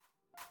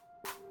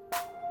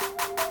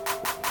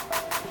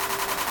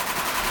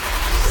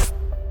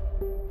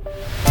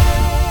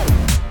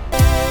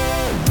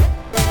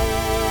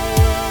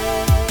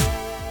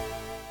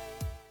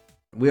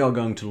we are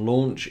going to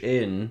launch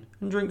in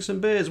and drink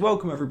some beers.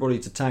 Welcome everybody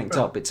to Tanked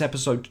Up. It's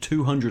episode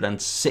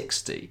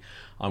 260.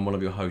 I'm one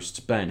of your hosts,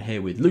 Ben,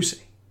 here with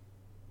Lucy.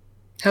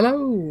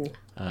 Hello.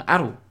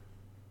 Adel.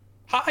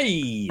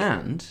 Hi.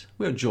 And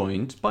we're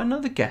joined by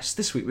another guest.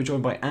 This week we're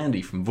joined by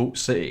Andy from Vault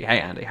City. Hey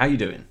Andy, how you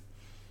doing?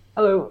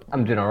 Hello,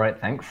 I'm doing alright,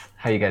 thanks.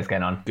 How you guys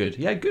getting on? Good.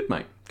 Yeah, good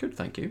mate. Good,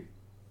 thank you.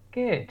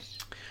 Good.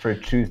 For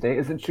Tuesday,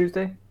 is it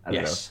Tuesday? I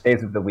don't know.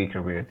 Days of the week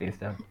are weird these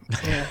days.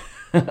 Yeah.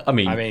 I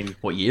mean,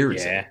 what year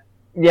is it?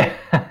 Yeah.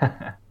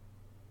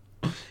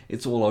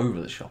 It's all over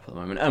the shop at the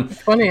moment.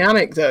 Funny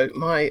anecdote.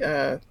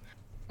 I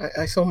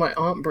saw my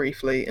aunt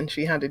briefly, and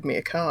she handed me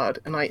a card,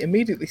 and I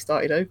immediately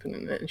started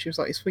opening it, and she was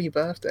like, "It's for your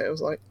birthday." I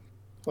was like,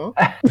 "What?"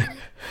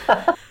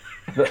 I've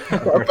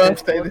got a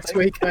birthday this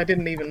week, and I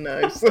didn't even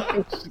know.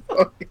 So she's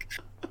like,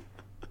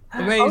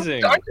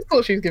 Amazing. I just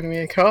thought she was giving me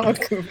a card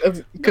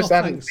because I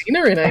hadn't seen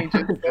her in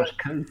ages.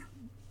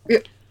 Yeah.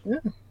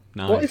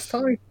 Nice. What is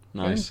time?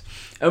 Nice.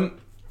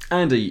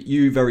 Andy,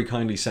 you very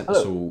kindly sent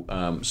us all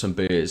some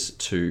beers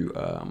to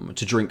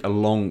drink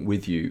along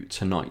with you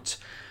tonight.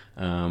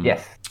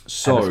 Yes.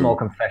 So, I have a small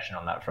confession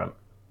on that front.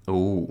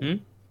 Oh.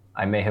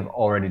 I may have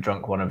already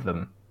drunk one of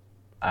them,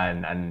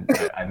 and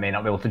I may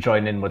not be able to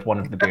join in with one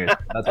of the beers.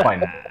 That's fine.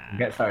 We'll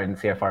get started and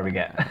see how far we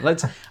get.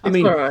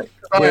 All right.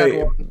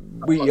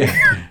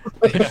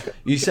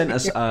 You sent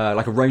us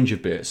like a range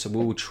of beers, so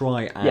we'll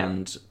try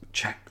and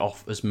check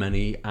off as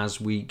many as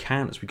we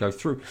can as we go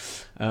through.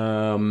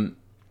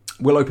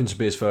 We'll open some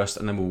beers first,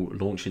 and then we'll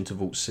launch into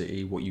Vault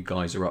City, what you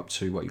guys are up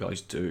to, what you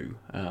guys do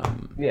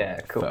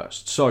Cool.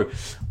 first. So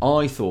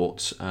I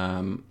thought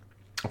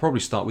I'll probably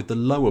start with the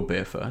lower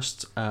beer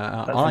first.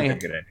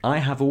 I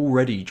have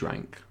already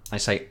drank, I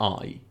say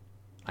I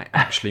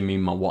actually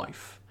mean my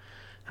wife,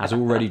 has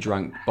already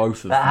drank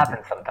both of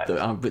happens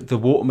sometimes. the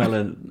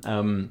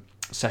watermelon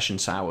session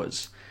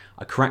sours.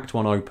 I cracked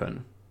one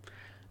open,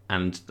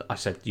 and I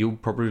said, "You'll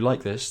probably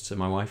like this," to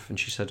my wife, and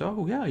she said,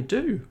 "Oh yeah, I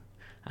do."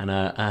 And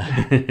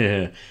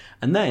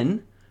and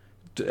then,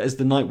 as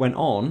the night went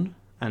on,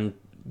 and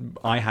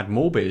I had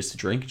more beers to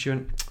drink, she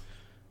went,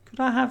 "Could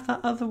I have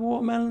that other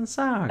watermelon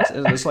sour?"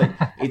 It's like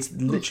it's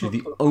literally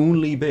the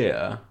only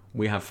beer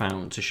we have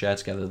found to share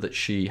together that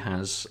she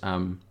has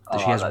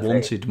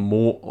wanted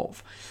more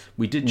of.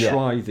 We did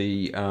try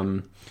the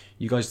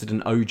you guys did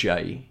an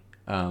OJ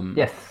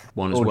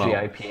one as well.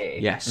 IPA.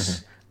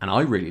 Yes, and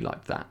I really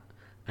liked that,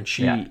 and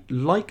she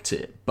liked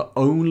it, but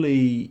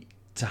only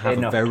to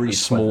have a very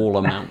small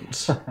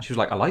amount. She was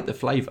like, "I like the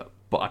flavour,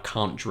 but I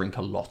can't drink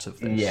a lot of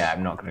this." Yeah,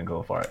 I'm not going to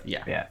go for it.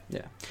 Yeah.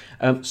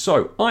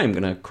 So I am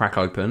going to crack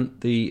open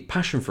the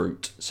Passion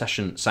Fruit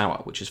Session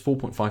Sour, which is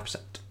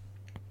 4.5%.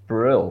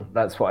 Brill.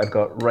 That's what I've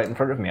got right in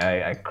front of me.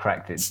 I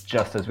cracked it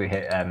just as we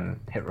hit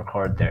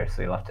record there,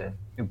 so you'll have to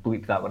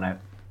bleep that one out.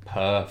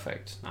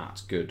 Perfect.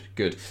 That's good.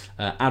 Good.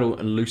 Adel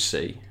and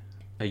Lucy,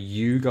 are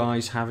you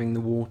guys having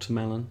the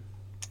watermelon?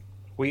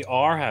 We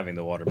are having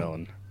the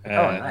watermelon.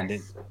 Nice.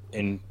 And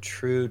in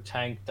true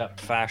tanked up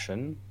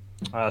fashion.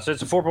 So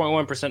it's a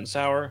 4.1%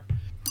 sour.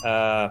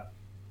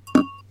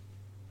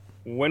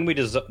 When we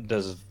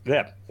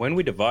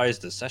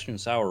devised the Session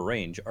Sour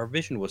range, our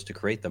vision was to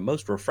create the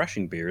most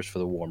refreshing beers for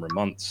the warmer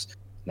months.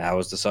 Now,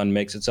 as the sun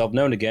makes itself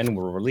known again,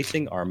 we're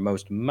releasing our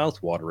most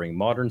mouth-watering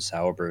modern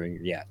sour brewing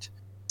yet.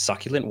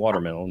 Succulent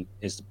watermelon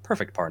is the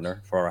perfect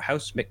partner for our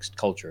house mixed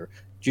culture.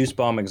 Juice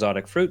bomb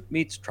exotic fruit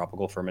meets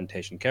tropical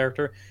fermentation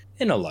character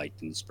in a light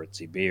and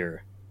spritzy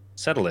beer.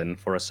 Settle in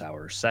for a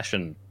sour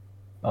session.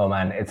 Oh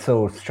man, it's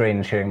so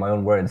strange hearing my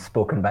own words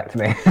spoken back to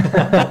me.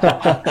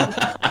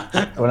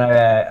 When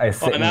I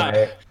sit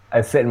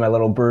in my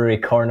little brewery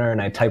corner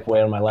and I type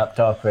away on my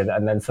laptop,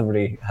 and then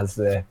somebody has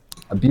a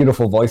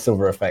beautiful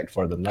voiceover effect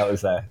for them. That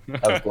was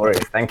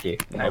glorious. Thank you.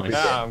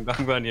 I'm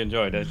glad you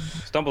enjoyed it.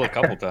 Stumbled a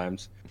couple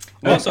times.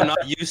 I'm also not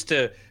used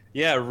to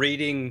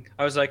reading.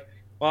 I was like,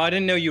 well, I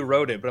didn't know you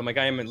wrote it, but I'm like,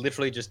 I am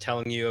literally just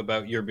telling you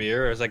about your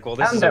beer. I was like, well,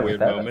 this is a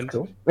weird moment.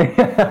 Cool.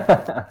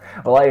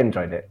 Well, I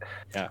enjoyed it.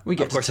 Yeah, we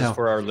get of course, it's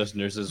for our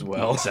listeners as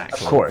well.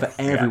 Exactly. Of course. For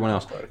everyone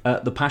else.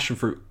 The Passion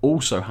Fruit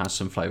also has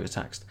some flavour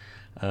text,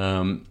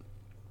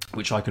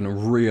 which I can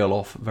reel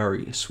off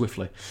very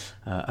swiftly.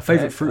 A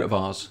favourite fruit of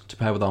ours to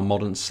pair with our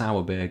modern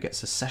sour beer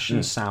gets a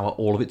Session Sour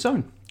all of its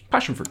own.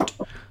 Passion fruit.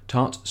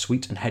 Tart,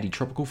 sweet and heady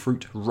tropical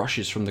fruit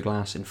rushes from the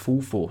glass in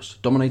full force,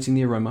 dominating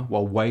the aroma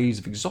while waves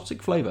of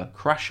exotic flavour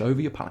crash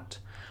over your palate.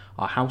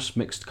 Our house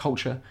mixed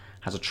culture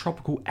has a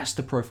tropical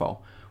ester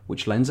profile,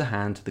 which lends a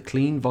hand to the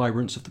clean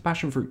vibrance of the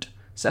passion fruit.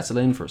 Settle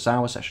in for a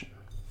sour session.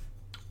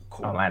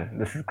 Cool. Oh man,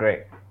 this is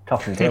great.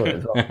 Tough and tailored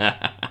as well.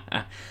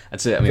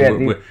 That's it. I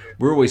mean,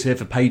 we're always here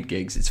for paid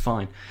gigs. It's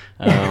fine.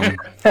 I'll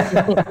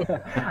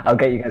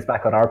get you guys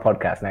back on our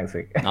podcast next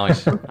week.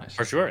 Nice.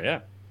 For sure,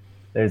 yeah.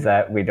 There's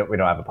we don't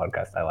have a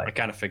podcast. I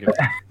kind of figured.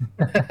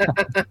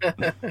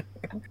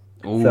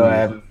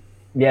 So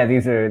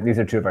these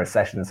are two of our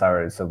session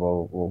sours. So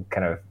we'll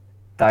kind of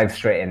dive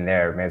straight in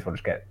there. May as well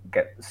just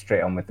get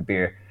straight on with the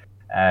beer.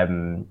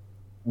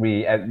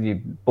 We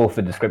both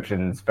the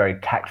descriptions very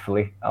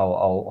tactfully.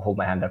 I'll hold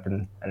my hand up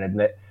and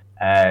admit.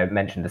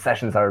 mention the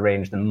Session Sour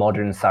range, the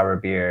modern sour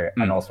beer,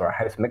 and also our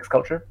house mix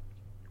culture.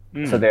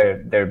 So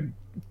they're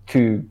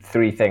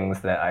 2-3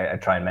 things that I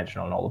try and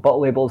mention on all the bottle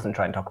labels and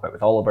try and talk about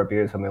with all of our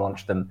beers when we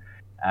launch them.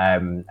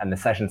 And the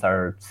Session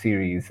Sour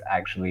series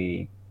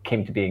actually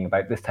came to being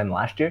about this time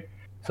last year.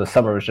 So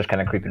summer was just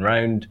kind of creeping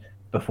around.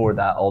 Before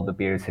that, all the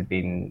beers had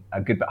been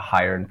a good bit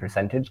higher in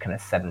percentage, kind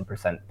of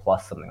 7%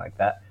 plus, something like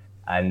that.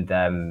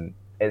 And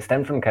it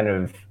stemmed from kind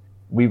of,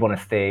 we want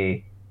to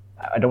stay,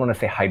 I don't want to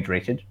say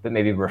hydrated, but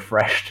maybe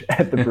refreshed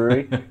at the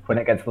brewery when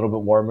it gets a little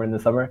bit warmer in the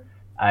summer.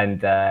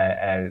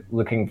 And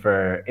looking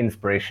for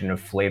inspiration of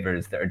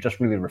flavors that are just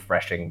really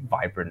refreshing,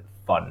 vibrant,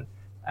 fun,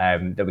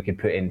 that we could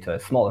put into a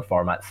smaller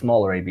format,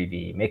 smaller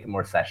ABV, make it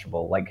more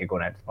sessionable, like you're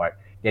going out to the park.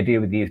 The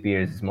idea with these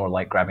beers is more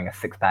like grabbing a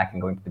 6-pack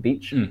and going to the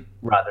beach,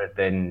 rather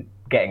than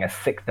getting a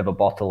sixth of a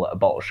bottle at a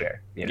bottle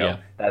share. You know,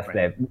 that's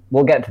right.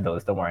 We'll get to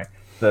those, don't worry.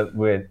 But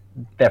we're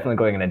definitely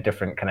going in a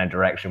different kind of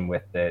direction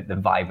with the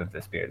vibe of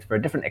this beer. It's for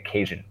a different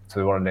occasion,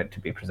 so we wanted it to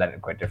be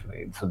presented quite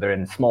differently. So they're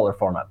in smaller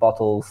format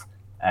bottles.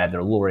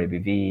 They're lower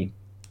ABV.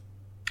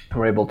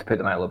 We're able to put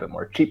them out a little bit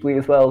more cheaply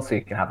as well, so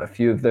you can have a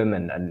few of them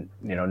and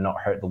you know, not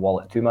hurt the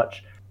wallet too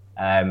much.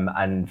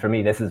 And for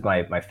me, this is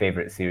my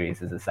favorite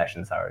series, is the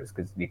Session Sours,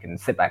 because you can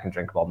sit back and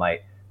drink them all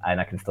night, and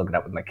I can still get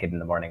up with my kid in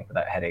the morning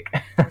without a headache.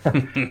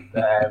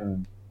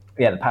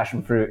 The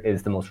passion fruit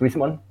is the most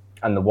recent one,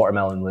 and the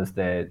watermelon was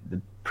the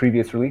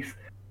previous release.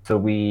 So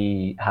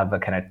we have a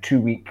kind of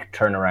 2-week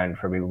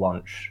turnaround where we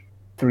launch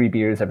 3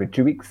 beers every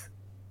 2 weeks,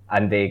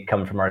 and they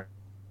come from our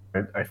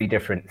 3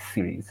 different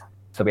series.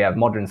 So we have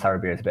modern sour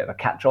beer as a bit of a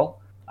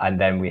catch-all,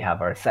 and then we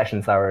have our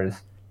Session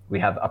Sours. We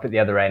have up at the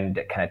other end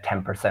at kind of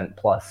 10%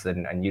 plus,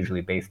 and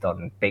usually based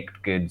on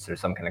baked goods or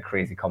some kind of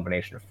crazy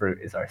combination of fruit,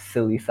 is our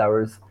silly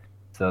sours.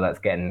 So that's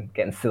getting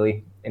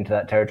silly into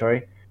that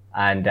territory.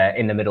 And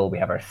in the middle, we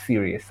have our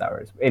serious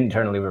sours.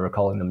 Internally, we were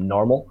calling them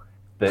normal,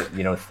 but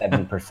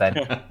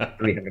 7%,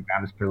 300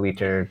 grams per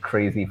liter,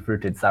 crazy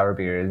fruited sour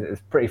beer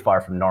is pretty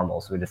far from normal.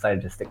 So we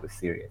decided to stick with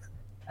serious.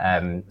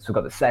 So we've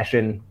got the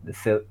Session,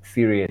 the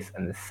serious,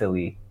 and the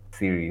silly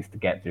series to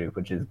get through,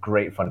 which is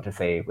great fun to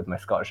say with my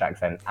Scottish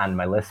accent and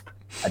my lisp.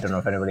 I don't know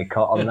if anybody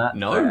caught on that.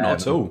 No,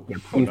 not at all. Yeah,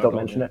 please don't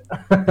mention it.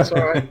 It's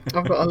all right.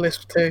 I've got a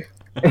lisp too.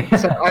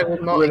 So I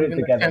will not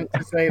even attempt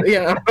to say that.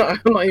 Yeah, I'm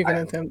not even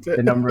attempt it.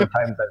 The number of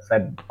times I've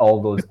said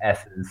all those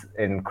S's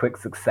in quick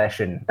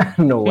succession,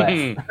 no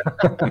less.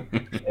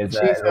 is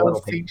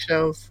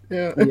Seashells.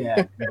 Yeah.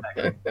 Yeah,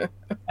 exactly.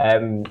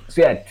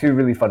 So yeah, 2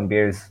 really fun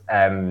beers.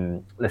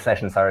 The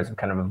Session Sours have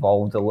kind of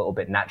evolved a little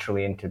bit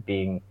naturally into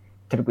being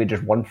typically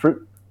just one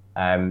fruit.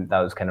 That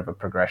was kind of a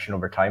progression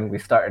over time. We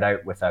started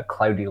out with a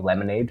cloudy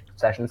lemonade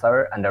Session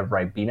Sour and a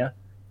Ribena,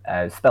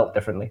 spelt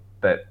differently,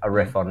 but a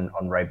riff on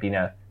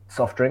Ribena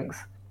soft drinks.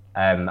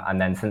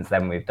 And then since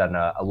then, we've done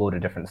a load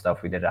of different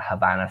stuff. We did a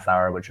Havana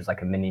Sour, which was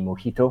like a mini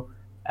mojito,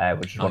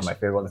 which is one of my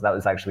favorite ones. That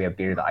was actually a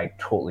beer that I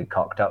totally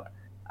cocked up.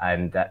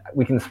 And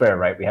we can swear,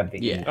 right? We have the...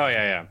 Yeah. Oh,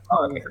 yeah.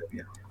 Oh, okay.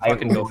 I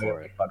can go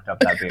for it. Fucked up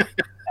that beer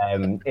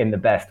in the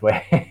best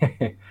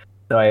way.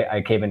 So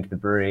I came into the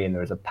brewery and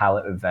there was a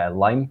pallet of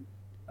lime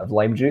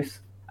juice,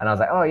 and I was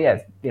like, oh yeah,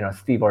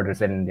 Steve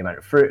orders in the amount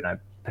of fruit, and I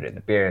put it in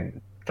the beer,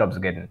 and job's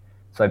good. And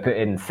so I put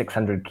in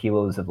 600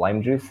 kilos of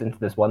lime juice into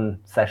this one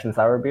Session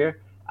Sour beer,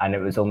 and it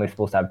was only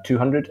supposed to have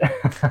 200.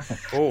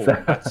 Oh,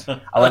 so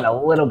I went a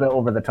little bit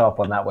over the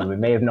top on that one. We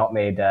may have not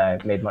made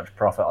much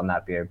profit on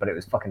that beer, but it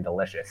was fucking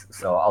delicious.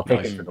 So I'll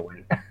take it for the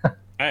win.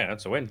 Yeah,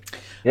 that's a win.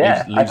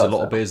 Yeah, leaves a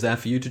lot of beers there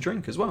for you to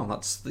drink as well.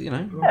 That's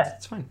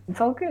it's fine.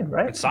 It's all good,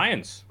 right? It's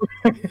science.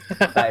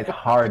 That is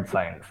hard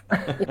science.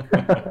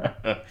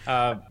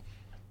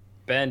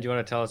 Ben, do you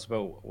want to tell us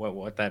about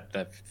what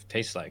that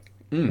tastes like?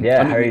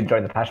 Yeah, how are you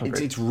enjoying the passion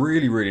fruit? It's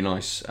really, really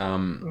nice.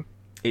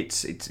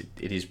 It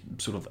is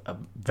sort of a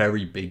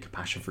very big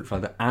passion fruit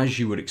flavour, as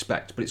you would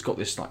expect, but it's got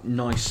this like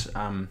nice,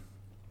 I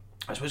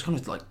suppose, kind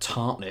of like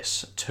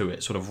tartness to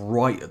it, sort of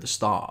right at the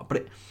start, but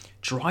it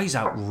dries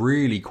out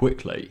really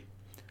quickly,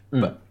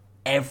 but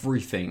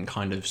everything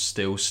kind of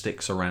still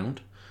sticks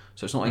around.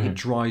 So it's not like it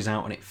dries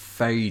out and it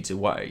fades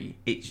away.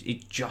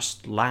 It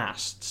just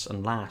lasts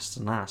and lasts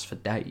and lasts for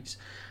days.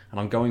 And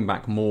I'm going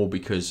back more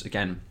because,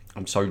 again,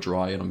 I'm so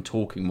dry and I'm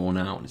talking more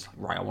now, and it's like,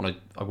 right,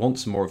 I want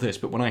some more of this.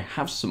 But when I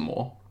have some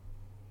more,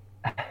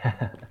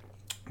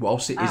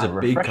 whilst it is a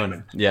big kind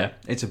of,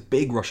 it's a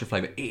big rush of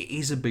flavour. It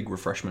is a big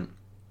refreshment.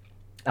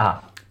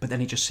 But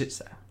then it just sits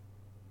there.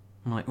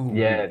 I'm like, oh,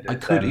 yeah, I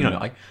could,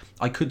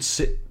 I could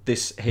sit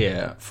this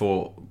here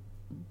for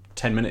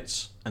 10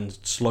 minutes and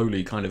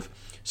slowly kind of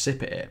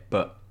sip at it,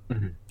 but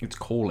it's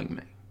calling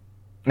me.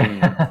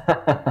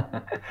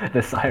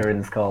 The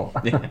siren's call.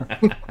 There's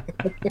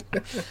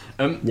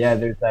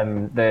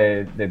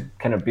the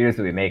kind of beers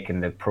that we make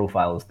and the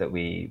profiles that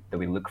we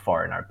look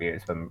for in our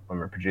beers when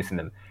we're producing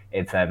them.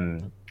 It's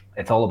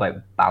all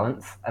about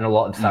balance, and a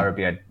lot of sour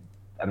beer.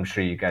 I'm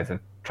sure you guys have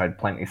tried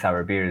plenty of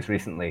sour beers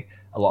recently.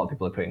 A lot of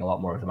people are putting a lot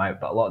more of them out,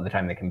 but a lot of the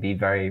time they can be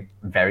very,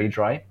 very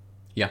dry.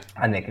 Yeah,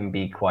 and they can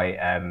be quite,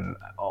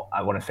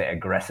 I want to say,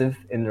 aggressive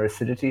in their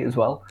acidity as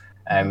well.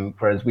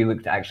 Whereas we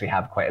look to actually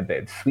have quite a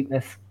bit of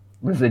sweetness,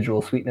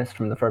 residual sweetness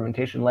from the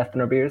fermentation left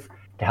in our beers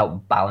to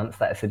help balance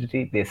that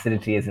acidity. The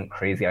acidity isn't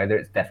crazy either.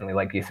 It's definitely,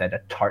 like you said, a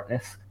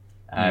tartness.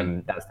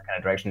 That's the kind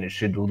of direction it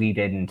should lead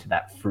into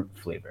that fruit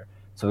flavor.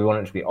 So we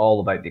want it to be all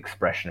about the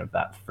expression of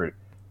that fruit,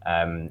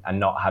 and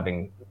not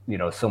having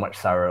so much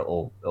sour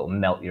it'll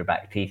melt your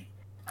back teeth,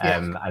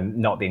 and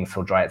not being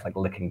so dry it's like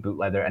licking boot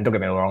leather. And don't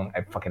get me wrong,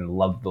 I fucking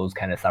love those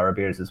kind of sour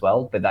beers as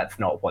well, but that's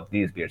not what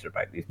these beers are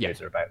about. These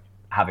beers are about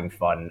having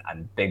fun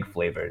and big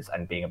flavors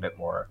and being a bit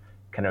more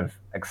kind of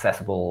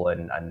accessible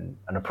and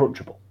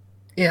approachable.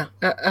 Yeah,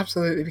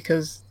 absolutely.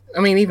 Because I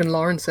mean, even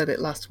Lauren said it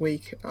last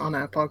week on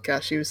our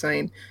podcast. She was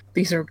saying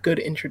these are a good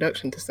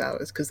introduction to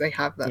sours because they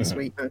have that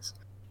sweetness.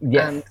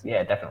 Yes, and,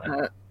 yeah,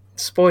 definitely.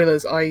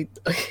 Spoilers, I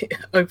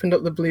opened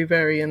up the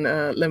blueberry and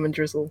lemon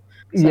drizzle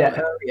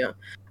earlier.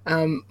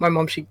 My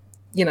mom,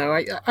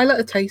 I let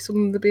her taste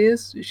some of the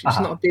beers. She's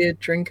not a beer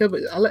drinker,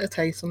 but I let her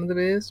taste some of the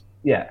beers.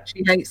 Yeah.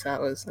 She hates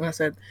sours. And I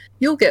said,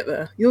 you'll get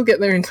there. You'll get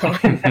there in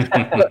time.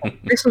 But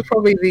this was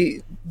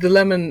probably the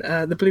lemon,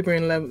 the blueberry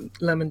and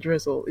lemon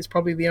drizzle is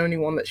probably the only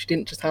one that she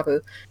didn't just have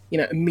a,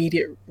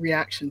 immediate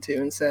reaction to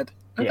and said,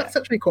 oh, that's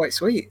actually quite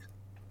sweet.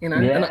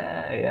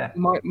 Yeah.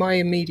 My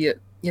immediate,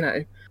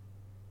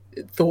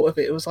 thought of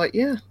it was like,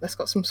 yeah, that's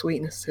got some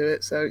sweetness to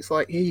it. So it's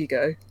like, here you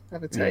go,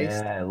 have a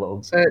taste. Yeah, a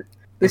little. So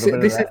this is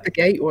the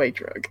gateway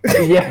drug.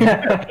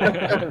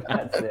 Yeah,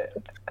 that's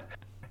it.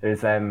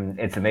 There's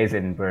it's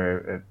amazing.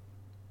 We're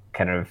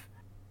kind of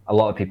a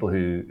lot of people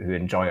who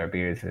enjoy our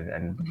beers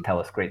and tell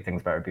us great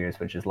things about our beers,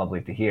 which is lovely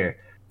to hear.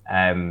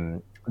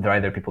 They're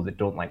either people that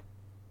don't like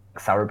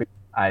sour beer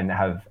and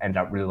have ended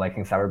up really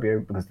liking sour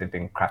beer because they've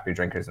been craft beer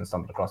drinkers and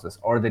stumbled across this,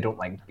 or they don't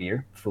like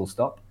beer, full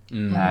stop.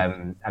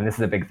 And this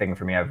is a big thing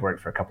for me. I've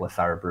worked for a couple of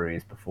sour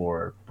breweries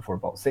before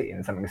Vault City, and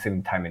it's something I've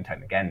seen time and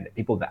time again, that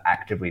people that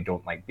actively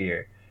don't like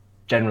beer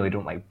generally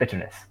don't like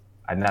bitterness.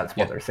 And that's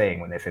what they're saying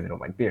when they say they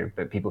don't like beer.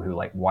 But people who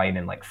like wine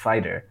and like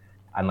cider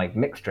and like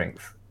mixed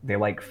drinks, they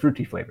like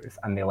fruity flavors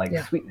and they like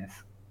sweetness,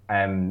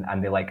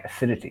 and they like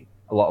acidity.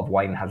 A lot of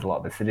wine has a lot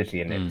of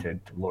acidity in it to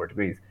lower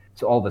degrees.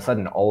 So all of a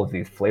sudden, all of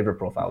these flavor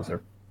profiles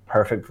are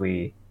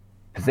perfectly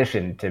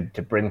positioned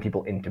to bring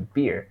people into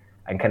beer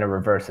and kind of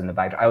reverse in the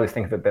back. I always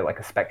think of it a bit like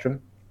a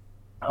spectrum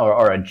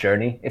or a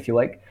journey, if you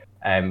like,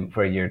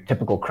 where your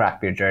typical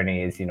craft beer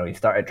journey is, you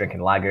started drinking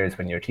lagers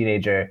when you're a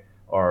teenager,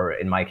 or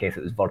in my case,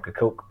 it was vodka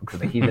Coke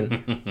because I'm a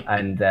heathen.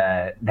 And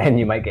then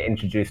you might get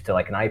introduced to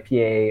like an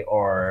IPA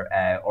or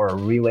a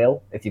real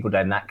ale if you go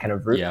down that kind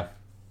of route. Yeah.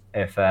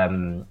 If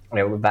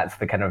that's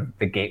the kind of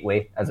the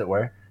gateway, as it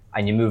were.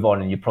 And you move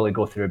on and you probably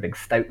go through a big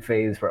stout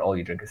phase where all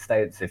you drink is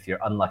stouts. If you're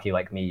unlucky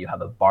like me, you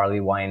have a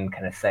barley wine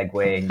kind of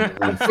segue and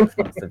you lose 6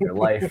 months of your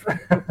life.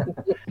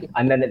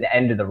 And then at the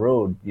end of the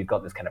road, you've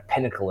got this kind of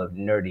pinnacle of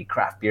nerdy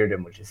craft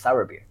beerdom, which is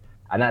sour beer.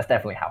 And that's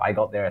definitely how I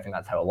got there. I think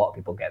that's how a lot of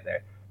people get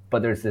there.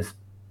 But there's this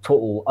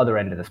total other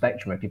end of the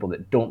spectrum of people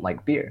that don't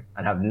like beer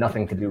and have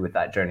nothing to do with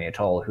that journey at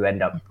all, who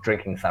end up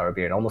drinking sour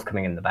beer and almost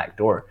coming in the back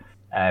door,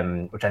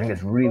 which I think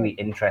is really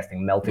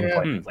interesting melting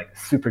point. It's like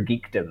super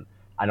geekdom.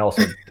 And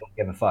also, don't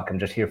give a fuck, I'm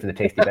just here for the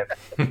tasty bit.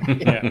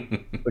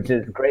 Which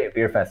is great at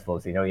beer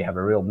festivals, you have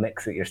a real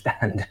mix at your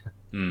stand.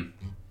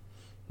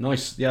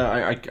 Nice.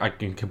 Yeah, I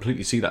can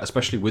completely see that,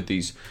 especially with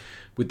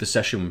the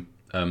session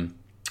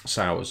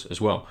sours as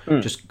well.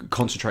 Just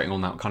concentrating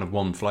on that kind of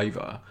one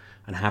flavour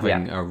and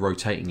having a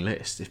rotating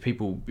list. If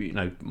people,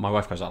 my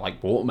wife goes, I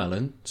like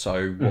watermelon,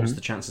 so what's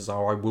the chances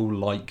are I will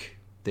like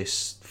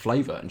this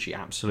flavour? And she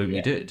absolutely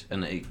did.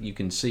 And you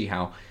can see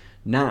how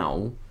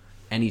now,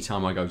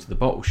 anytime I go to the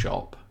bottle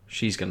shop,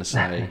 she's going to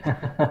say,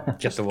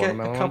 just get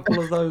a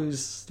couple of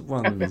those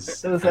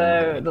ones.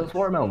 those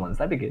watermelon ones,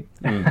 that'd be good.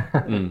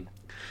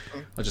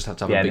 I just have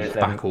to have a big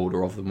back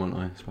order of them, won't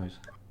I suppose?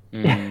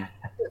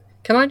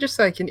 Can I just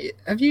say,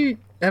 have you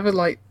ever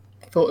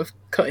thought of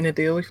cutting a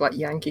deal with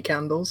Yankee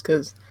Candles?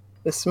 Because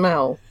the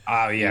smell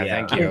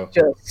thank you, is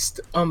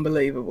just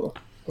unbelievable.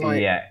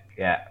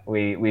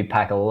 We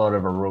pack a lot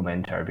of aroma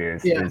into our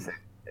beers.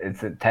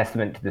 It's a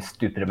testament to the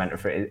stupid amount of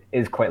fruit. It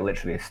is quite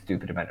literally a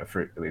stupid amount of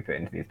fruit that we put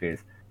into these beers.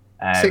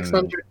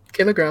 600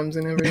 kilograms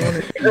in every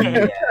one.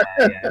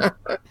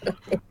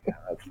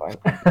 That's fine.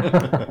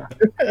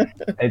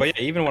 But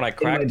even when I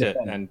cracked it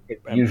and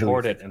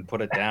poured it and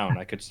put it down,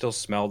 I could still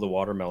smell the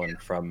watermelon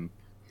from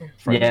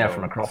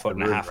across a foot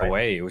and a half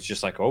away. It was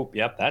just like, oh,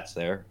 yep, that's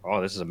there.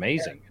 Oh, this is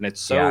amazing. And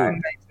it's so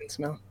amazing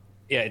smell.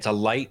 Yeah, it's a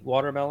light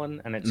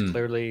watermelon, and it's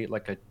clearly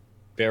like a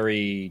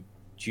very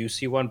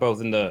juicy one,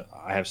 both in the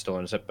I have still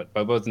in a sip, but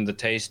both in the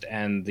taste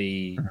and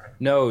the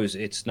nose.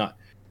 It's not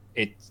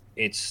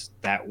it's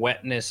that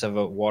wetness of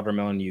a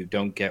watermelon you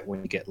don't get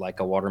when you get like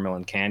a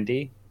watermelon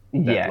candy.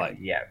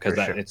 Because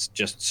it's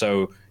just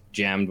so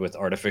jammed with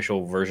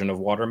artificial version of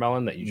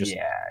watermelon that you just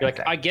you're like,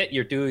 I get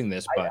you're doing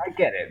this, but I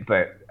get it,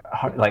 but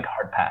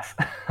hard pass.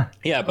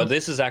 Yeah, but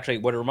this is actually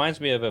what it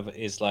reminds me of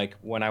is like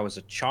when I was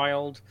a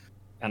child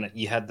and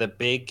you had the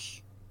big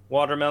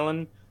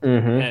watermelon.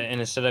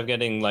 And instead of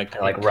getting like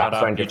cut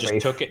up, you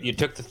just took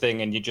the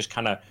thing and you just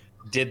kind of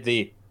did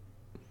the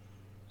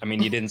I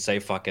mean, you didn't say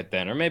fuck it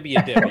then, or maybe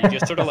you did. But you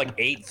just sort of like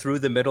ate through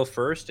the middle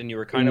first, and you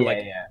were kind of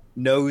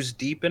nose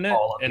deep in it,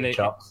 All up and your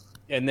chops.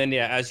 and then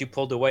as you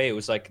pulled away, it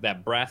was like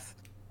that breath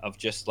of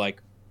just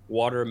like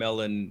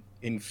watermelon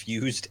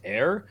infused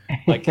air,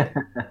 like,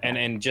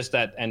 and just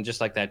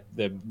like that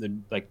the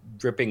like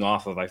dripping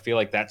off of. I feel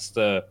like that's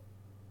the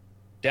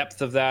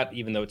depth of that,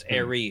 even though it's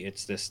airy.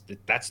 It's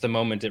that's the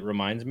moment it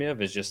reminds me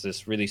of, is just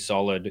this really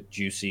solid,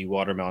 juicy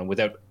watermelon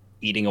without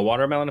eating a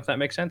watermelon, if that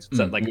makes sense. It's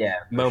that like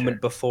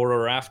moment before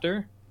or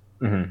after.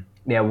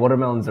 Yeah,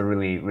 watermelon's a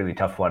really, really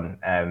tough one.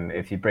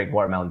 If you break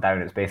watermelon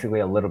down, it's basically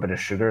a little bit of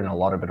sugar and a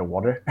lot of bit of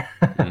water,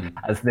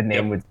 as the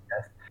name would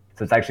suggest.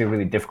 So it's actually a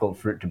really difficult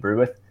fruit to brew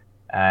with.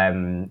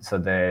 So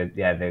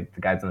the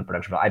guys on the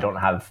production, I don't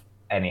have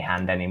any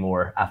hand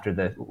anymore after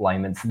the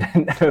Lime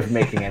incident of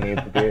making any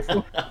of the beers.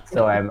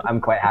 So I'm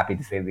quite happy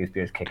to say these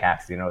beers kick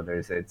ass. You know,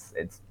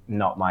 it's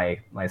not my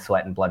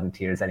sweat and blood and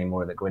tears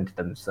anymore that go into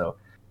them. So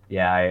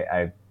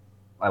yeah,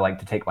 I like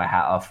to take my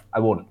hat off. I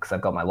won't, because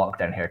I've got my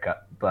lockdown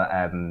haircut, but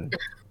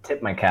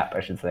tip my cap, I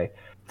should say,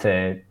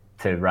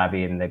 to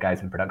Ravi and the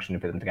guys in production to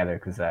put them together,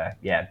 because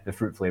the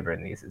fruit flavor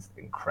in these is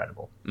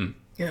incredible.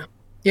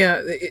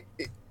 Yeah.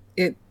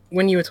 It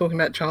when you were talking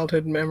about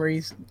childhood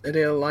memories,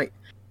 Adil, like,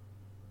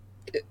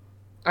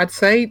 I'd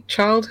say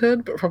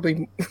childhood, but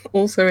probably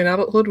also in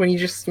adulthood, when you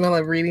just smell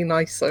a really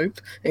nice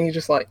soap and you're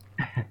just like,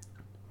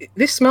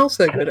 this smells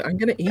so good, I'm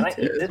gonna eat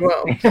it as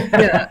well.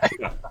 Yeah,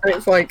 and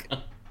it's like,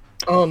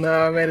 oh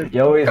no, I made it.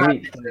 You always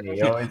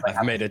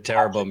I've made a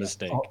terrible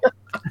mistake.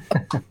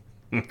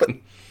 But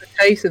the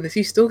taste of this,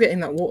 you're still getting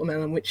that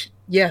watermelon, which,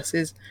 yes,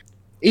 is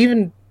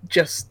even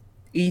just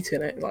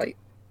eating it, like,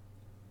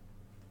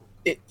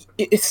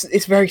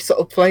 it's very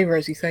subtle flavor,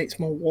 as you say. It's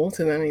more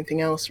water than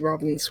anything else,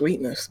 rather than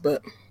sweetness.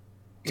 But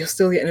you're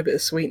still getting a bit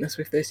of sweetness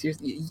with this. You're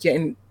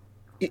getting.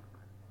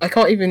 I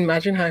can't even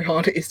imagine how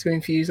hard it is to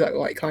infuse that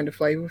like kind of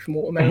flavor with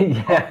watermelon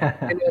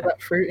and all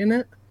that fruit in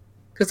it.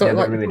 Because they're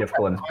really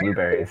difficult ones,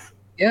 blueberries.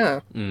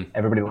 Yeah.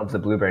 Everybody loves the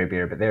blueberry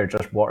beer, but they're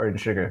just water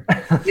and sugar.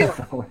 Yeah.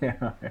 So,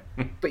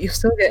 but you're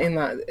still getting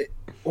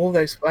all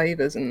those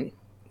flavors, and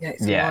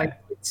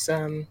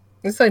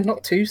it's like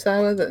not too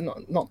sour, that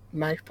not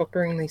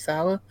mouth-puckeringly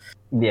sour.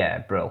 Yeah,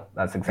 bro,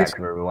 that's exactly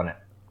where we want it.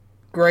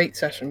 Great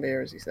session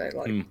beer, as you say.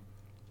 Like,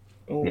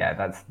 yeah,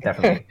 that's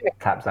definitely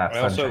taps that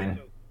sunshine.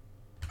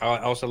 I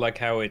also like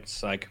how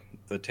it's like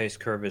the taste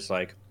curve is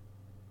like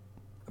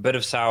a bit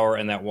of sour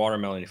and that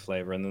watermelon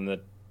flavor, and then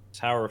the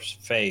sour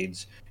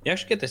fades. You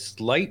actually get this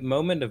slight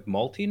moment of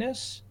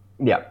maltiness.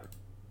 Yeah.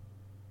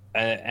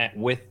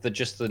 With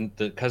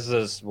because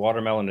this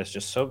watermelon is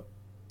just so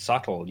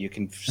subtle, you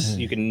can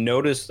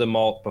notice the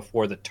malt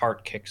before the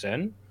tart kicks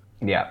in.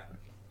 Yeah.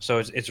 So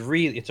it's a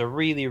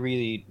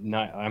really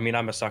nice. I mean,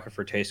 I'm a sucker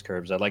for taste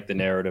curves. I like the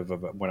narrative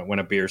of when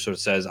a beer sort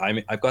of says,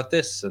 I've got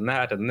this and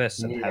that and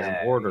this, and has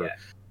an order. Yeah.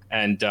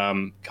 And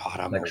God,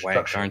 I'm like a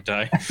wank, aren't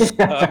I?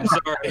 I'm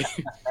sorry.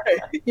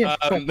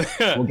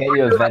 We'll get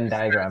you a Venn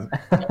diagram.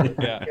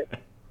 Yeah.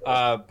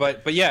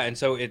 But yeah, and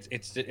so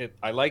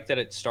I like that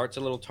it starts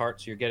a little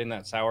tart, so you're getting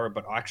that sour,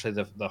 but actually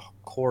the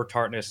core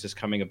tartness is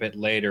coming a bit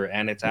later,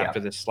 and it's after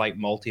this slight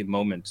malty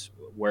moment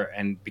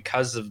and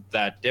because of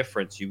that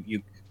difference,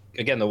 you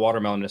again, the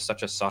watermelon is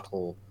such a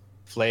subtle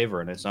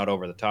flavor, and it's not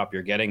over the top.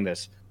 You're getting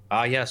this,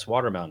 yes,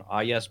 watermelon,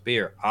 yes,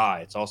 beer,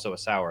 it's also a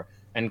sour,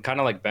 and kind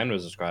of like Ben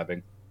was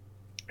describing,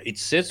 it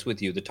sits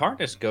with you. The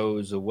tartness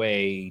goes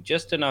away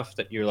just enough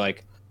that you're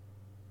like,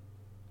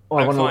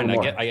 I'm fine.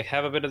 I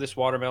have a bit of this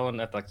watermelon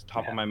at like the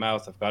top of my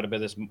mouth. I've got a bit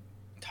of this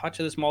touch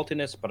of this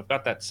maltiness, but I've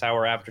got that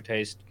sour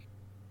aftertaste.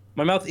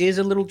 My mouth is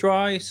a little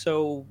dry,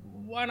 so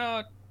why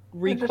not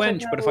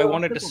requench? But if I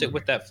wanted to sit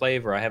with that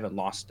flavor, I haven't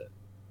lost it.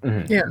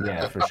 Mm-hmm.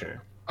 Yeah, for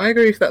sure. I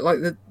agree with that. Like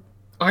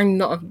I'm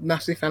not a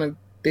massive fan of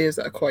beers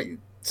that are quite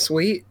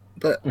sweet,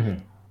 but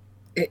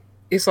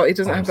it's like it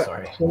doesn't have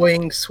that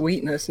cloying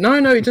sweetness. No,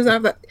 it doesn't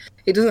have that.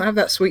 It doesn't have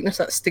that sweetness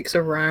that sticks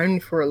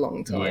around for a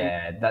long time.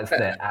 Yeah, that's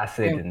the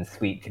acid and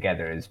sweet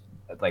together is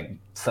like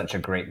such a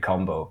great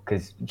combo,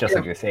 because just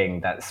like you're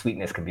saying, that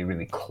sweetness can be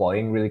really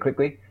cloying really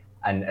quickly,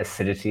 and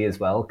acidity as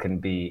well can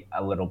be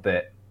a little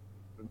bit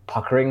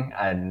puckering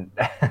and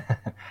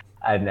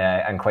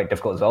and quite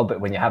difficult as well.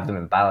 But when you have them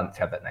in balance,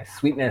 you have that nice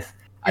sweetness,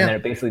 and then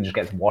it basically just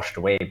gets washed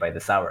away by the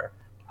sour,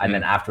 and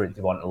then afterwards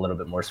you want a little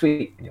bit more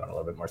sweet and you want a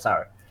little bit more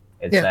sour.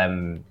 It's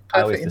I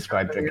always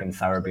describe drinking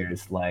sour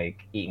beers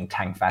like eating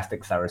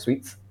Tangfastic sour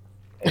sweets.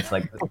 It's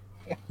like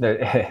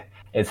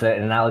it's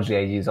an analogy I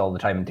use all the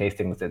time in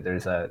tastings, that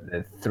there's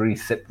a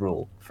 3-sip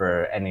rule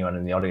for anyone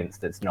in the audience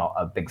that's not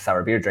a big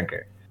sour beer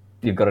drinker.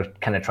 You've got to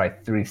kind of try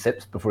 3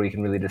 sips before you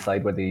can really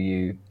decide whether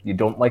you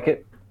don't like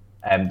it.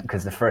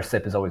 Because the first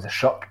sip is always a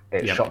shock.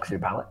 It shocks your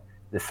palate.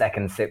 The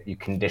second sip, you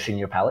condition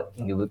your palate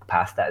and you look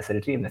past that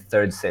acidity. And the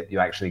third sip, you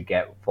actually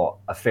get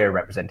a fair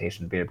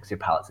representation of beer, because your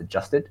palate's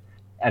adjusted.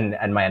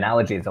 And my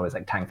analogy is always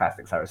like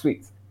Tangfastic sour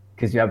sweets,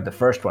 because you have the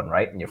first one,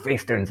 right, and your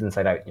face turns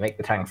inside out. You make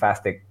the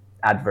Tangfastic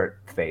advert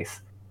face,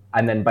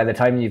 and then by the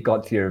time you've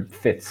got to your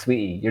 5th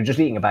sweetie, you're just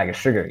eating a bag of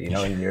sugar,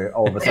 and you're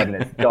all of a sudden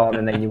it's gone,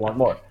 and then you want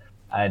more.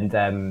 and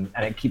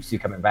it keeps you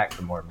coming back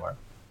for more and more.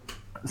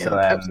 So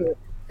absolutely.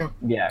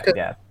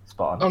 yeah,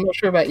 spot on. I'm not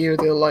sure about you,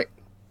 Adil. Like,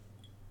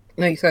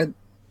 you said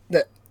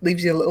that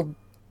leaves you a little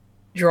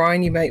dry,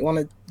 and you might want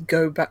to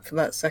go back for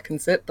that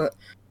second sip. But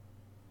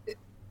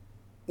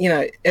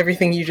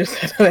everything you just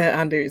said there,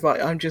 Andy, is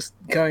like I'm just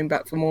going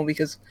back for more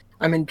because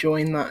I'm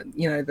enjoying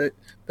that.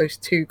 Those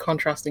two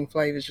contrasting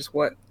flavors just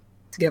work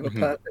together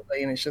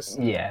perfectly, and it's just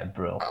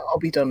bro. I'll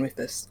be done with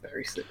this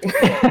very soon.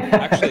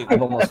 Actually,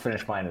 I've almost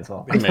finished mine as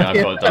well. I mean,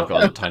 I've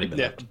got a tiny bit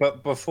left.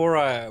 But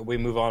before we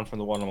move on from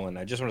the watermelon,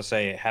 I just want to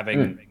say,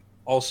 having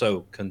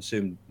also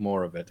consumed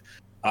more of it,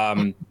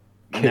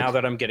 now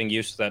that I'm getting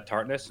used to that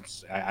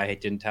tartness, I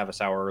didn't have a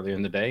sour earlier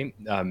in the day.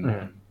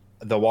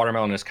 The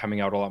watermelon is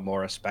coming out a lot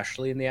more,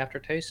 especially in the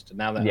aftertaste.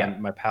 Now that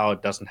my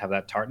palate doesn't have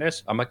that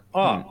tartness, I'm like,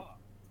 I've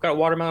got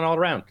watermelon all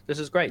around. This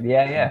is great.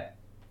 Yeah.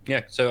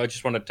 So I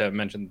just wanted to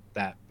mention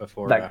that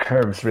before. That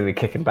curve's really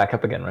kicking back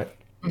up again, right?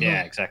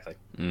 Yeah, exactly.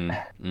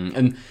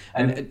 And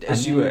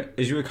as you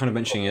were kind of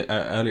mentioning it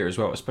earlier as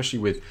well, especially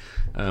with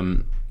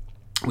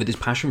this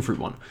passion fruit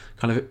one,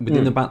 kind of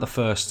within about the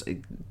first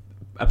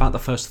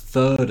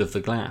third of the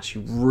glass,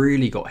 you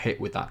really got hit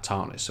with that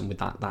tartness and with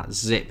that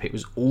zip. It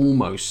was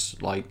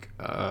almost like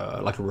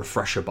a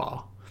refresher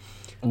bar.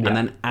 And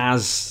then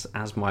as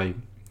my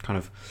kind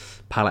of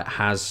palate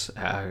has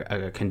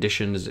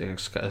conditions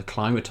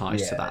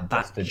acclimatized to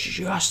that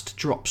just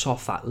drops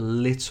off that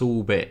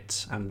little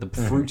bit, and the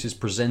fruit is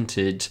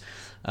presented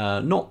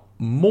not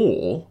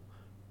more,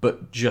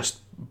 but just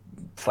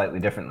slightly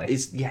differently.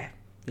 It's yeah,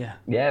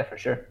 for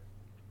sure.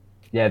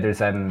 Yeah,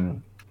 there's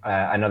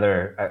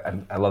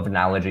another. I love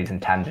analogies and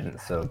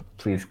tangents, so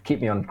please keep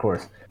me on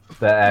course.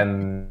 But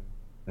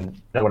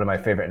one of my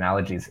favorite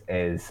analogies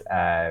is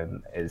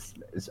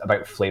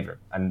about flavor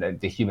and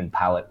the human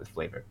palate with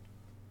flavor.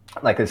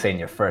 Like I was saying,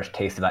 your first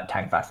taste of that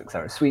Tangfastic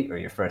Sour Sweet or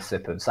your first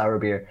sip of sour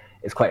beer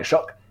is quite a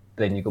shock,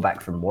 but then you go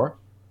back for more.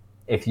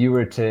 If you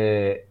were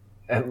to,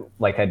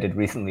 like I did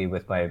recently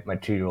with my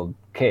 2-year-old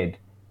kid,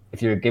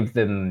 if you give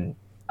them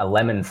a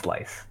lemon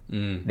slice,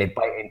 they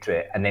bite into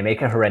it and they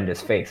make a horrendous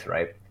face,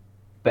 right?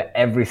 But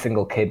every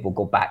single kid will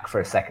go back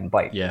for a second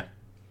bite. Yeah.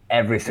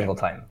 Every single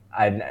time.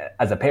 And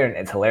as a parent,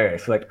 it's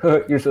hilarious. You're like,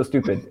 oh, you're so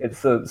stupid. It's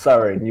so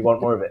sour and you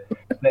want more of it.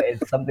 But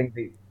it's something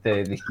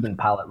the human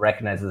palate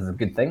recognizes as a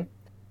good thing.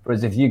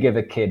 Whereas if you give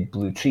a kid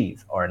blue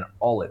cheese or an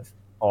olive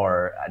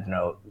or, I don't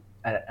know,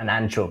 an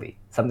anchovy,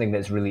 something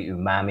that's really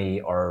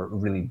umami or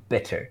really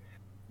bitter,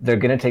 they're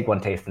going to take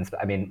one taste. And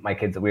I mean, my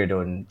kid's a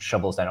weirdo and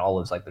shovels down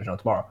olives like there's no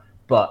tomorrow.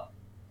 But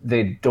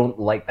they don't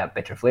like that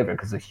bitter flavor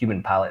because the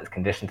human palate is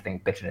conditioned to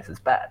think bitterness is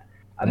bad.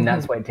 And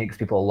that's why it takes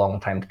people a long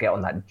time to get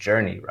on that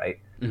journey, right?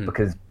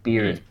 Because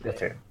beer is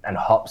bitter and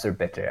hops are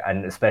bitter.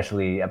 And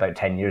especially about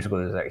 10 years ago,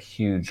 there's a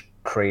huge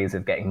craze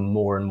of getting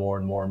more and more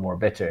and more and more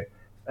bitter.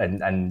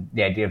 And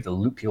the idea of the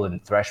lupulin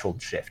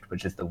threshold shift,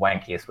 which is the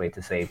wankiest way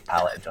to say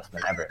palate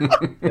adjustment ever.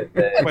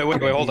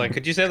 Wait, hold on.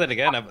 Could you say that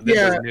again? This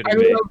is new to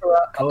me. Remember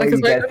that. Oh,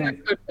 you guys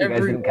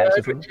didn't catch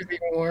it? Which is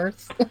even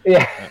worse.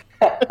 Yeah.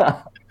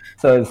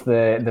 So it's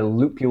the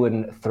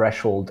lupulin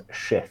threshold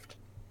shift.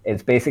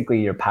 It's basically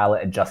your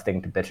palate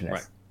adjusting to bitterness.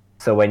 Right.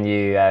 So when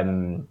you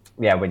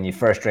when you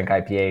first drink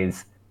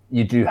IPAs,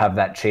 you do have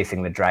that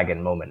chasing the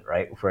dragon moment,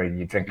 right? Where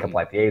you drink a couple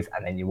IPAs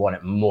and then you want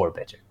it more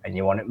bitter, and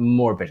you want it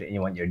more bitter, and you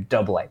want your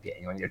double IPA,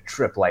 and you want your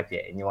triple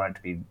IPA, and you want it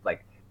to be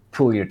like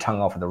pull your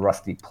tongue off with the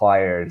rusty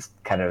pliers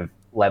kind of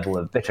level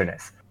of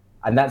bitterness.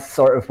 And that's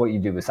sort of what you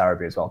do with sour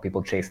beer as well.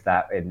 People chase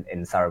that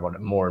in sour, want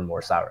it more and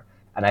more sour.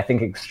 And I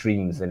think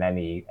extremes in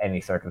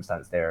any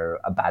circumstance, they're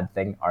a bad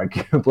thing,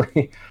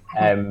 arguably.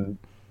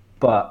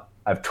 But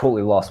I've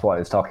totally lost what I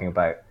was talking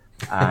about,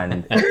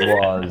 and it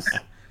was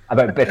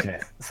about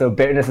bitterness. So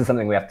bitterness is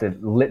something we have to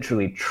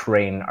literally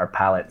train our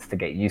palates to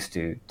get used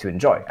to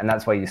enjoy. And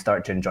that's why you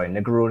start to enjoy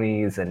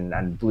Negronis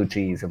and blue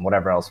cheese and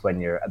whatever else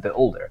when you're a bit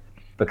older,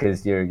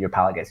 because your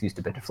palate gets used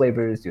to bitter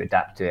flavors, you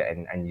adapt to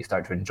it, and you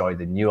start to enjoy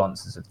the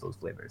nuances of those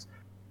flavors.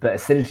 But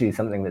acidity is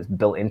something that's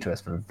built into us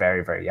from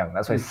very, very young.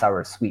 That's why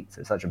sour sweets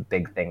is such a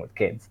big thing with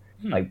kids.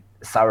 Like,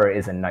 sour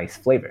is a nice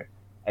flavor.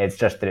 It's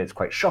just that it's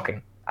quite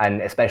shocking,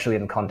 and especially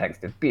in the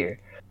context of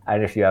beer.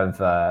 And if you have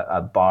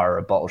a bar or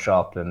a bottle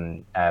shop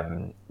and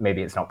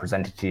maybe it's not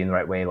presented to you in the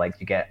right way, like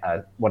you get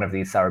one of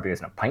these sour beers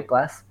in a pint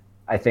glass,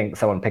 I think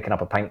someone picking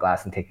up a pint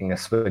glass and taking a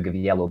swig of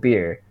yellow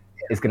beer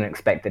is going to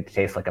expect it to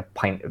taste like a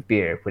pint of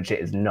beer, which it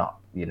is not.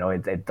 You know,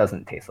 it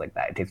doesn't taste like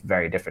that. It tastes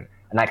very different,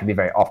 and that can be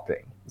very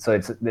off-putting. So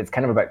it's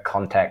kind of about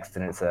context,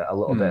 and it's a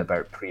little bit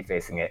about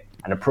prefacing it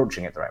and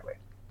approaching it the right way.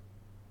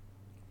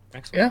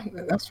 Excellent.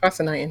 Yeah, that's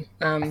fascinating.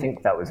 I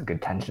think that was a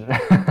good tangent.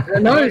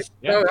 No,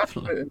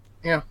 absolutely.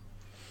 Yeah.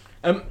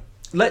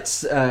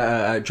 Let's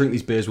drink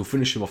these beers. We'll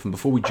finish them off, and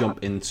before we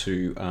jump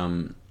into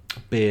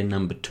beer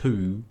number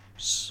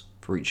 2s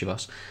for each of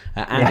us,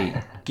 Andy,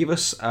 give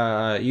us.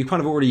 You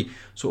kind of already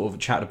sort of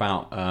chatted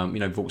about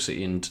Vault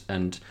City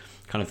and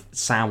kind of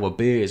sour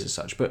beers as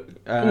such, but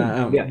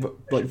like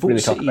Vault really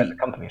City, talk about the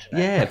company,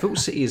 Vault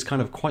City is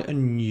kind of quite a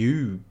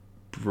new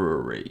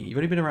brewery. You've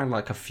only been around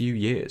like a few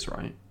years,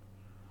 right?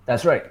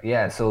 That's right.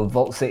 Yeah. So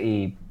Vault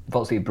City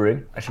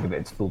Brewing, I should give it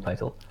its full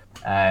title,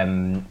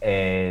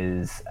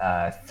 is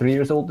 3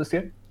 years old this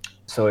year.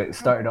 So it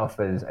started off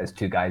as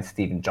two guys,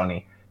 Steve and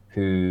Johnny,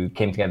 who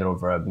came together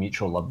over a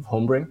mutual love of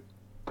homebrewing,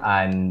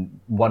 and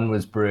one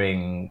was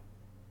brewing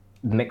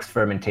mixed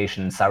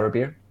fermentation sour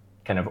beer,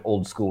 kind of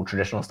old school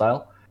traditional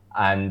style,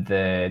 and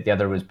the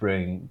other was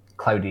brewing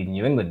cloudy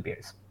New England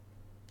beers.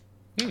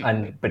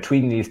 And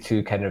between these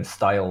two kind of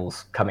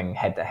styles coming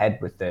head to head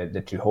with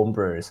the two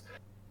homebrewers,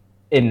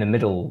 in the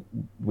middle,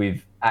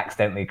 we've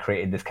accidentally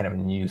created this kind of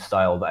new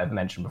style that I've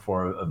mentioned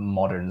before of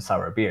modern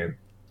sour beer.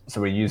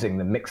 So we're using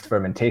the mixed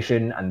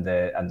fermentation and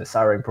the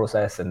souring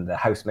process and the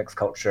house mix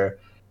culture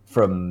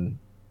from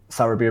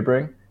sour beer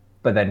brewing,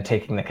 but then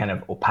taking the kind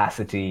of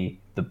opacity,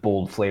 the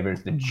bold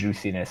flavors, the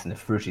juiciness and the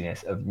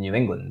fruitiness of New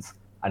England's,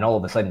 and all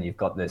of a sudden you've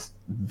got this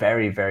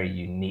very, very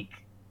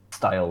unique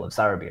style of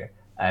sour beer.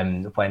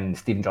 When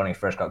Steve and Johnny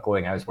first got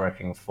going, I was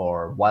working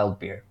for Wild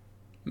Beer.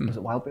 Was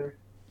it Wild Beer?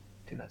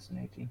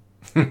 2018.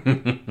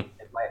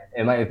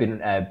 It might have been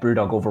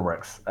Brewdog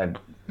Overworks.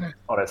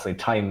 Honestly,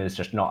 time is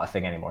just not a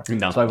thing anymore.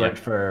 No, so I worked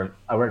for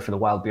the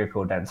Wild Beer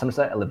Co. down in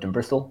Somerset. I lived in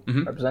Bristol,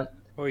 represent.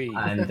 Oi.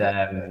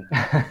 And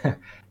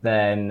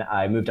then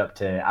I moved up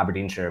to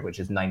Aberdeenshire, which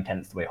is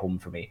 9/10 the way home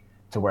for me,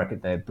 to work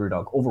at the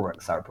Brewdog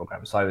Overworks sour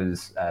program. So I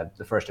was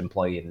the first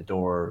employee in the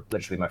door.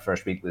 Literally, my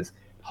first week was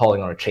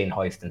hauling on a chain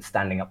hoist and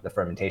standing up the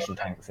fermentation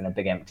tanks in a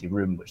big empty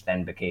room, which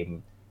then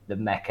became the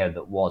mecca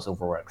that was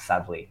Overworks.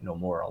 Sadly, no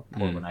more. I'll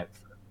pour one out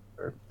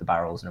for the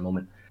barrels in a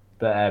moment.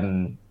 But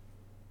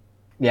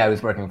I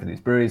was working for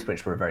these breweries,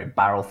 which were very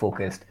barrel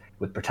focused,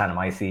 with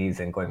Brettanomyces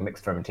and going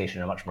mixed fermentation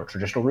in a much more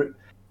traditional route.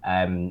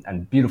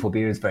 And beautiful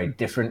beers, very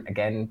different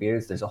again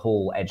beers. There's a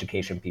whole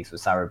education piece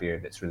with sour beer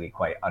that's really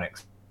quite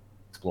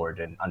unexplored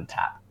and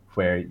untapped,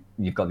 where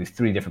you've got these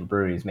 3 different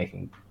breweries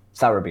making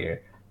sour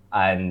beer,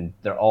 and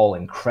they're all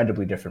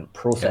incredibly different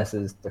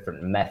processes,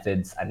 different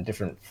methods, and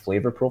different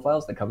flavor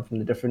profiles that come from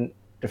the different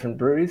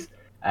breweries.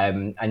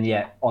 And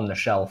yet on the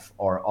shelf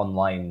or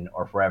online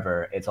or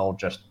wherever, it's all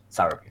just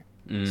sour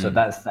beer. So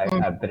that's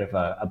a bit of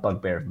a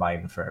bugbear of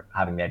mine for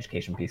having the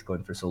education piece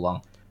going for so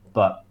long.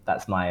 But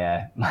that's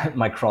my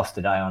my cross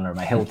to die on, or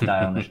my hill to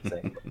die on, I should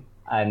say.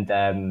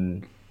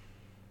 And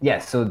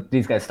so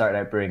these guys started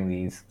out brewing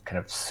these kind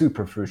of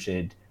super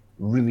fruited,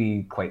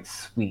 really quite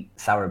sweet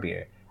sour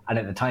beer. And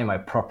at the time, I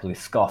properly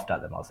scoffed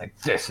at them. I was like,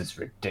 "This is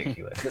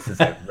ridiculous. This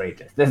is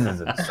outrageous. This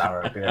isn't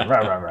sour beer."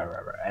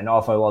 And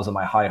off I was on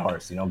my high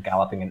horse,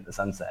 galloping into the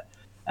sunset.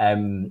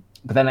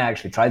 But then I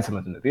actually tried some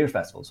of them at beer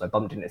festivals. So I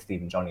bumped into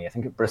Steve and Johnny, I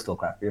think at Bristol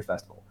Craft Beer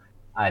Festival,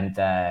 and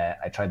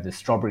I tried the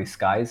Strawberry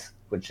Skies,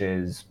 which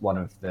is one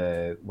of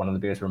the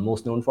beers we're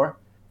most known for.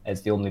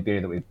 It's the only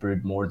beer that we've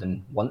brewed more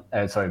than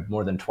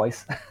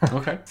twice.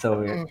 Okay.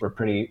 So we're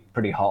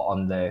pretty hot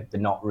on the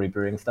not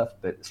rebrewing stuff,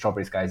 but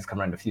Strawberry Skies has come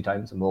around a few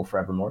times and will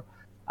forevermore.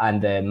 And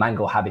the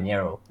Mango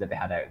Habanero that they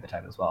had out at the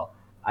time as well.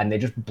 And they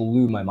just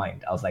blew my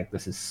mind. I was like,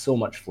 this is so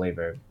much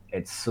flavor.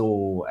 It's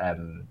so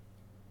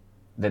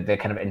the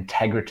kind of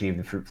integrity of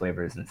the fruit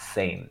flavor is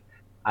insane.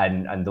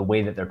 And the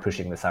way that they're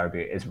pushing the sour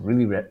beer is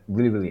really,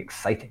 really, really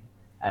exciting.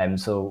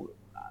 So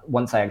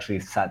once I actually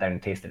sat down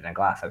and tasted it in a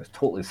glass, I was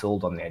totally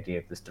sold on the idea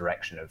of this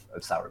direction of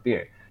sour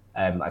beer.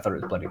 I thought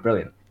it was bloody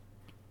brilliant.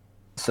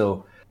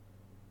 So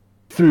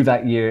through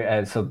that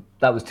year, so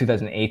that was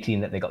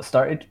 2018 that they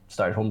started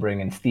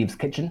homebrewing in Steve's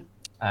kitchen.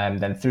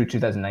 Then through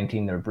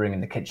 2019, they were brewing in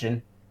the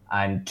kitchen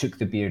and took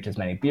the beer to as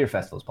many beer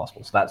festivals as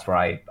possible. So that's where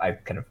I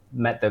kind of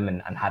met them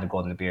and had a go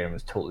on the beer and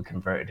was totally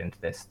converted into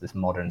this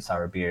modern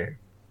sour beer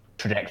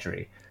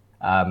trajectory.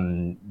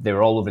 They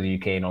were all over the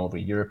UK and all over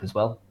Europe as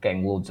well,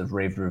 getting loads of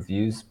rave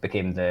reviews,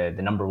 became the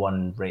number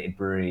 1 rated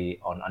brewery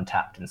on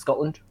Untapped in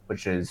Scotland,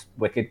 which is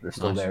wicked. We're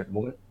still there at the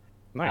moment.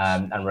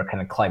 Nice. And we're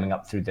kind of climbing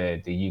up through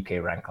the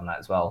UK rank on that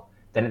as well.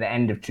 Then at the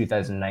end of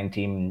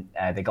 2019,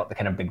 they got the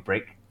kind of big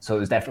break. So it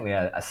was definitely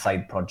a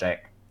side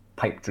project,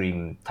 pipe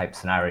dream type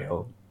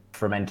scenario,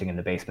 fermenting in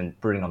the basement,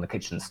 brewing on the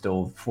kitchen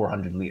stove,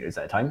 400 litres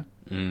at a time.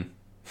 Then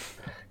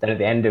at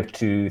the end of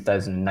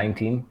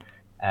 2019,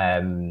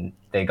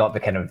 they got the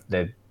kind of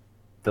the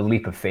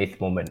leap of faith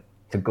moment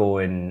to go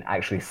and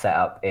actually set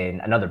up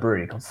in another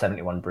brewery called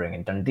 71 Brewing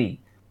in Dundee.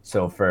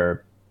 So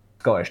for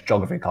Scottish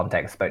geography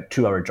context, about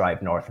 2-hour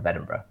drive north of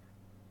Edinburgh.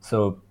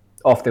 So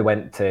off they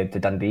went to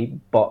Dundee,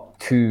 bought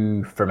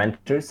 2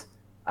 fermenters,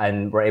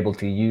 and were able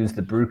to use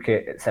the brew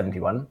kit at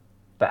 71,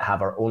 but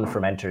have our own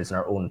fermenters and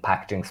our own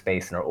packaging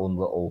space and our own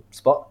little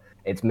spot.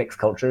 It's mixed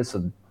culture,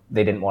 so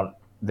they didn't want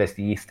this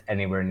yeast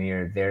anywhere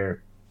near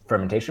their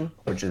fermentation,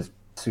 which is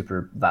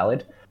super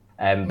valid.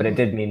 But it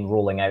did mean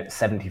rolling out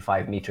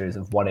 75 meters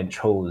of 1-inch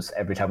hose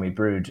every time we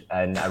brewed,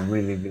 and a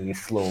really, really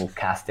slow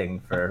casting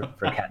for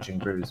catching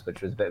brews,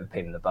 which was a bit of a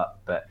pain in the butt.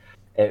 But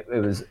it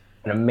was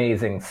an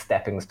amazing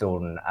stepping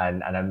stone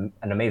and an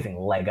amazing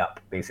leg up,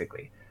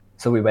 basically.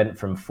 So we went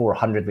from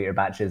 400 liter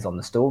batches on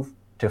the stove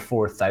to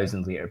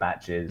 4,000 liter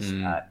batches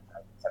at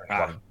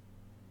 71,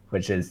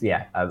 which is,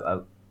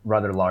 a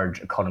rather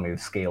large economy of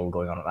scale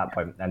going on at that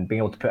point, and being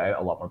able to put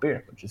out a lot more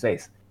beer, which is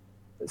ace.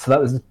 So that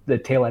was the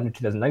tail end of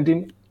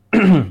 2019.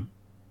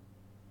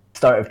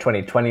 Start of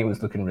 2020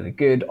 was looking really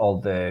good. All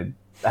the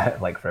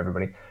like for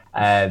everybody,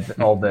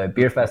 all the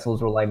beer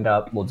festivals were lined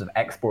up. Loads of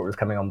export was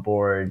coming on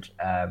board,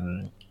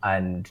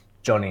 and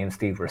Johnny and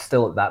Steve were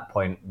still at that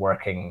point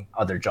working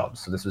other jobs.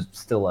 So this was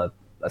still a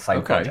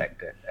side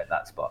project at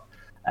that spot.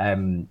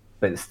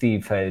 But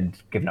Steve had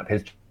given up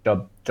his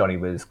job. Johnny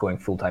was going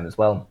full time as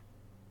well,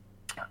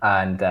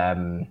 and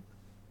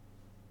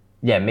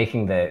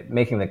making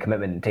the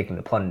commitment and taking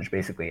the plunge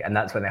basically. And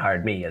that's when they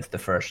hired me as the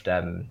first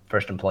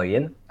employee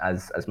in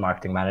as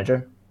marketing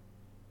manager.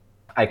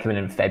 I came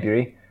in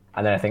February,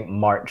 and then I think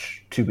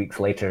March, 2 weeks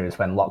later, is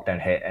when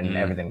lockdown hit and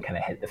everything kind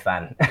of hit the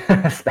fan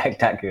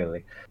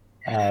spectacularly.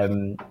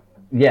 So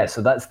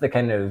that's the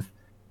kind of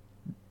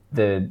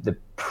the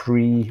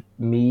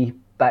pre-me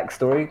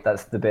backstory.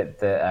 That's the bit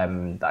that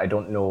I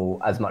don't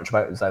know as much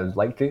about as I would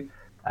like to.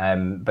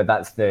 But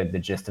that's the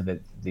gist of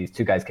it. These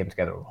two guys came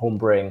together with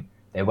homebrewing.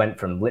 They went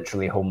from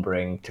literally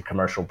homebrewing to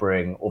commercial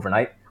brewing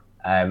overnight,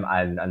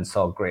 and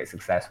saw great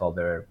success while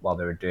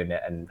they were doing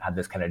it, and had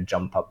this kind of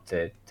jump up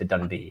to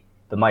Dundee.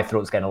 But my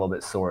throat's getting a little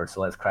bit sore,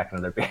 so let's crack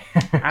another beer.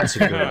 That's a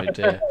good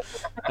idea.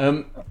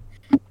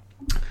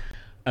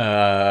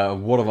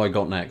 What have I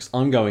got next?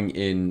 I'm going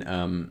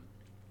in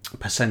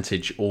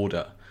percentage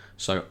order.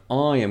 So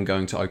I am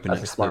going to open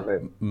next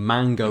the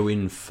Mango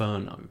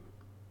Inferno.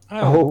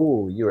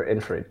 Oh, you were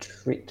in for a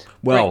treat.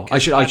 Well, I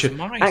should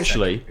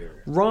actually,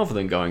 rather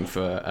than going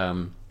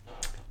for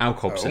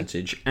alcohol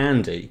percentage,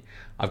 Andy,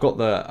 I've got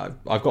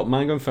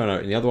Mango Inferno,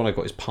 and the other one I've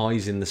got is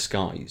Pies in the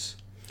Skies.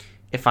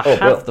 If I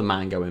have the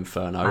Mango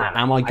Inferno,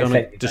 am I going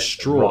to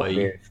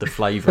destroy the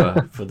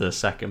flavour for the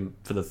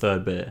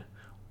third beer?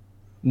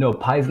 No,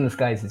 Pies in the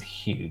Skies is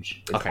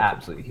huge. It's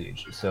absolutely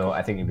huge. So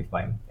I think you'll be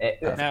fine.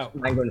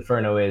 Mango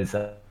Inferno is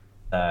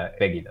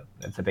biggie though.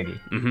 It's a biggie.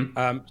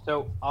 Mm-hmm.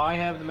 So I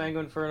have the Mango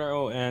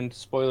Inferno, and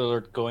spoiler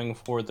alert, going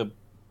for the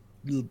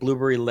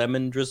blueberry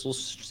lemon drizzle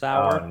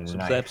sour.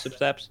 Nice.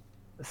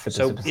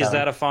 So is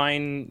that a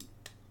fine?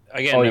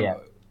 Again, oh yeah.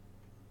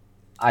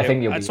 I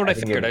think that's what I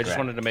figured. I just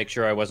wanted to make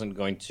sure I wasn't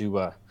going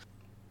to.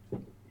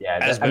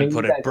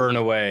 Burn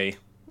away.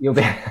 You'll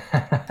be.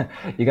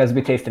 You guys will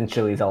be tasting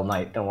chilies all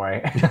night. Don't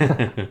worry.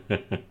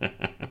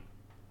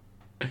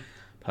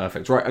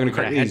 Perfect. Right, I'm going to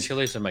crack these. I had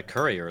chilies in my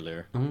curry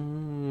earlier.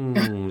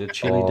 The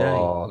chili day.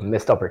 Oh,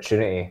 missed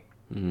opportunity.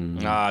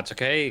 It's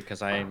okay,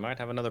 because I might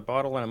have another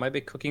bottle, and I might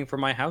be cooking for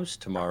my house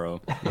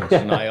tomorrow.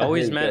 And I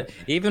always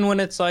even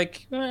when it's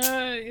like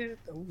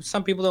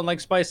some people don't like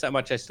spice that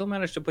much, I still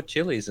manage to put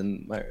chilies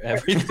in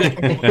everything.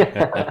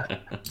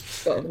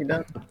 Gotta be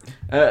done.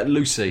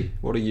 Lucy,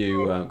 what are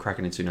you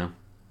cracking into now?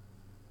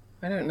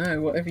 I don't know.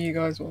 Whatever you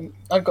guys want.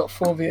 I've got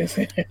 4 beers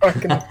here. I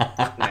can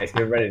Nice,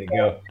 you're ready to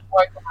go.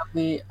 I can have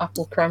the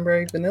apple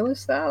cranberry vanilla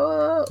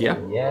sour. Yeah.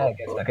 Yeah, I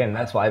guess again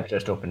that's what I've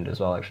just opened as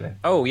well, actually.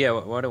 Oh yeah,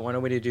 why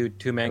don't we do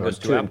 2 mangoes,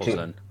 2 apples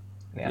then?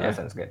 Yeah, that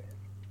sounds good.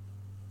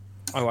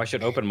 Oh, I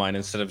should open mine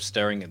instead of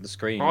staring at the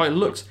screen. Oh, it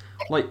looks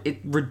like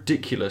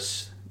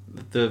ridiculous.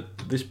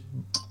 This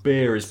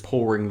beer is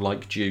pouring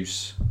like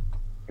juice.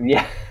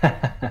 Yeah.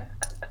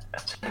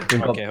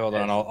 Okay, hold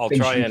on. I'll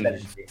try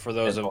and for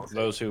those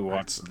who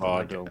watch the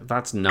pod.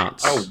 That's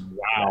nuts. Oh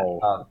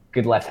wow!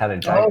 Good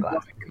left-handed giant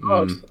glass.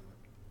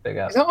 Big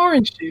up. Is that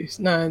orange juice?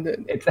 No,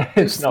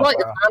 it's not. Like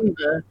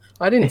amber.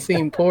 I didn't see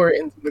him pour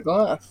it into the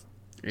glass.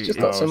 It's just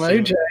got some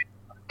OJ.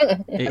 I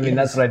mean,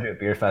 that's what I do at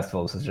beer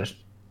festivals. Is just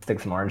stick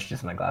some orange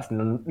juice in my glass.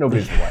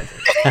 Nobody's the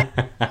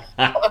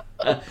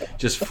wiser.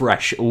 Just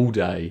fresh all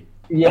day.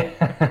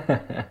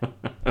 Yeah.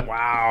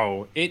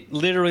 Wow! It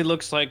literally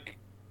looks like.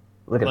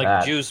 Look at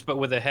that. Juice, but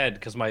with a head,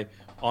 because my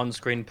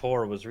on-screen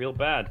pour was real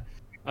bad.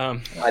 I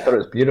thought it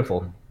was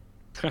beautiful.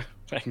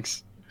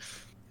 Thanks.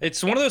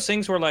 It's one of those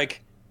things where,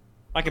 like,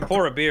 I can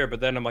pour a beer, but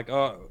then I'm like,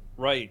 oh,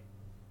 right.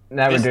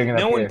 Now we're doing it.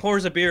 No one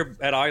pours a beer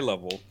at eye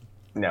level.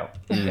 No,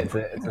 it's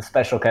a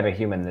special kind of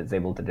human that's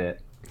able to do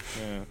it.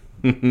 Yeah.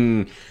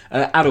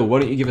 Adel, why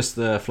don't you give us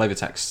the flavor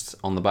text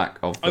on the back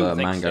of the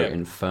Mango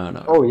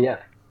Inferno? Oh yeah.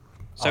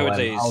 So it's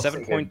a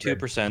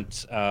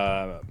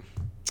 7.2%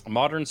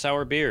 modern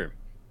sour beer.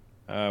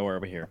 Where are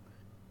we here?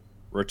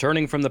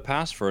 Returning from the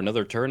past for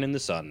another turn in the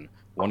sun.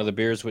 One of the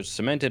beers which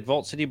cemented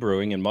Vault City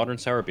Brewing and modern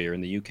sour beer in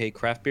the UK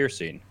craft beer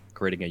scene.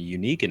 Creating a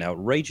unique and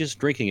outrageous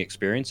drinking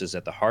experience is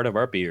at the heart of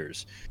our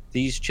beers.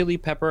 These chili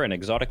pepper and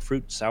exotic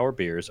fruit sour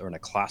beers are in a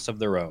class of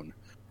their own.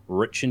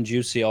 Rich and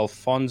juicy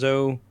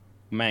Alfonso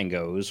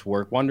mangoes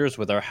work wonders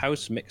with our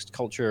house mixed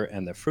culture,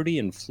 and the fruity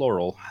and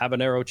floral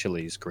habanero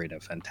chilies create a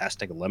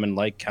fantastic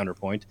lemon-like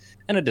counterpoint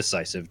and a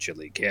decisive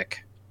chili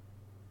kick.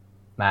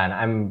 Man,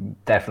 I'm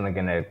definitely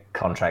going to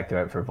contract you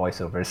out for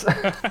voiceovers.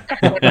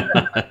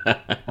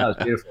 That was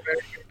beautiful.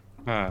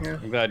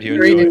 I'm glad you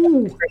enjoyed it.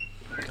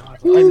 God,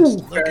 I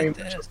just very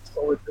much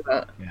forward to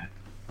that. Yeah.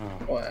 Oh.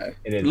 Wow.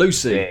 It is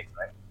Lucy. big,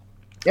 right?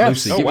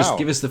 Yes. Lucy,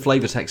 give us the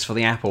flavor text for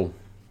the apple.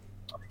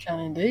 I can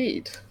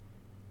indeed.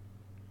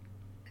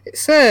 It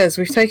says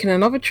we've taken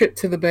another trip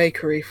to the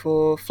bakery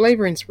for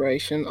flavor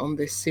inspiration on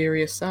this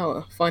serious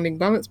sour, finding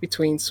balance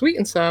between sweet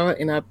and sour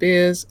in our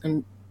beers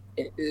and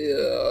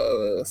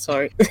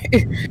sorry,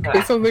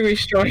 it's something we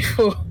strive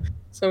for,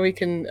 so we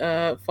can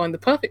find the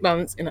perfect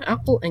balance in an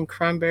apple and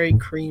cranberry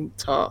cream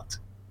tart.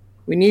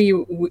 We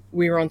knew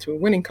we were onto a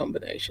winning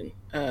combination.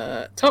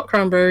 Tart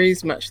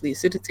cranberries match the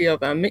acidity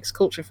of our mixed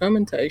culture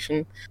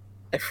fermentation.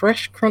 A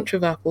fresh crunch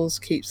of apples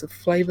keeps the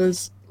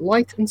flavors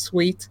light and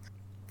sweet.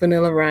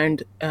 Vanilla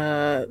round,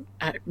 light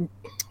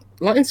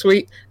and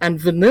sweet, and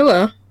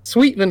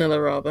sweet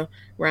vanilla rather,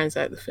 rounds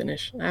out the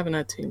finish. I haven't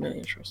had too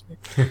many, trust me.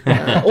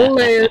 All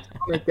layered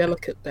on a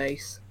delicate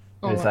base.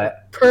 Oh, It's like-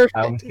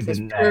 perfect. It's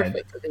didn't,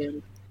 perfect at the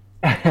end.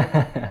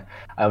 I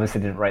obviously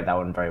didn't write that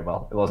one very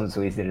well. It wasn't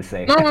so easy to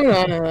say. No.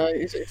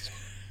 It's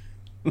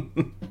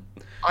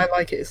I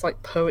like it. It's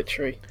like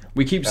poetry.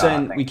 We keep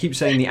thank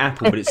saying the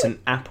apple, but it's an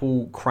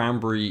apple,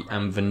 cranberry,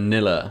 and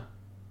vanilla.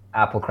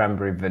 Apple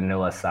cranberry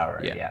vanilla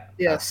sour. Yeah. Yeah.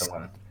 Yes. That's the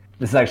one.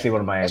 This is actually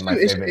one of my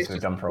It's- favorites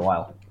we've done for a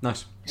while.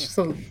 Nice. It's just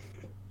a,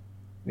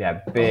 Yeah,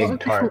 lot big of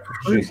tart,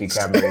 different juicy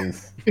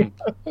fruits.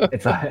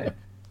 cranberries.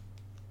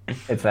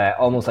 It's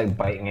almost like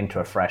biting into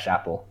a fresh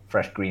apple,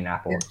 fresh green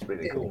apple. It's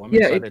really cool. Cool. I'm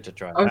Yeah, excited to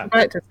try I was that.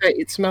 about to say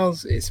it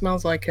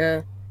smells like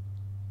a.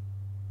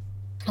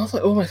 Smells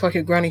like almost like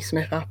a Granny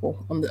Smith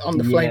apple on the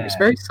flavor. It's Yeah.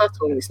 very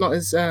subtle. It's not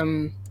as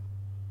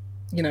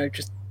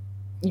just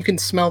you can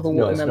smell the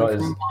No, it's watermelon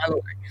not from a mile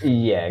away.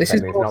 Yeah, This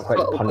is exactly. It's more not quite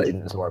subtle, but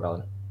pungent as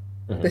watermelon.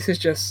 This is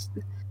just.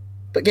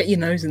 But get your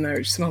nose in there.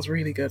 It just smells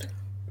really good.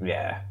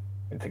 Yeah,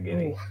 it's a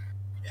goodie. Ooh.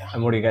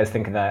 And what do you guys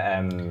think of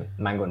that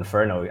Mango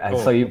Inferno? I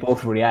Oh. saw you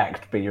both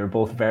react, but you're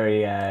both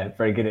very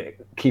good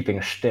at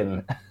keeping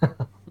stim.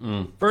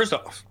 First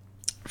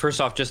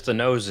off, just the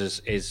nose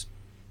is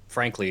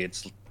frankly,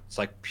 it's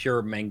like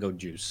pure mango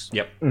juice.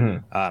 Yep.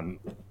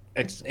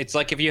 It's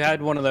like if you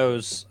had one of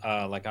those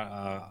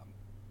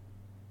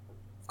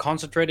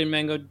concentrated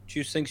mango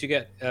juice things you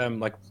get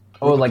like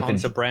Oh, like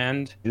Rubicon's the a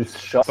brand. juice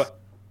shot. But-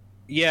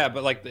 Yeah,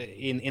 but like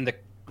in the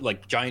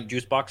like giant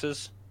juice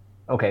boxes.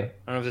 Okay.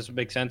 I don't know if this would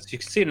make sense. You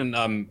can see it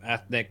in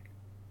ethnic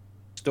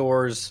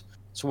stores.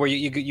 So where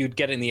you'd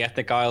get in the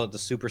ethnic aisle at the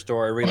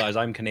superstore. I realize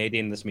I'm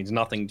Canadian. This means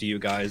nothing to you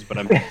guys, but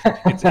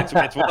it's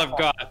what I've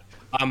got.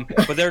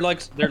 But they're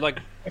like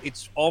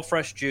it's all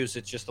fresh juice.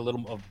 It's just a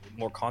little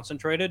more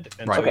concentrated,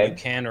 and Right. so Okay. you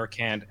can or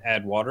can't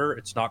add water.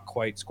 It's not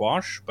quite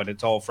squash, but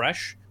it's all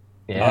fresh.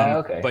 Yeah.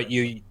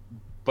 Okay.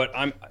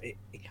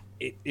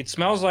 It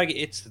smells like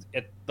it's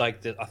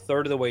like a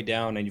third of the way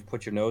down, and you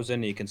put your nose in,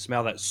 and you can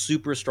smell that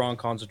super strong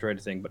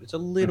concentrated thing, but it's a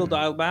little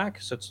dialed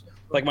back. So it's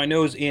like my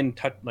nose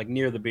like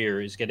near the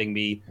beer is getting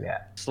me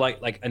yeah.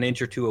 slight like an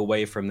inch or two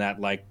away from that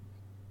like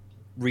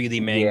really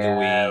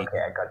mango-y Yeah. Okay.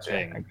 I got you.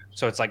 thing.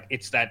 So it's like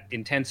it's that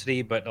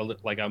intensity, but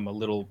like I'm a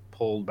little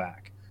pulled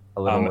back.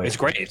 A little way. It's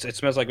great. It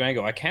smells like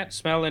mango. I can't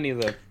smell any of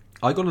the.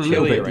 I got a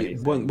Chili little or bit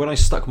anything. when I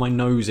stuck my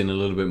nose in a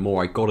little bit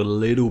more. I got a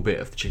little bit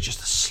of just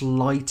the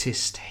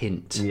slightest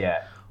hint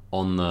Yeah.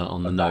 on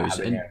the nose,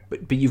 and,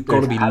 habanero. but you've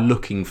got to be There's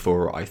looking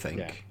for it. I think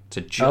Yeah.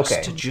 to just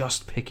Okay. to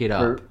just pick it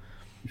up.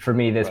 For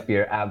me, this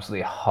beer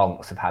absolutely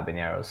honks of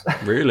habaneros.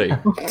 Really,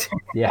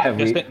 Yeah.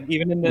 Just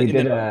even in the. We in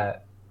did the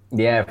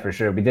yeah, for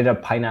sure. We did a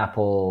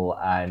pineapple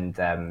and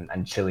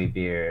chili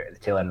beer at the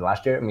tail end of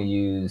last year, and we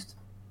used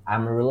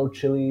Amarillo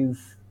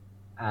chilies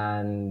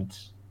and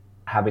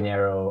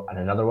habanero and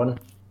another one,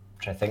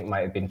 which I think might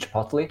have been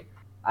chipotle,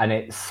 and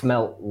it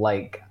smelt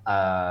like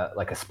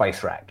a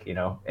spice rack. You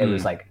know, it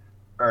was like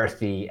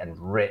earthy and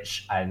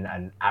rich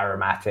and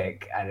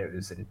aromatic, and it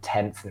was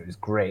intense and it was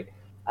great,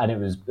 and it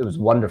was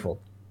wonderful.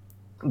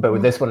 But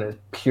with this one, it's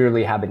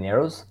purely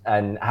habaneros,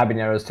 and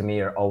habaneros to me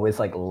are always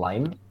like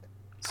lime.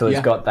 So it's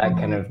Yeah. got that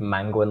kind of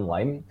mango and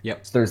lime.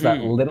 Yep. So there's that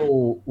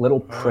little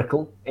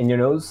prickle in your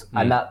nose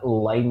and that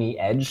limey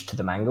edge to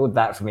the mango.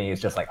 That for me is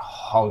just like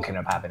honking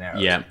of habanero.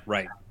 yeah.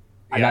 Right.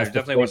 And Yeah, I that's the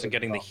definitely flavor wasn't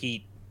getting the as well.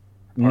 heat.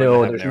 part No,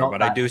 of the there's habanero, not.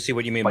 but I do see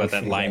what you mean about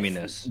that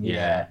spiciness. liminess.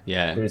 Yeah,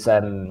 yeah. There's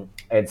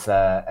it's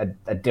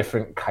a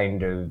different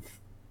kind of.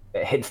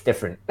 It hits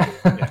different.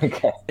 I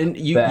guess. And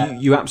you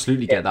But- you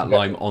absolutely get that yeah.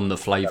 lime on the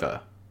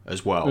flavour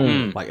as well.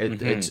 Like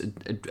it's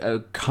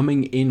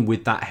coming in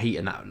with that heat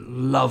and that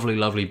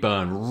lovely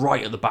burn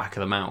right at the back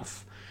of the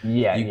mouth.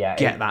 Yeah, You yeah.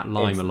 get that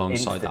lime it's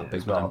alongside instant that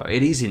big as well. mango.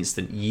 It is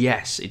instant,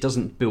 yes. It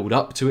doesn't build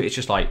up to it. It's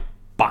just like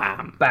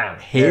bam, Bam.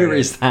 Here There it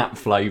is that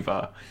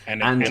flavour,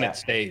 And it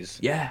stays.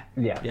 yeah,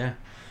 Yeah.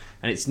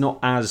 and it's not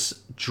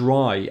as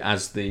dry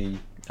as the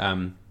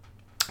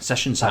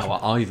session sour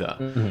either.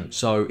 Mm-hmm.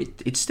 So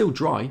it's still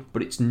dry,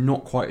 but it's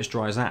not quite as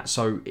dry as that.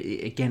 So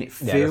again, it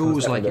this one's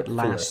feels like definitely it a bit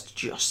fuller. lasts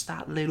just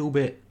that little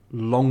bit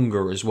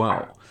longer as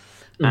well.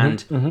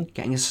 Mm-hmm. And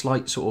getting a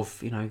slight sort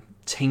of,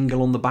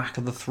 tingle on the back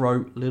of the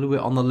throat, a little bit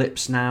on the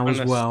lips now as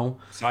On the well.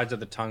 Sides of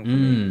the tongue. For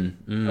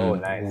me. Oh,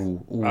 nice.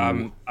 Ooh, ooh.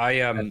 I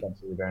That's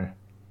absolutely burn.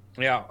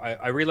 Yeah,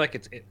 I really like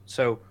it.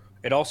 So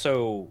it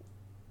also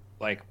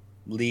like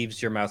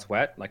leaves your mouth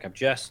wet. Like I'm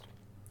just.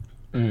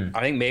 I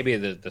think maybe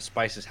the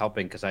spice is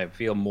helping because I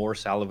feel more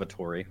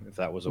salivatory, if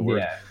that was a word.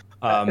 Yeah.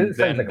 It sounds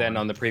like a than one.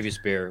 on the previous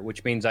beer,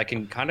 which means I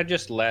can kind of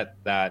just let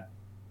that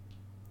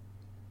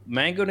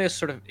mangoness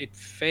sort of it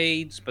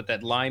fades, but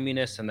that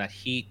liminess and that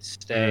heat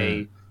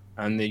stay,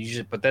 and they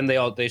usually, but then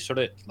they sort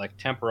of like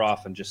temper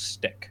off and just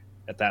stick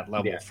at that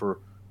level Yeah. for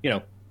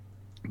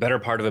better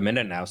part of a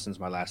minute now since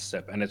my last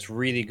sip, and it's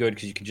really good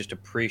because you can just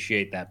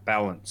appreciate that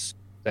balance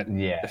that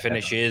Yeah, the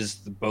finish is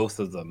both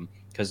of them,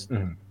 because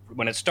Mhm.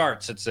 when it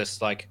starts it's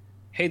this like,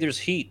 hey, there's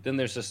heat, then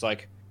there's this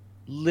like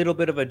little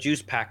bit of a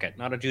juice packet,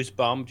 not a juice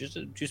bomb, just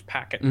a juice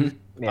packet. Mhm.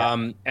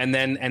 Yeah. And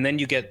then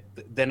you get,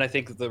 then I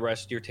think the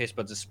rest of your taste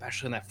buds,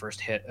 especially in that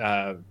first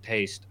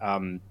taste,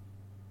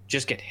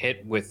 just get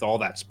hit with all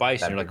that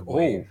spice, That and you're like, big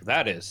wave. oh,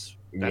 that's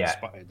Yeah.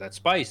 that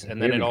spice, and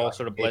then Here it we all go.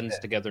 sort of Taste blends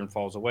it. together and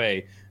falls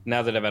away.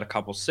 Now that I've had a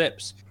couple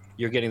sips,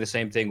 you're getting the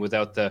same thing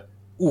without the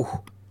ooh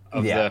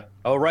of Yeah. the,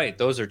 oh right,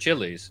 those are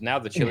chilies. Now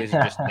the chilies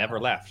are just never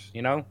left,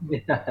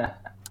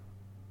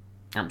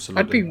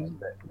 Absolutely. I'd be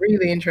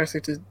really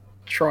interested to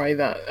try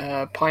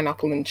that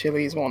pineapple and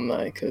chilies one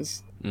though,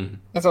 because Mhm.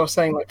 as I was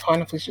saying, like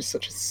pineapple is just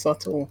such a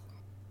subtle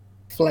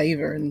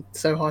flavor and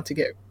so hard to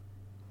get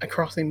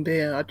across in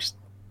beer.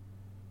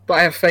 But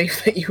I have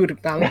faith that you would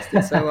have balanced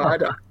it so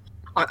well.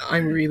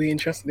 I'm really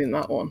interested in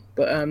that one.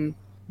 But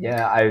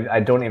Yeah, I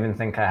don't even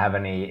think I have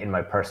any in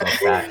my personal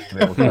stash to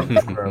be able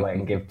to throw away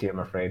and give to you, I'm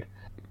afraid.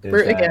 brew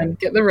it There's, again,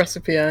 get the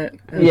recipe out.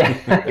 Yeah.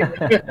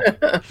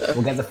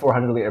 We'll get the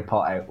 400-liter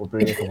pot out. We'll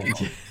brew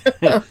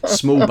it.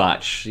 Small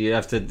batch. You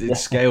have to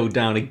scale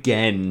down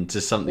again to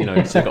something,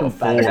 so you've got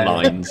 4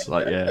 lines.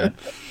 Like, yeah.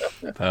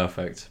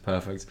 Perfect.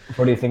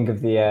 What do you think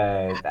of the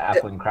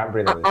apple and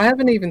cranberry? I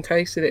haven't even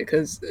tasted it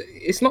because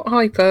it's not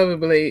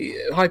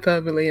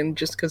hyperbole, and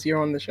just because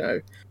you're on the show.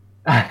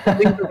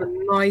 These are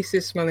the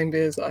nicest smelling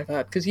beers that I've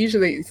had, because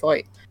usually it's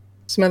like,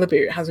 smell a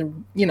beer, it has a,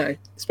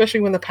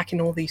 especially when they're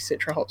packing all these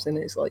citra hops in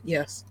it, it's like,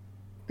 yes,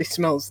 this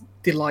smells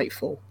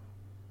delightful.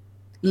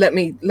 Let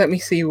me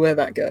see where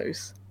that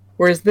goes.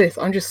 Whereas this,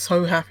 I'm just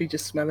so happy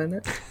just smelling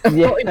it.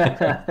 Yeah.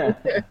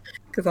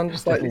 Because I'm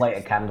just Just like, light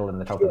a candle in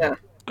the top of yeah.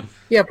 it.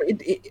 Yeah, but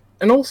it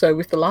and also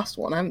with the last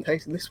one, I haven't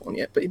tasted this one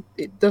yet, but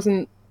it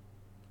doesn't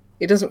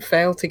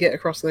fail to get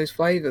across those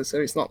flavors. So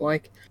it's not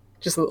like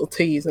just a little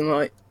tease and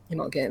like you're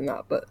not getting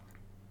that. But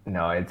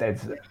No, it's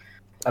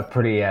a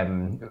pretty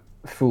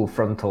full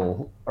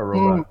frontal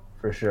aroma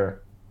for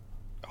sure.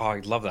 Oh, I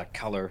love that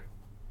color.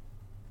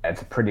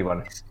 It's a pretty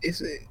one.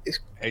 it's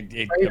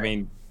I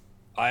mean,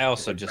 I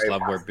also just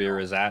love where beer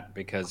is at,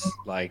 because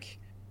like,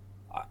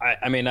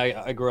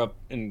 I grew up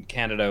in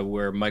Canada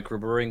where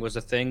microbrewing was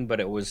a thing, but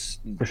there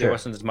sure.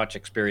 wasn't as much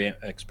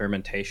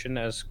experimentation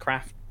as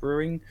craft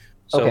brewing.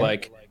 So Okay.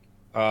 like,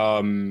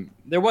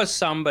 there was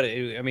some, but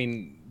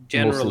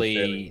generally,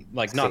 fairly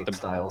like not safe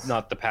styles.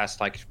 not the past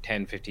like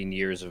 10, 15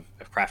 years of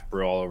craft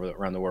brew all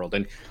around the world.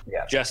 And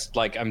Yeah. just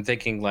like, I'm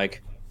thinking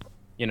like,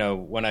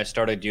 when I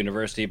started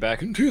university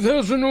back in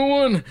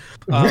 2001,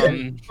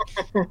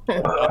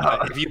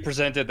 if you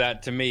presented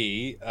that to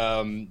me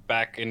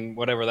back in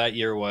whatever that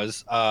year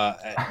was,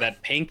 that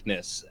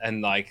pinkness,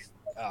 and like,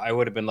 I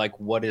would have been like,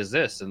 what is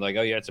this? And like,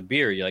 oh yeah, it's a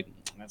beer. You're like,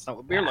 that's not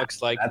what beer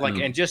looks like. that's-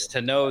 Like, and just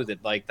to know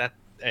that like that,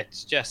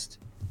 it's just,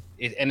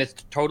 and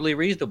it's totally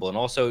reasonable. And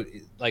also,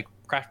 like,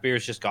 craft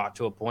beers just got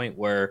to a point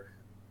where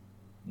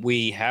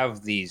we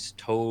have these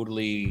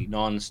totally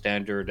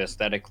non-standard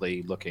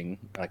aesthetically looking,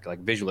 like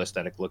visual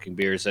aesthetic looking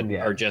beers that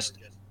Yeah. are just,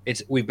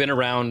 we've been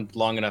around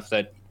long enough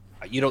that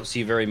you don't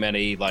see very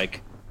many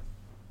like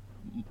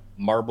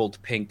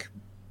marbled pink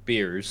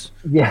beers,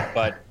 Yeah.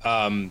 but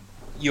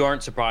you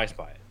aren't surprised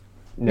by it.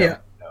 No, Yeah.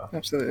 no.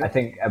 absolutely I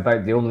think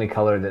about the only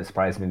color that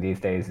surprised me these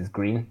days is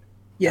green.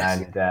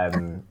 yes.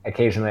 And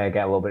occasionally I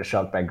get a little bit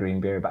shocked by green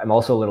beer, but I'm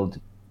also a little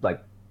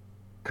like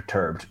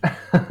perturbed.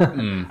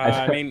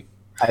 I mean,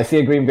 I see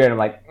a green beer and I'm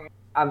like,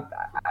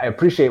 I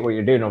appreciate what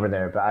you're doing over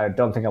there, but I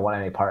don't think I want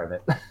any part of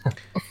it.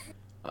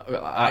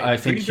 I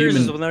think green beers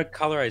is human. another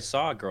color I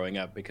saw growing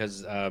up,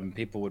 because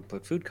people would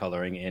put food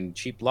coloring in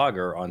cheap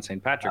lager on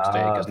St. Patrick's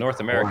Day, because Of North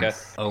America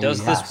course. Oh,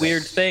 does yes. this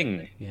weird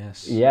thing.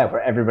 Yes. Yeah,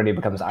 where everybody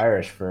becomes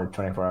Irish for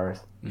 24 hours.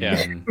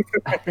 Yeah.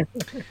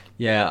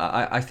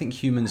 Yeah, I think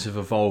humans have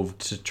evolved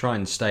to try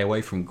and stay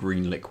away from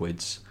green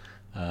liquids.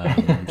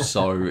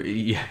 So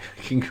yeah,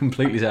 I can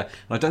completely say.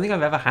 I don't think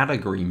I've ever had a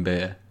green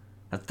beer.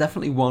 That's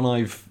definitely one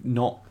I've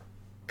not.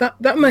 That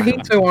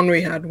mojito one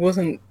we had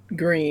wasn't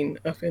green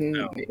up in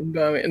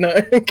Birmingham. No,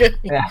 it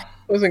Yeah.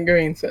 wasn't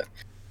green. So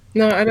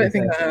no, I don't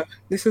think I have.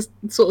 This is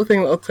the sort of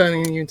thing that'll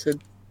turn you into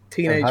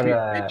Teenage I've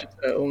had Mutant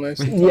Ninja Turtle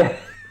almost.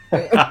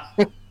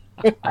 Yeah.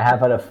 I have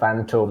had a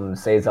Phantom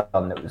Saison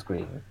that was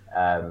green.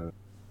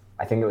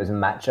 I think it was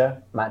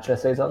matcha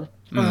Saison.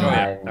 Oh,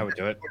 yeah, And I would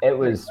do it. It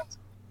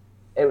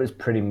was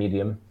pretty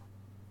medium.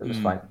 It was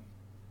fine.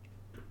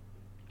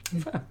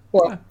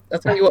 Well, I'll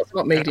tell you what's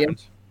not medium.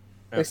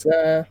 It's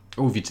Oh,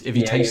 have you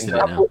Yeah, tasted it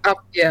yeah. now?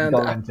 yeah, the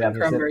Gone apple into and everything.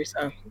 cranberry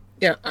sound.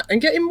 Yeah,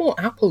 and getting more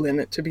apple in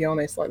it, to be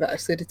honest, like that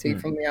acidity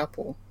from the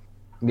apple.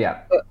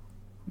 Yeah.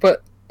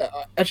 But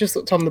I just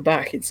looked on the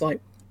back. It's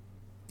like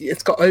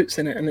it's got oats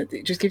in it, and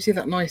it just gives you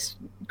that nice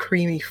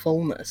creamy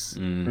fullness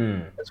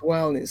as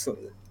well. And it's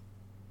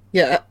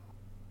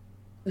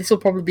this will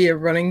probably be a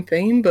running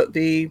theme, but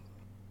the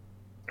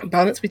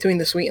balance between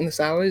the sweet and the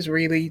sour is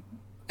really,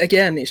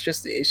 again, it's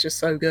just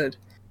so good.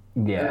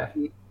 Yeah,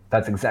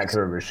 that's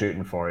exactly what we're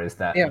shooting for. Is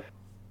that Yeah.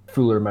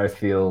 fuller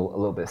mouthfeel, a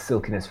little bit of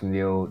silkiness from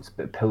the oats, a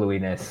bit of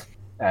pillowiness,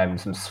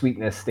 some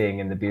sweetness staying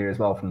in the beer as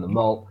well from the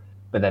malt,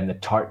 but then the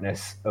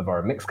tartness of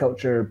our mixed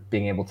culture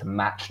being able to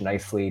match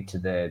nicely to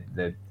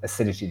the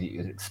acidity that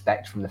you'd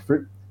expect from the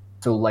fruit.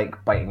 So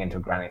like biting into a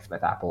Granny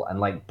Smith apple and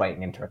like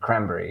biting into a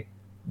cranberry,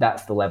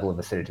 that's the level of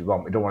acidity we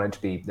want. We don't want it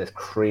to be this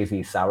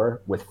crazy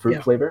sour with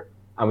fruit flavor,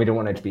 and we don't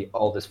want it to be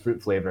all this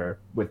fruit flavor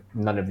with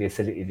none of the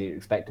acidity that you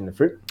expect in the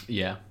fruit.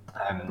 Yeah.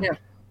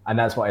 And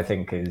that's what I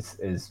think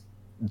is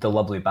the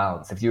lovely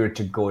balance. If you were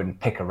to go and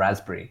pick a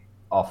raspberry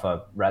off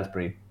a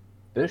raspberry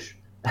bush,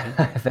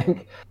 I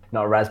think,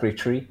 not a raspberry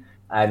tree,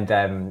 and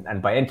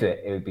bite into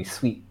it, it would be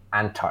sweet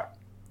and tart,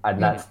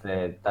 and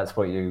that's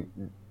what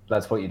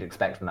you'd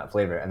expect from that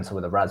flavor. And so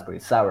with a raspberry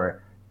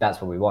sour, that's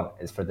what we want,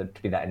 is for there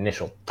to be that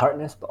initial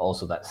tartness, but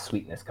also that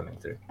sweetness coming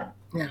through.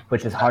 Yeah.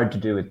 Which is hard to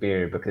do with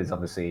beer because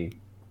obviously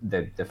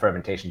the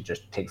fermentation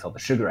just takes all the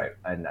sugar out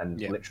and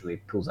literally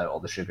pulls out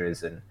all the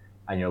sugars, and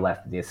you're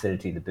left with the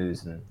acidity, the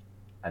booze,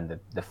 and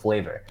the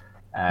flavor.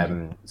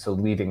 So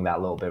leaving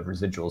that little bit of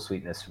residual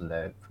sweetness from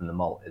the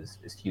malt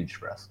is huge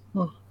for us.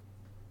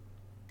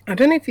 I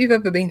don't know if you've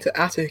ever been to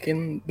Attic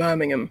in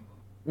Birmingham,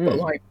 but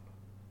like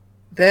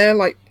they're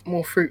like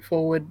more fruit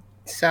forward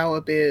sour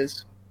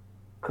beers.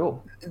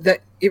 Cool.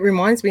 That it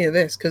reminds me of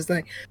this because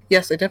they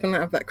definitely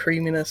have that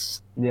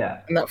creaminess,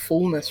 and that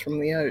fullness from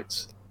the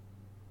oats,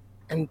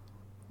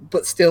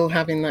 but still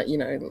having that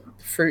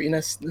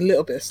fruitiness, a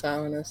little bit of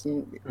sourness,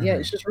 and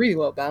it's just really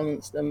well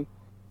balanced. And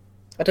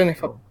I don't know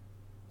if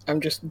I'm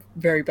just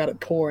very bad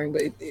at pouring,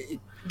 but it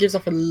gives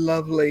off a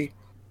lovely,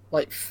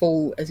 like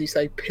full, as you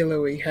say,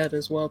 pillowy head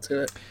as well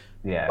to it.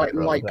 Yeah, like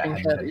light pink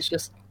head. It's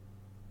just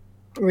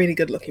a really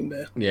good looking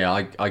beer. Yeah,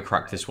 I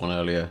cracked this one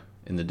earlier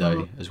in the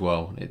day as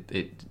well.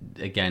 It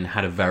again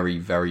had a very,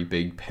 very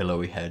big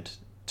pillowy head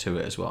to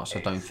it as well. So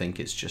I don't think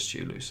it's just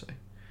you, Lucy.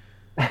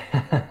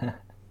 I'm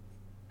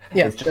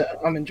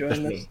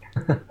enjoying this.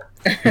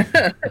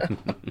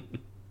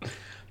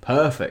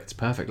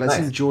 Perfect. Let's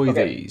enjoy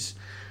these.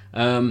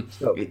 So,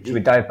 should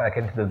we dive back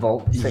into the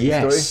Vault story?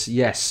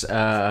 Yes.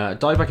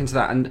 Dive back into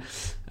that and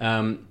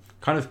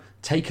kind of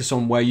take us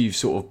on where you've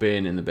sort of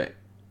been in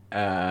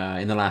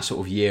the last sort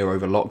of year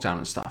over lockdown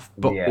and stuff.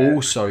 But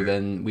also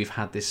then we've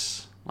had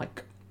this,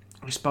 like,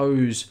 I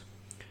suppose,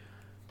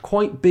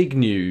 quite big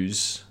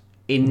news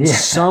in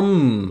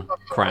some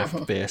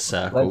craft beer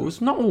circles.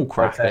 Not all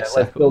craft beer circles.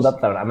 Let's build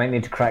up that one. I might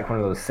need to crack one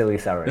of those silly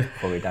sours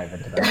before we dive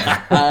into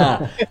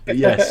that. But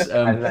yes,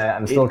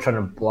 I'm still trying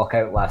to block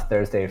out last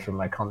Thursday from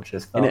my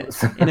conscious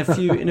thoughts. in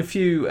a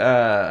few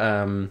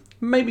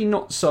maybe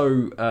not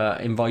so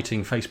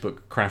inviting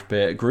Facebook craft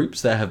beer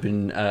groups, there have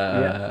been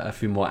a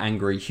few more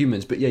angry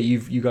humans. But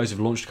you guys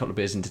have launched a couple of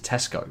beers into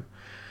Tesco.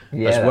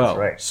 As well. That's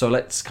right. So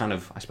let's kind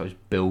of, I suppose,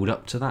 build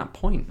up to that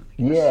point.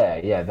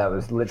 Yeah, that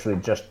was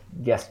literally just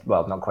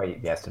not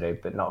quite yesterday,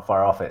 but not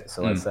far off it.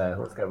 So let's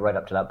get right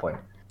up to that point.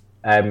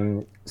 I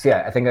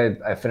think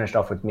I finished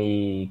off with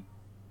me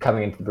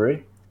coming into the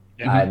brewery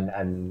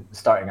and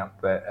starting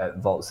up at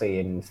Vault C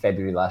in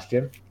February last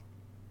year.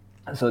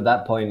 So at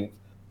that point,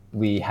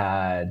 we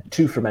had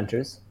two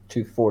fermenters,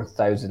 two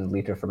 4,000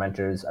 litre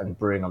fermenters, and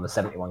brewing on the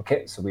 71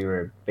 kit. So we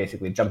were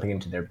basically jumping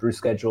into their brew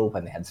schedule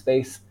when they had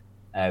space.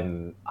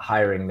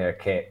 Hiring their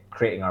kit,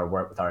 creating our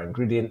work with our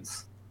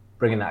ingredients,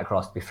 bringing that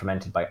across to be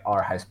fermented by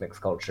our house mix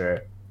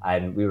culture,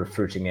 and we were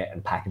fruiting it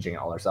and packaging it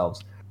all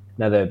ourselves.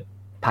 Now the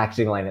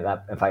packaging line in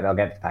fact, I'll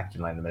get to the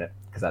packaging line in a minute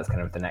because that's kind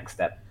of the next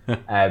step.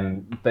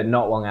 But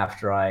not long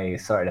after I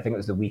started, I think it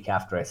was the week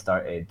after I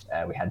started,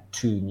 we had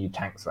two new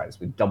tanks. Right, so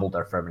we doubled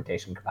our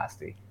fermentation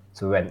capacity.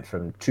 So we went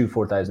from two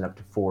 4,000 up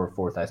to four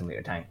 4,000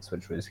 litre tanks,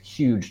 which was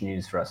huge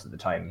news for us at the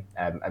time.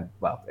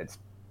 It's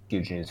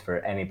huge news for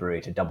any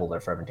brewery to double their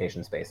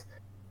fermentation space.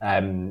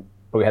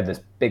 But we had this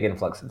big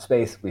influx of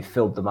space. We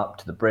filled them up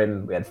to the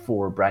brim. We had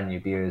 4 brand new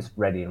beers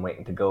ready and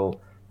waiting to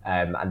go.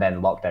 And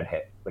then lockdown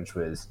hit, which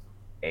was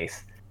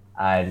ace.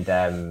 And,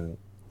 I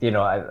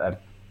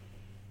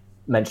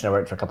mentioned I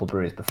worked for a couple of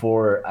breweries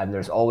before, and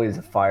there's always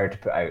a fire to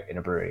put out in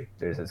a brewery.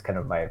 It's kind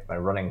of my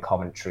running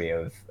commentary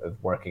of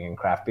working in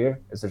craft beer,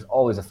 is there's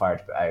always a fire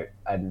to put out.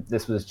 And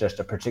this was just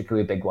a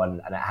particularly big one,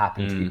 and it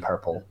happened to be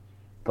purple.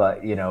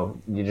 But, you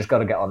just got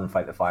to get on and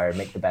fight the fire,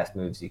 make the best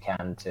moves you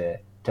can to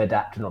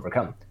adapt and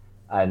overcome,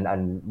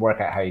 and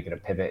work out how you're going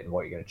to pivot and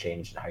what you're going to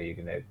change and how you're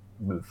going to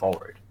move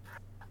forward.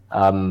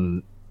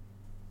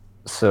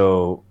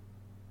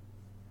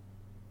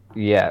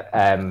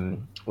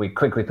 We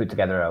quickly put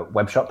together a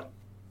web shop,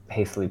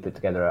 hastily put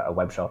together a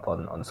web shop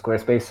on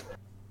Squarespace,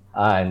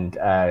 and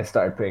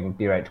started putting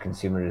beer out to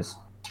consumers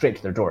straight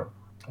to their door,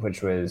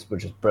 which was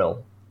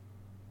brilliant.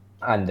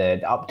 And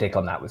the uptake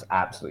on that was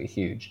absolutely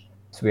huge.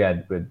 So we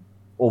had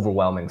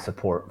overwhelming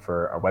support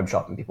for our web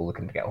shop and people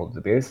looking to get hold of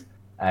the beers.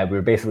 We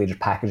were basically just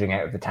packaging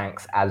out of the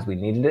tanks as we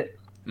needed it.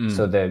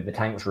 So the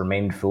tanks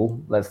remained full.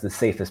 That's the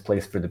safest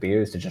place for the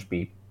beer, is to just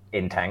be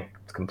in tank.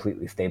 It's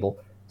completely stable.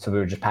 So we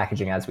were just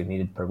packaging as we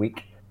needed per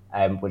week,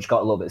 which got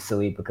a little bit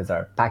silly because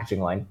our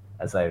packaging line,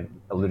 as I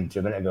alluded to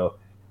a minute ago,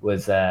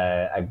 was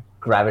a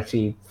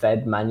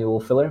gravity-fed manual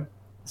filler.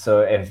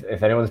 So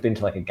if anyone's been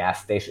to like a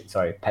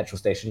petrol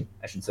station,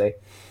 I should say,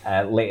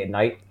 late at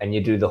night, and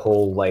you do the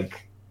whole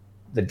like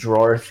the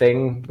drawer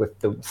thing with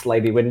the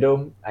slidey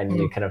window, and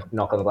you kind of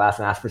knock on the glass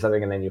and ask for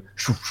something, and then you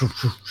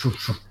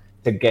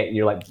to get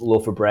your like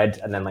loaf of bread,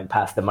 and then like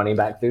pass the money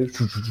back through.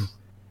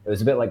 It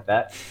was a bit like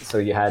that. So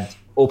you had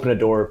open a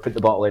door, put the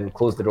bottle in,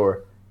 close the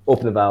door,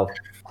 open the valve,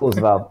 close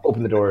the valve,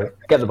 open the door,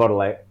 get the bottle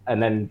out,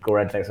 and then go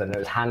around to the next one. And it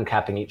was hand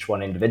capping each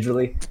one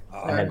individually,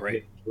 and then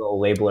great. a little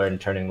labeler and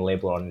turning the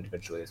labeler on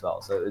individually as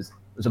well. So it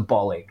was a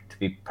ball ache, to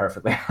be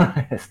perfectly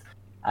honest.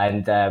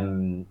 And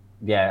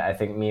I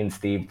think me and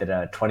Steve did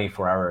a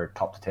 24-hour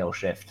top to tail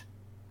shift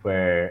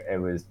where it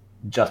was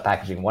just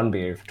packaging one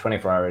beer for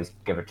 24 hours,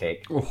 give or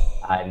take.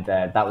 And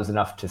that was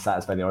enough to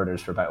satisfy the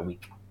orders for about a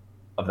week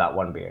of that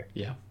one beer.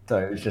 Yeah. So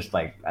it was just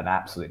like an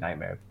absolute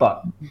nightmare.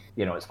 But,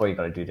 it's what you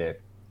got to do to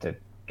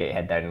get your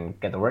head down and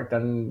get the work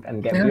done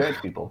and get beer out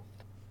to people.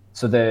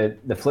 So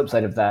the flip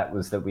side of that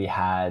was that we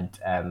had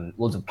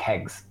loads of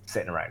kegs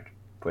sitting around,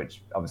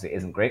 which obviously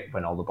isn't great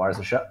when all the bars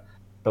are shut.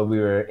 But we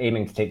were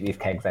aiming to take these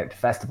kegs out to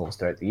festivals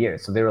throughout the year.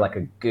 So they were like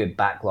a good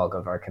backlog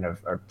of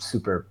our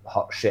super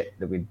hot shit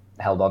that we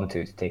held on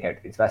to take out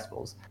to these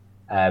festivals.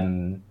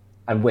 And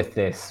with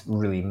this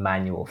really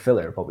manual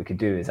filler, what we could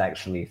do is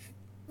actually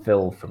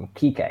fill from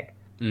key keg.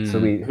 So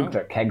we hooked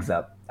our kegs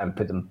up and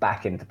put them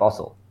back into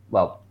bottle.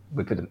 Well,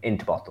 we put them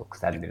into bottle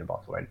because they hadn't been in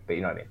bottle, right? But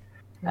you know what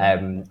I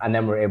mean? And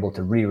then we're able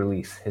to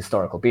re-release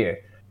historical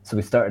beer. So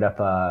we started up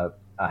a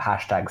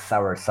hashtag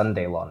Sour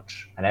Sunday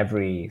launch, and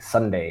every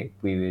Sunday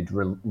we would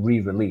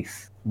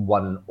re-release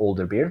one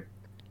older beer.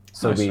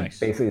 So we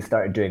basically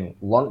started doing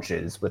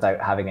launches without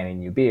having any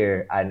new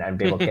beer, and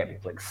be able to get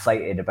people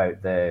excited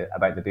about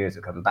the beers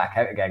that come back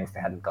out again because they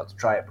hadn't got to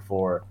try it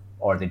before,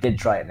 or they did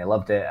try it and they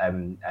loved it,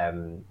 and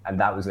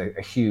that was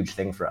a huge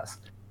thing for us.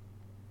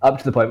 Up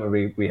to the point where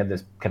we had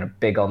this kind of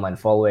big online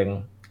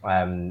following.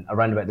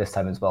 Around about this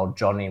time as well,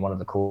 Johnny, one of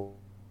the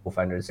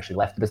co-founders, actually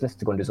left the business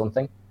to go and do his own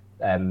thing.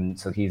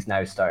 So he's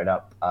now started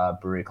up a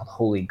brewery called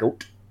Holy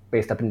Goat,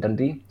 based up in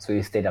Dundee. So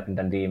he stayed up in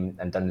Dundee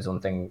and done his own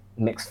thing,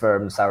 mixed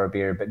firm sour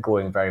beer, but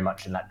going very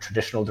much in that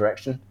traditional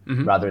direction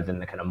rather than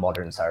the kind of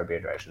modern sour beer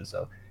direction.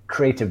 So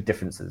creative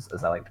differences,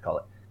 as I like to call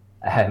it.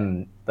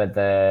 But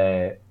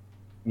the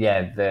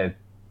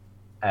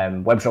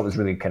web shop was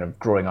really kind of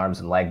growing arms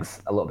and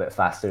legs a little bit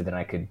faster than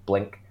I could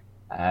blink.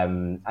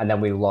 And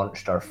then we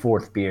launched our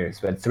fourth beer. So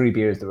we had 3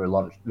 beers that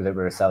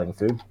were selling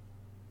through.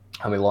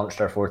 And we launched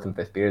our 4th and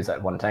 5th beers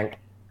at one tank,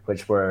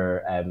 which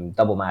were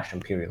double mash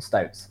imperial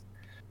stouts.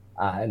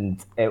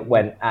 And it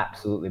went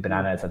absolutely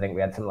bananas. I think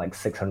we had something like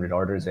 600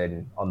 orders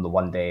in on the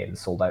one day and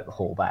sold out the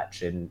whole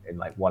batch in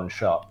like one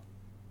shot.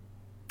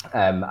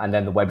 And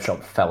then the web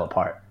shop fell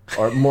apart.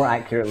 Or more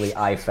accurately,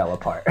 I fell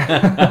apart.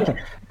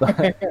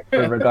 but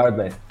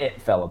regardless,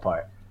 it fell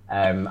apart.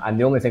 And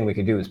the only thing we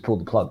could do was pull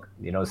the plug.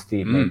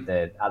 Steve made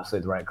the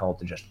absolutely right call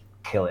to just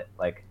kill it.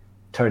 Like,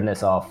 turn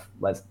this off.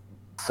 Let's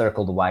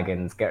circle the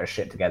wagons, get our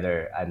shit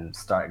together, and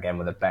start again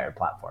with a better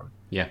platform.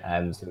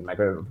 Yeah. So we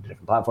migrated to a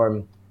different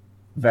platform.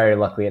 Very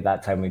luckily at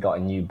that time we got a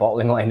new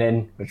bottling line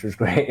in, which was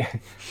great.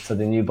 So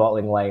the new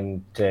bottling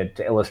line, to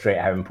illustrate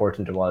how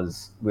important it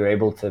was, we were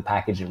able to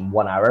package in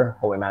 1 hour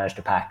what we managed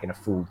to pack in a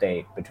full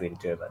day between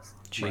 2 of us.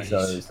 Jeez. So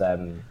it was,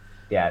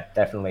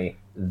 definitely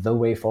the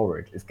way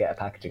forward is get a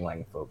packaging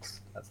line,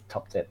 folks. That's a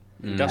top tip.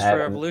 Dust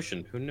for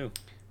evolution. Who knew?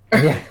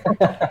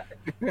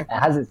 It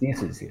has its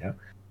uses,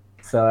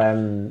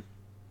 So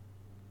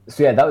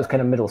that was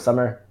kind of middle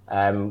summer.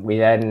 We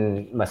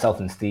then, myself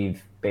and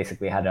Steve,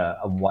 basically had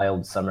a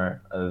wild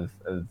summer of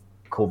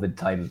COVID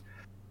time,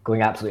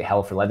 going absolutely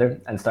hell for leather,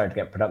 and started to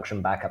get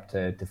production back up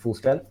to full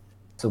strength.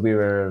 So we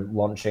were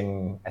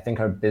launching, I think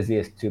our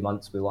busiest 2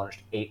 months, we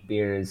launched 8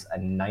 beers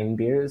and 9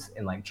 beers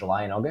in like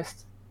July and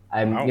August.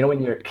 Wow.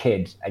 When you're a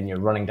kid and you're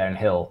running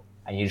downhill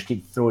and you just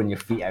keep throwing your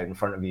feet out in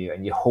front of you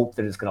and you hope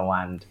that it's going to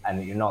land and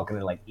that you're not going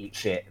to like eat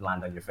shit and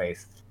land on your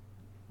face.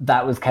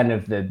 That was kind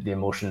of the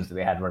emotions that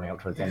we had running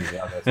up towards the end of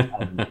the August.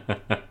 And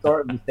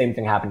sort of the same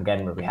thing happened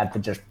again, where we had to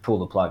just pull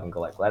the plug and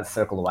go like, let's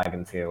circle the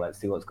wagons here, let's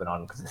see what's going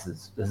on, because this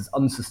is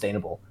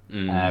unsustainable.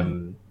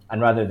 And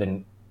rather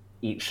than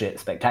eat shit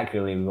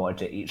spectacularly, we wanted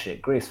to eat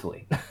shit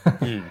gracefully.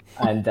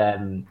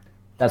 And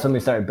that's when we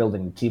started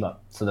building the team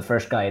up. So the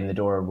first guy in the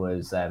door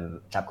was a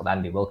chap called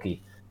Andy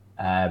Wilkie,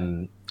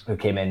 who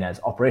came in as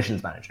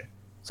operations manager.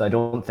 So I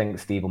don't think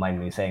Steve will mind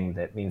me saying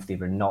that me and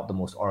Steve are not the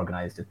most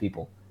organized of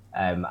people.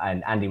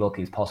 And Andy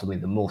Wilkie is possibly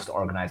the most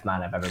organized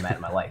man I've ever met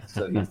in my life.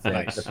 So he's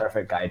the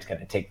perfect guy to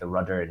kind of take the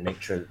rudder and make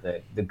sure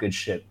that the good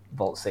ship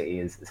Vault City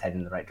is heading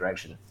in the right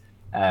direction.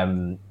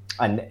 And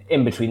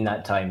in between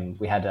that time,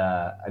 we had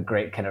a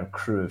great kind of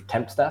crew of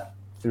temp staff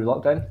through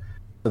lockdown.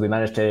 So we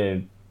managed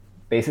to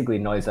basically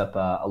noise up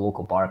a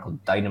local bar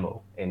called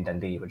Dynamo in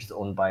Dundee, which is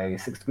owned by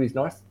 6 Degrees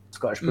North,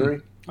 Scottish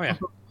brewery. Oh yeah.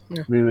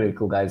 Really, really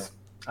cool guys.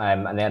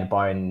 And they had a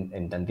bar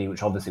in Dundee,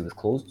 which obviously was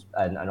closed,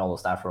 and all the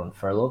staff were on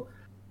furlough.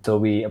 So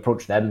we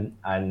approached them,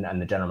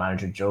 and the general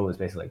manager, Joe, was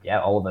basically like, yeah,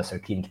 all of us are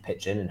keen to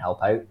pitch in and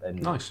help out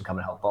and come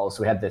and help bottle.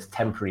 So we had this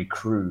temporary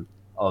crew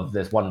of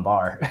this one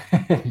bar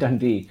in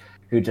Dundee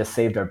who just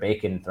saved our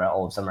bacon throughout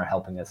all of summer,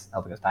 helping us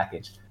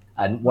package.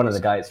 And one of the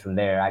guys from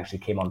there actually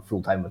came on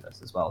full time with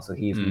us as well. So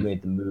he's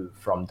made the move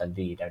from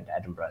Dundee down to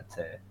Edinburgh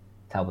to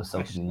help us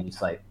open a new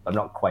site. I'm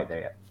not quite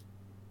there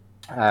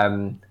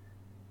yet.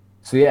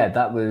 So yeah,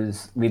 that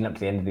was leading up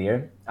to the end of the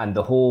year, and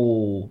the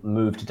whole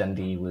move to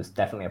Dundee was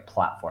definitely a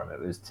platform. It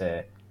was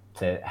to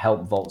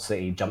help Vault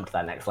City jump to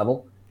that next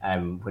level,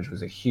 which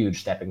was a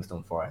huge stepping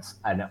stone for us,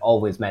 and it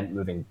always meant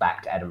moving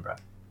back to Edinburgh.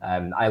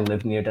 I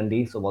lived near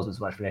Dundee, so it wasn't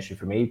so much of an issue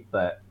for me,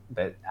 but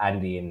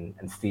Andy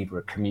and Steve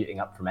were commuting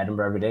up from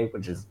Edinburgh every day,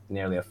 which is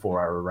nearly a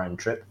 4-hour round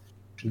trip,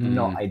 which is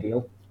not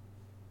ideal.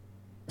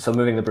 So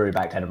moving the brewery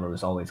back to Edinburgh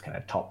was always kind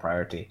of top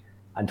priority.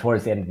 And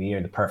towards the end of the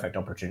year, the perfect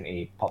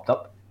opportunity popped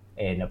up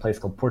in a place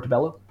called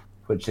Portobello,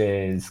 which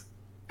is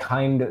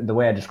kind of, the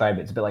way I describe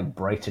it, it's a bit like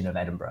Brighton of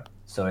Edinburgh.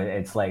 So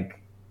it's like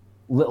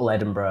little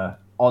Edinburgh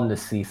on the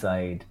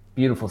seaside,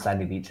 beautiful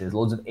sandy beaches,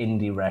 loads of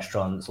indie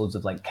restaurants, loads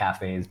of like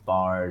cafes,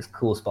 bars,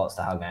 cool spots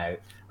to hang out,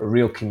 a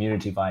real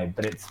community vibe,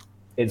 but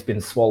it's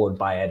been swallowed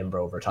by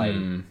Edinburgh over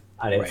time.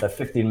 And it's a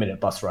 15-minute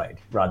bus ride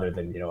rather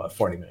than, a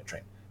 40-minute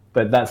train.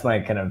 But that's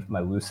my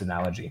loose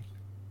analogy.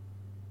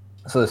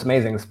 So this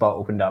amazing spot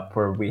opened up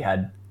where we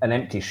had an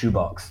empty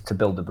shoebox to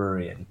build the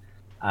brewery in,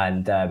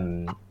 and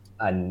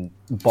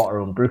bought our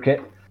own brew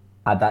kit,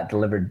 had that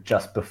delivered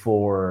just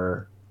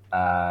before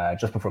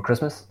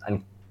Christmas,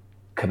 and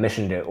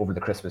commissioned it over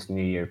the Christmas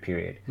New Year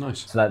period.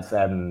 Nice. So that's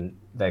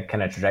the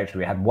kind of trajectory.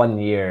 We had 1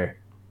 year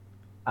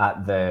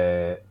at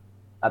the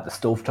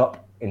Stovetop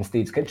in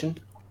Steve's kitchen,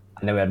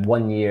 and then we had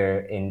 1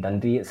 year in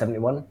Dundee at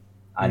 71,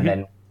 and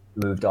then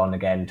moved on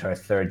again to our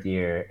third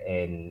year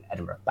in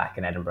Edinburgh, back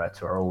in Edinburgh,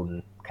 to our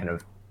own kind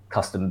of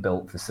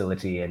custom-built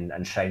facility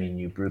and shiny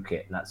new brew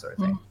kit and that sort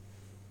of thing.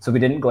 So we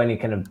didn't go any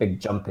kind of big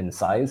jump in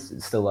size.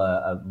 It's still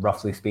a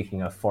roughly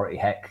speaking, a 40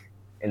 hec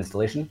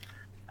installation.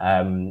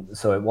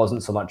 So it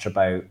wasn't so much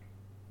about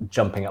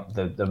jumping up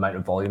the amount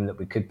of volume that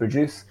we could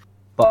produce,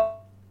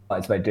 but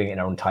it's about doing it in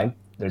our own time.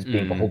 There's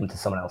being beholden to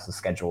someone else's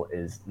schedule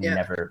is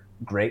never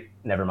great.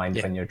 Never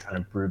mind when you're trying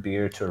to brew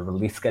beer to a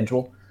release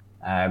schedule.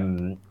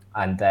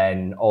 And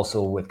then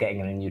also with getting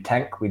in a new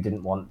tank, we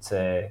didn't want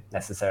to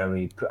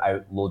necessarily put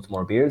out loads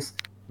more beers.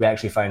 We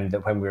actually found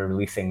that when we were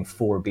releasing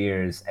 4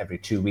 beers every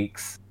 2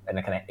 weeks in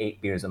a kind of 8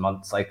 beers a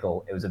month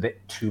cycle, it was a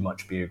bit too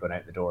much beer going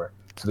out the door.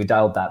 So we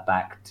dialed that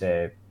back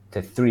to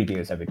 3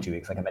 beers every 2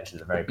 weeks, like I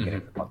mentioned at the very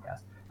beginning of the podcast.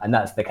 And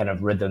that's the kind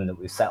of rhythm that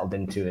we've settled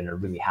into and are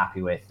really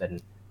happy with,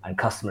 and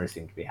customers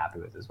seem to be happy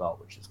with as well,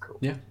 which is cool.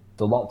 Yeah.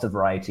 So lots of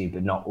variety,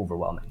 but not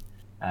overwhelming.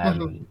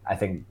 I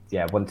think,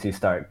 once you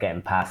start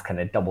getting past kind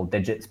of double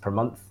digits per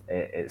month,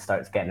 it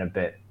starts getting a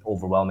bit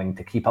overwhelming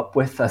to keep up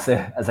with as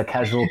a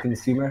casual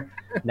consumer.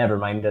 Never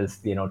mind as,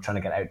 trying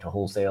to get out to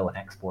wholesale and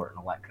export and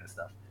all that kind of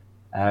stuff.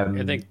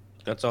 I think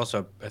that's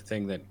also a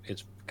thing that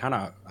it's kind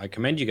of, I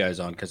commend you guys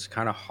on, because it's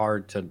kind of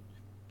hard to,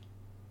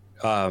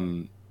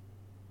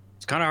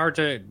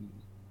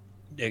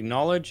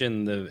 acknowledge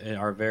in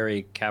our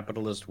very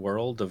capitalist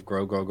world of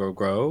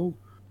grow,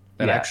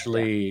 that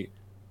actually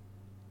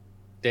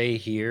stay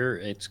here.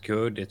 It's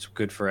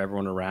good for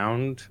everyone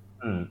around.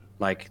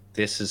 Like,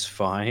 this is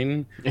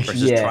fine,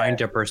 versus trying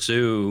to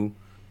pursue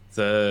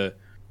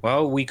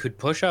we could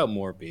push out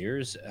more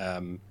beers,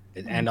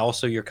 and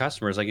also your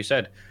customers, like you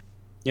said,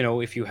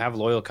 if you have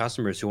loyal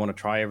customers who want to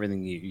try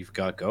everything you've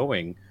got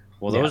going,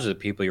 those are the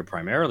people you're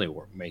primarily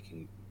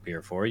making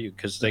beer for, you,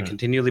 because they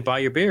continually buy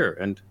your beer,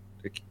 and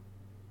it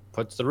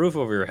puts the roof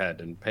over your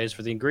head and pays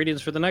for the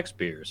ingredients for the next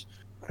beers.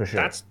 For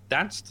sure.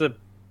 That's the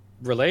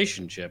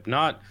relationship,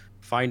 not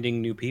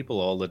finding new people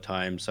all the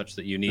time, such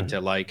that you need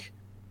to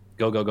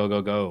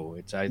go.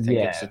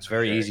 It's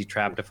very easy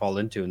trap to fall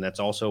into, and that's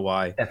also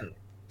why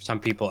some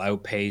people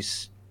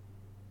outpace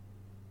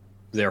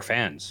their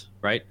fans,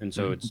 right? And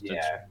so it's good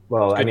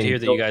to hear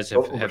that you guys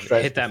have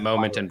hit that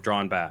moment and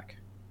drawn back.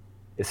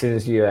 As soon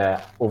as you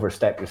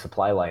overstep your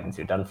supply lines,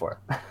 you're done for.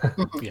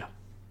 Yeah.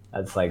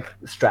 That's like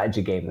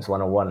strategy games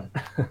 101.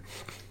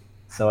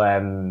 So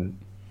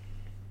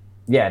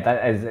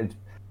that is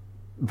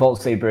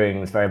Vault City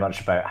Brewing is very much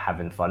about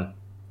having fun.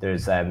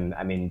 There's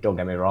don't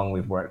get me wrong,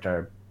 we've worked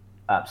our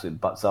absolute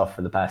butts off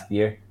for the past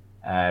year,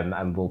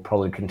 and we'll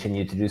probably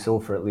continue to do so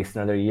for at least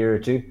another year or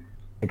two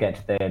to get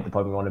to the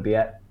point we want to be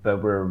at.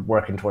 But we're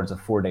working towards a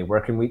 4-day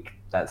working week.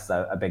 That's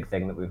a big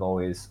thing that we've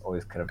always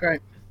kind of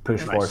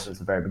pushed for since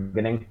the very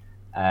beginning.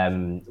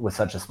 With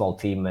such a small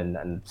team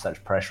and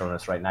such pressure on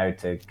us right now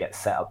to get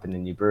set up in the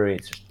new brewery,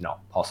 it's just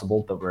not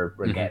possible, but we're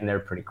getting there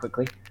pretty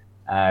quickly.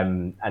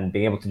 And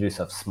being able to do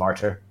stuff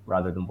smarter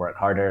rather than work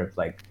harder,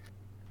 like,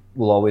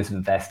 we'll always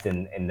invest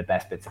in the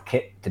best bits of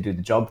kit to do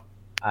the job,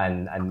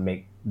 and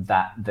make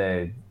that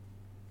the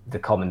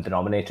common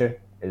denominator.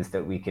 is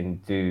that we can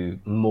do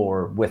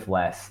more with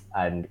less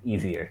and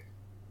easier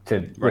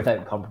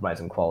without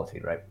compromising quality,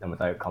 right? And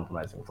without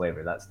compromising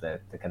flavor. That's the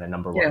kind of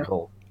number one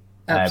goal.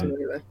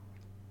 Absolutely.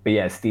 But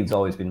yeah, Steve's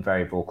always been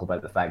very vocal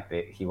about the fact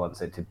that he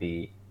wants it to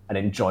be an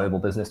enjoyable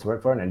business to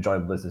work for, an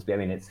enjoyable business. I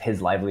mean, it's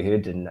his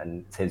livelihood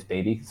and it's his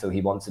baby, so he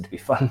wants it to be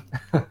fun.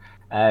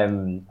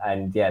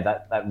 And yeah,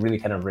 that really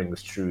kind of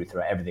rings true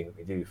throughout everything that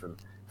we do, from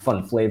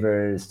fun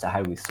flavors to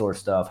how we source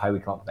stuff, how we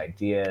come up with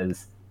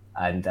ideas,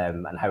 and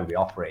how we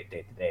operate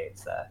day to day.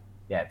 It's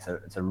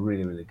a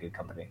really, really good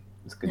company.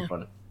 It's good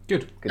fun.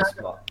 Good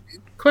spot.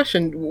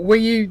 Question: were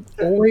you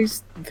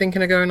always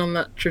thinking of going on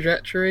that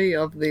trajectory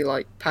of the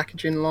like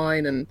packaging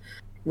line and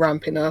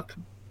ramping up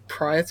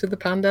prior to the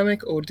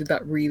pandemic, or did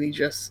that really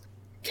just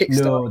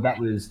kickstart? No, that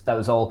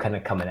was all kind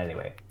of coming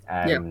anyway.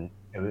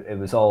 It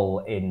was all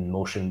in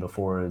motion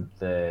before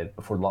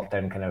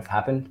lockdown kind of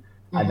happened,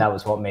 and that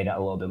was what made it a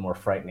little bit more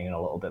frightening and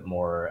a little bit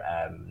more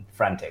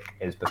frantic,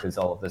 is because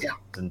all of this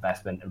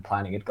investment and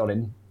planning had gone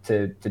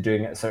into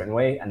doing it a certain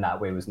way, and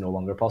that way was no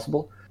longer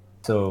possible.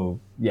 So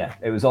yeah,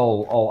 it was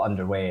all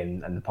underway,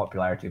 and the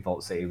popularity of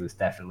Vault City was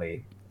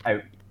definitely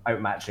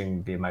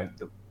outmatching the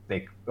amount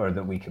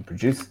that we could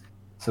produce.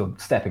 So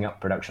stepping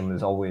up production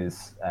was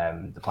always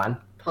the plan,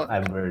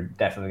 and we're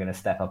definitely going to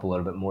step up a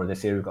little bit more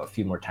this year. We've got a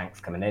few more tanks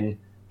coming in,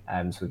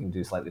 so we can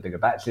do slightly bigger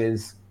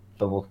batches,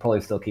 but we'll probably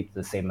still keep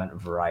the same amount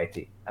of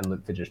variety and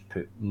look to just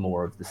put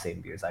more of the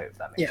same beers out, if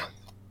that makes sense.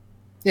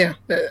 Yeah,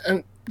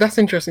 and that's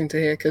interesting to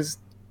hear, because,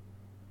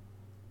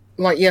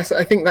 like, yes,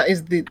 I think that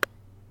is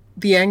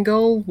the end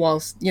goal,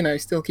 whilst, you know,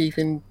 still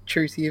keeping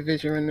true to your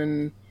vision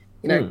and,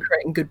 you know,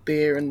 creating good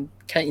beer and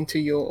catering to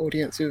your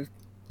audience who've,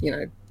 you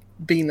know,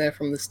 been there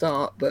from the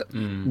start. But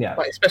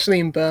like, especially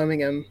in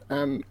Birmingham,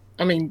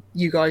 I mean,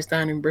 you guys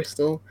down in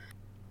Bristol,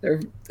 they're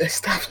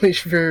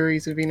established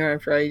breweries, have been around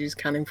for ages,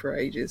 canning for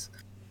ages.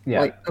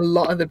 Like a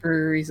lot of the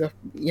breweries up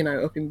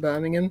in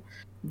Birmingham,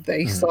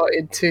 they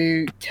started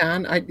to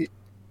can. I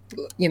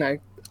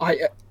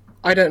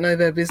don't know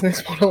their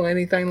business model or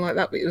anything like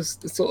that, but it was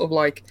sort of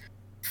like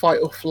fight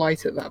or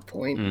flight at that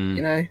point.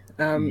 You know,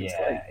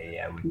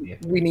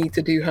 we need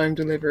to do home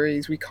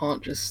deliveries. We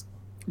can't just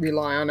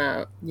rely on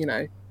our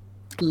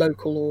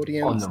local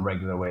audience on the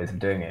regular ways of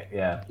doing it.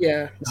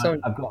 So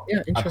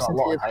interesting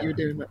to hear that you were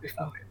doing that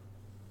before.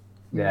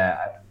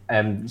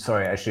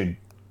 Sorry, I should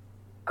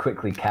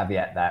quickly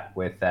caveat that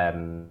with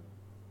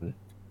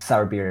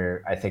sour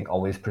beer, I think,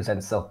 always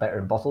presents itself better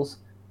in bottles.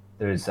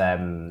 There's I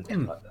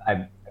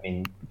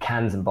mean,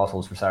 cans and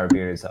bottles for sour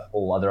beer is a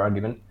whole other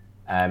argument,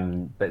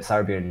 but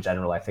sour beer in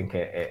general, I think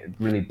it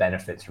really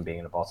benefits from being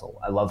in a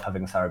bottle. I love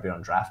having sour beer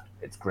on draft,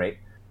 it's great,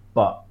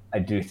 but I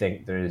do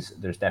think there's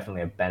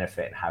definitely a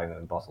benefit in having them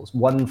in bottles.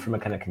 One, from a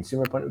kind of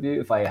consumer point of view,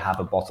 if I have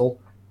a bottle,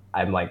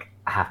 I'm like,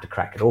 I have to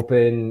crack it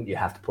open, you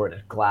have to pour it in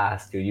a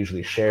glass, you're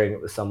usually sharing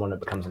it with someone, it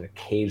becomes an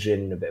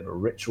occasion, a bit of a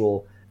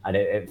ritual, and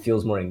it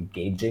feels more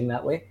engaging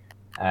that way.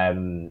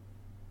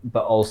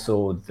 But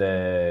also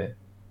the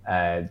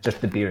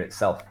just the beer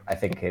itself, I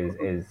think,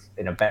 is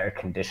in a better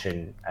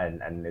condition,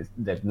 and is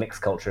the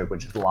mixed culture,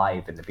 which is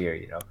live in the beer,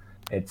 you know,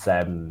 it's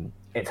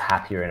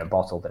happier in a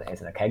bottle than it is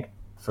in a keg,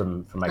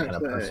 from my kind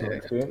of personal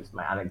experience,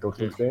 my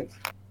anecdotal experience.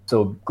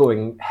 So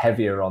going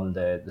heavier on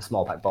the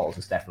small pack bottles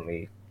has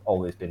definitely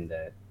always been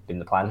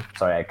the plan.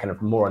 Sorry, I kind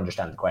of more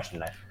understand the question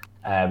now.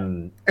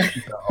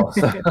 But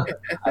also,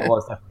 I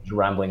was definitely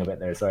rambling a bit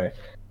there. Sorry.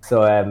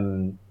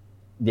 So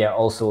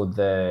also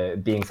the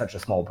being such a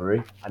small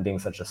brewery and being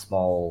such a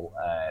small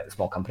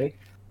company,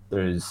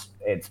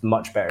 it's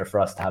much better for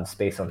us to have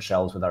space on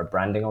shelves with our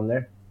branding on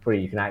there, where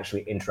you can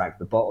actually interact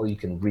with the bottle, you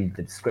can read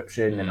the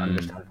description and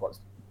understand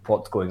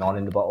what's going on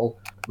in the bottle,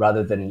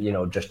 rather than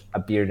just a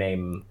beer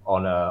name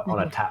on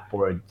a tap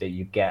board that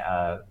you get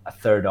a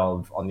third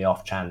of on the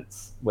off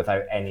chance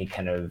without any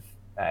kind of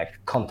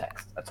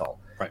context at all.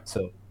 Right.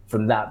 So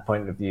from that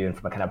point of view, and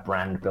from a kind of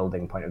brand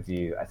building point of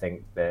view, I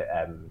think that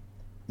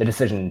the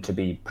decision to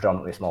be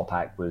predominantly small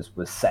pack was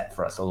set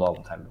for us a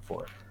long time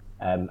before.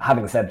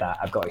 Having said that,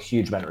 I've got a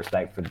huge amount of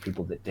respect for the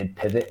people that did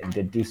pivot and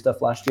did do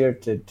stuff last year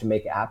to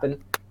make it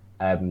happen.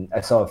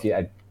 I saw a few.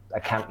 I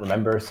can't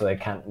remember, so I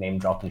can't name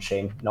drop and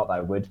shame. Not that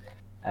I would.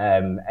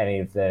 Any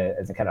of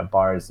the kind of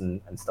bars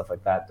and stuff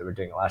like that were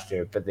doing it last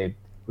year, but they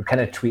would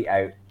kind of tweet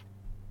out,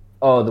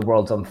 "Oh, the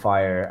world's on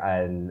fire,"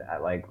 and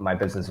like, my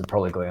business is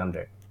probably going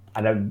under.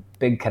 And a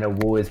big kind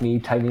of woe is me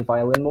tiny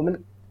violin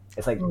moment.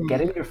 It's like,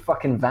 get in your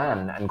fucking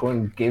van and go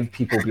and give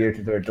people beer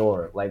to their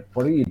door. Like,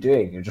 what are you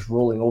doing? You're just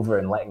rolling over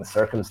and letting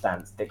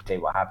circumstance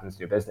dictate what happens to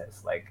your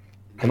business. Like,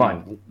 come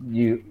on,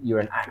 you're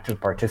an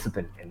active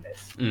participant in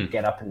this.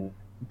 Get up and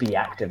be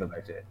active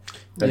about it.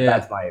 But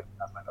that's my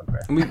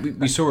bugbear. And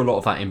we saw a lot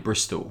of that in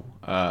Bristol.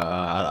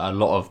 A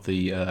lot of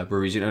the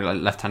breweries,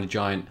 like Left Handed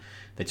Giant,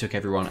 they took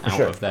everyone out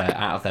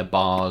of their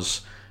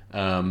bars.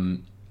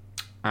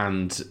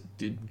 and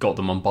got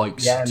them on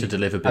bikes Yeah, to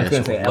deliver I was beer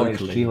going to sort say of LHG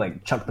locally.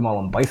 like chucked them all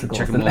on bicycles.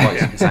 Check them didn't on they?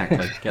 bikes,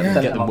 exactly. Get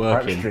them on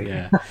Park working. Street.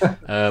 Yeah,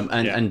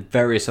 and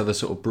various other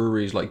sort of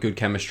breweries like Good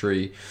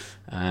Chemistry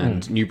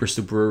and New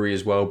Bristol Brewery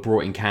as well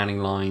brought in canning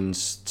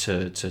lines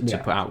to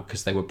put out,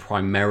 because they were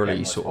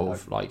primarily sort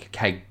of like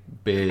keg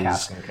beers.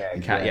 Cask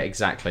and keg, Yeah,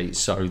 exactly.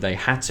 So they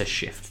had to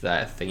shift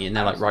their thing, and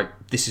they're like, right,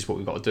 this is what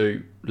we've got to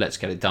do. Let's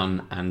get it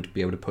done and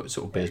be able to put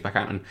sort of beers back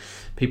out. And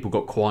people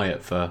got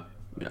quiet for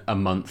a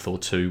month or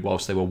two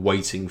whilst they were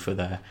waiting for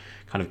their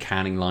kind of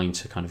canning line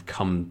to kind of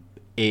come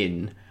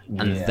in,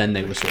 and then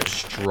they were sort of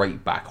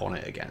straight back on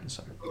it again.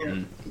 So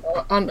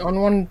On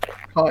one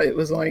part, it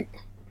was like,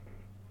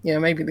 yeah,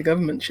 maybe the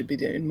government should be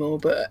doing more,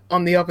 but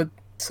on the other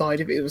side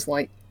of it, it was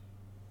like,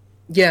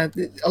 yeah,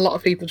 a lot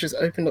of people just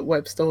opened up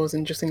web stores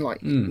and just in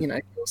like, you know,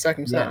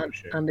 seconds, Yeah, for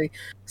sure. Andy,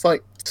 it's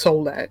like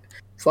sold out.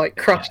 It's like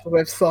crash the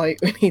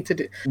website. We need to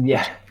do,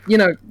 Yeah, you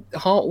know,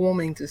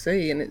 heartwarming to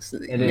see, and it's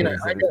it you know,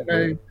 is. I don't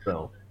know.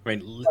 So, I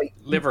mean,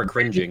 liver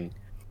cringing.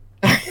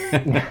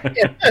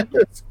 Yeah,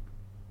 but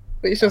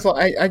it's just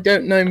like I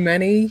don't know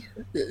many.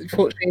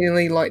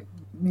 Fortunately, like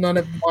none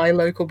of my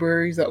local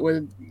breweries that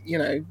were you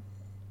know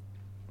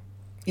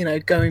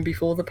going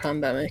before the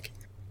pandemic,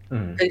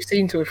 they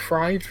seem to have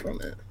thrived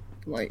from it.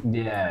 Like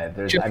yeah,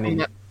 there's. just I from mean,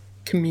 that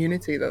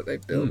community that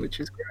they've built, which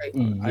is great.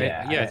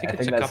 I think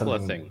it's a that's couple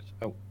of something- things.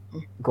 Oh,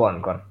 Go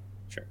on.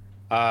 sure.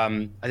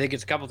 I think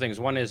it's a couple of things.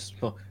 One is,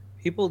 well,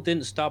 people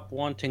didn't stop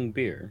wanting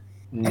beer.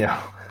 No,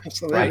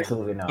 Absolutely.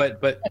 absolutely not.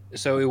 But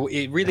so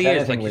it really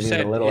If is, like anything, you we need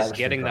said, a little is extra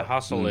getting the drop.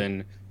 hustle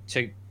in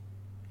to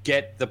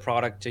get the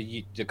product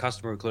to the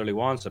customer who clearly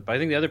wants it. But I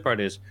think the other part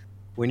is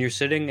when you're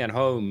sitting at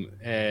home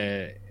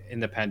in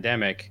the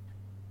pandemic,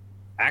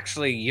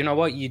 actually, you know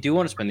what? You do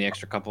want to spend the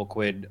extra couple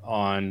quid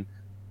on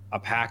a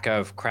pack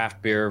of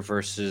craft beer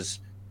versus,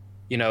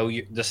 you know,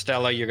 the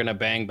Stella you're going to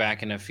bang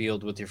back in a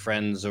field with your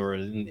friends or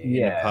in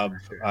a pub,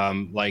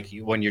 like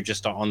when you're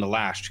just on the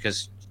lash,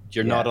 because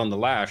you're not on the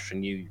lash,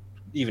 and you,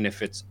 even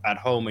if it's at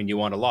home and you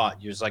want a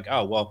lot, you're just like,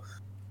 oh, well,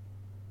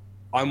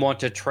 I want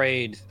to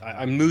trade.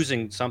 I'm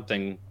losing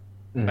something.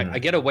 I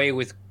get away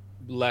with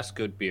less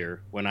good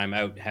beer when I'm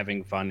out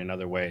having fun in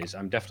other ways.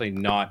 I'm definitely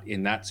not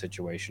in that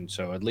situation.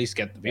 So at least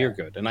get the beer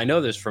good. And I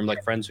know this from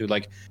like friends who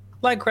like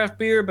craft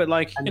beer, but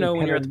like, And you know, they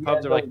when you're at kinda- the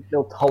pub, they're like,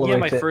 they'll tolerate yeah,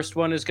 my it. first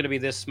one is going to be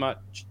this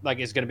much, like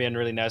it's going to be a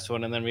really nice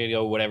one, and then we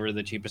go whatever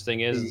the cheapest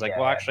thing is. It's like,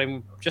 well, actually,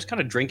 I'm just kind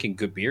of drinking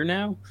good beer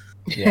now.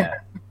 Yeah.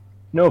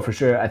 No, for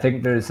sure. I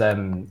think there's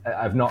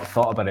I've not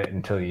thought about it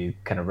until you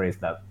kind of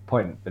raised that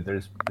point, but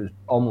there's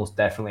almost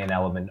definitely an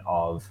element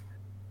of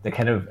the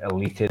kind of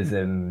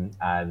elitism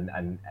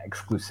and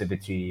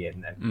exclusivity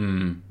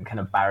and kind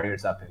of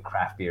barriers up in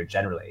craft beer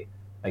generally.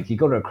 Like you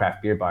go to a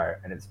craft beer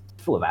bar and it's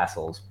full of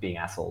assholes being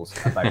assholes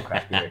about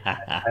craft beer.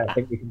 I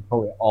think we can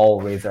probably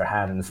all raise our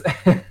hands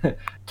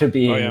to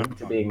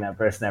being that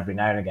person every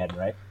now and again,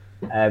 right?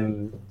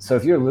 So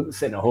if you're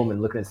sitting at home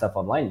and looking at stuff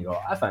online, you go,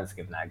 I fancy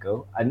giving that a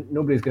go, and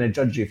nobody's going to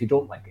judge you if you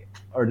don't like it,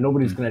 or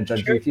nobody's going to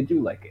judge you if you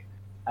do like it.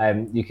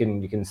 You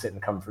can sit in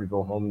comfort,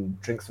 go home,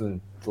 drink some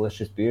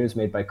delicious beers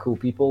made by cool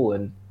people,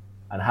 and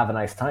have a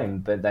nice time,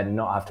 but then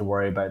not have to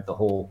worry about the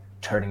whole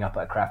turning up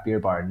at a craft beer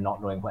bar and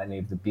not knowing what any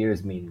of the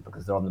beers mean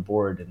because they're on the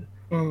board, and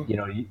you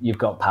know you've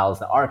got pals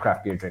that are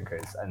craft beer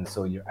drinkers, and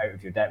so you're out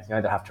of your depth. You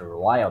either have to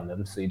rely on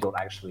them, so you don't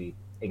actually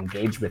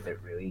engage with it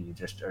really. You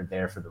just are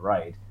there for the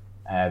ride.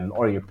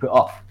 Or you're put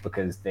off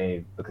because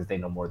they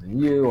know more than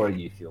you, or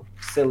you feel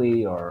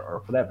silly,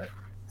 or whatever.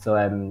 So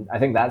I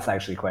think that's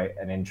actually quite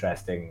an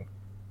interesting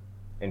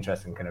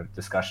kind of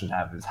discussion to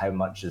have, is how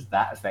much has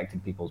that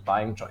affected people's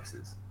buying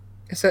choices.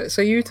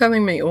 So you're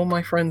telling me all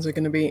my friends are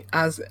going to be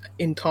as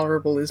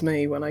intolerable as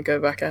me when I go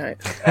back out?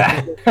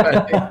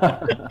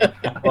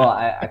 Well,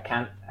 I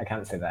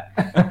can't say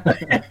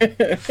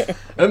that.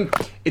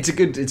 It's a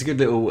good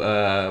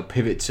little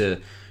pivot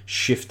to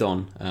shift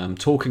on,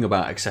 talking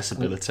about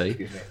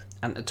accessibility,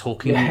 and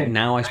talking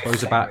now, I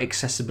suppose, about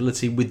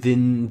accessibility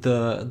within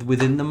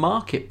the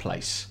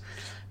marketplace.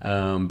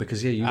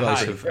 Because you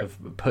guys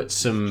have put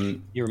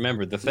some. You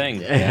remembered the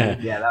thing. Yeah,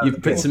 that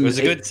You've put some. It was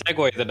a good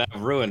segue that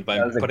I've ruined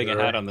by putting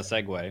a hat on the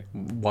segue.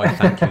 Why,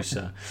 thank you,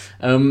 sir.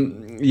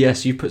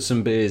 Yes, you put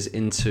some beers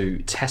into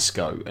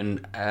Tesco,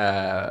 and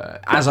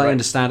as I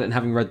understand it, and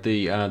having read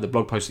the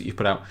blog post that you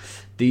put out,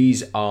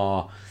 these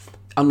are,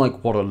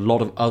 unlike what a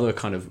lot of other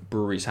kind of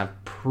breweries have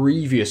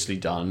previously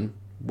done,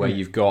 where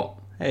you've got,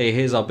 hey,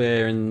 here's our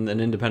beer in an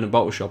independent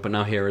bottle shop, and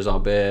now here is our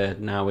beer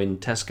now in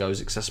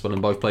Tesco's, accessible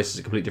in both places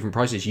at completely different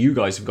prices. You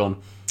guys have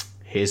gone,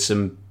 here's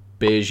some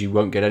beers you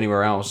won't get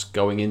anywhere else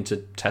going into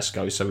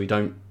Tesco, so we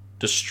don't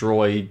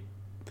destroy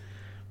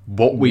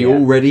what we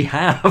already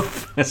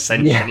have,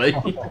 essentially.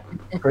 Yeah,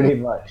 pretty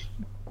much.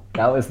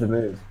 That was the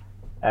move.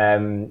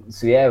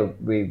 So yeah,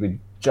 we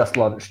just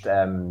launched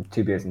 2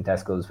 beers in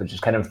Tesco's, which is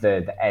kind of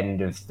the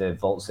end of the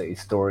Vault City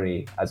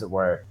story, as it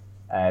were.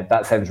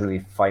 That sounds really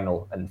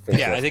final and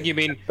finished. Yeah, I think you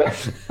mean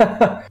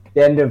the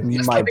end of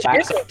my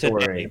catching up to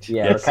backstory. date.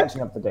 Yeah, we're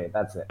catching up to date.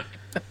 That's it.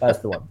 That's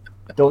the one.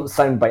 Don't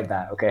soundbite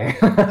that, okay?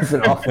 It's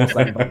an awful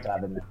soundbite to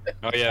have in there.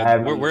 Oh yeah,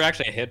 we're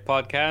actually a hit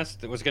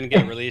podcast. It was going to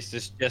get released.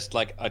 It's just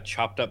like a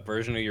chopped up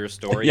version of your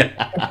story,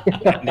 Yeah.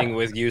 ending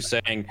with you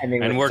saying,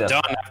 Ending "And with we're just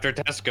done after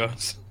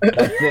Tesco's."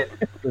 That's it.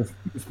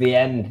 It's the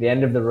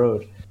end of the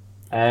road.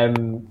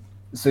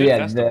 So Good yeah,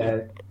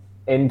 festival.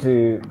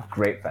 into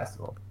great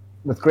festival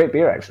with great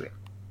beer actually.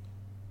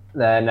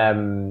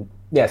 Then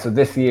so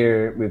this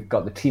year we've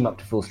got the team up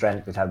to full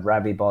strength. We've had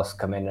Ravi Boss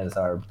come in as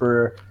our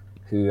brewer,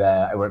 who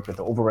I worked with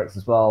at Overworks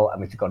as well,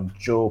 and we took on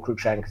Joe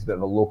Cruikshank, who's a bit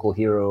of a local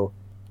hero,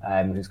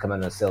 who's come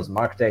in as sales and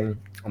marketing,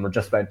 and we're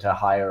just about to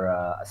hire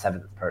a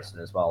seventh person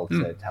as well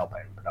to help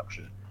out in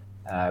production.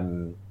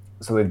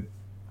 So we've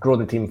grown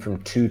the team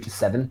from 2 to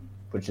 7,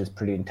 which is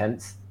pretty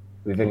intense.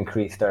 We've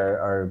increased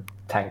our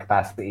tank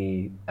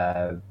capacity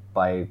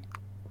by,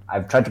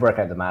 I've tried to work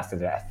out the math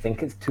today, I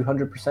think it's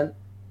 200%.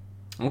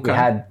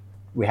 Okay.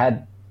 We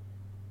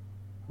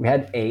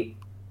had 8,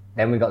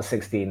 then we got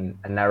 16,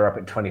 and now we're up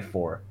at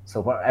 24.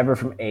 So whatever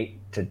from 8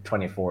 to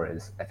 24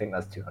 is, I think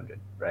that's 200,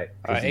 right?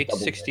 8 to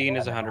 16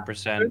 is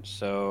 100%.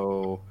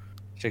 So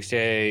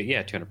 68,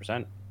 yeah,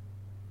 200%.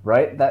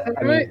 Right? That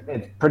I mean, Right.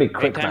 it's pretty 8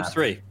 quick times math,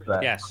 3.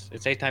 but Yes,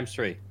 it's 8 times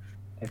 3.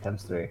 8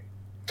 times 3.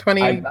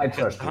 20. I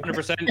trust you.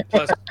 100%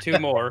 plus 2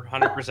 more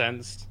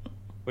 100%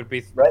 would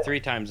be Right. 3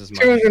 times as much.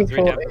 240.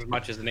 3 times as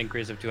much as an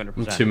increase of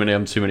 200%.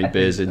 I'm too many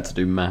beers in to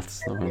do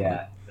maths.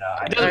 Yeah. No,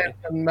 I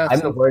am I'm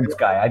the words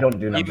guy. I don't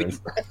do You've-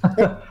 numbers. I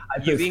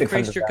put You've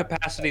increased 600 your down.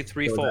 capacity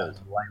threefold.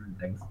 Line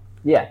things.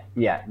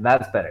 Yeah,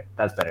 that's better.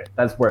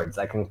 That's words.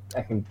 I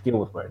can deal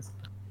with words.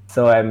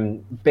 So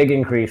big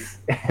increase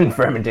in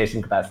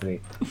fermentation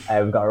capacity.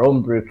 We've got our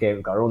own brew kit,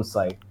 we've got our own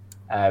site.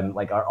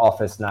 Like our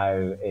office now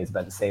is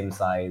about the same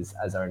size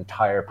as our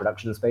entire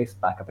production space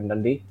back up in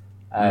Dundee.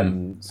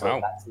 So Wow.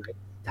 that's nice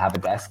to have a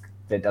desk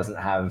that doesn't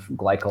have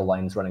glycol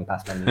lines running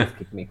past my knees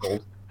keeping me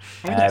cold.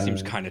 That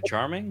seems kind of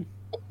charming.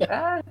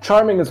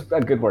 Charming is a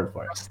good word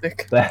for it.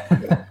 Stick.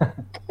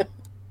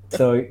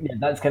 So yeah,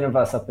 that's kind of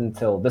us up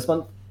until this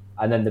month,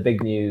 and then the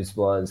big news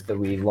was that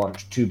we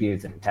launched 2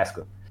 beers in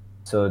Tesco.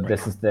 So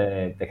this is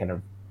the kind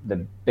of the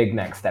big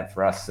next step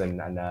for us,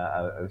 and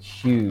a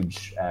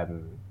huge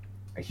kind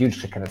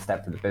of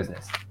step for the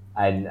business.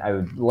 And I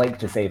would like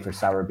to say for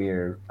sour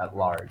beer at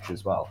large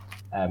as well,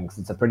 because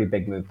it's a pretty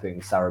big move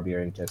putting sour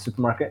beer into a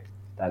supermarket.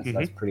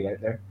 That's pretty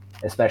out there,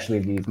 especially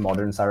these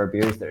modern sour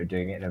beers that are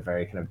doing it in a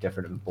very kind of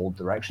different and bold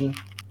direction,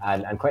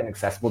 and quite an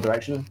accessible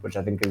direction, which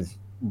I think is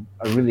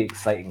a really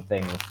exciting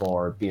thing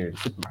for beer in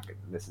supermarket.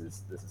 This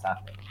is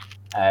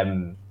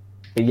happening.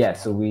 But yeah,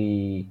 so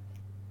we,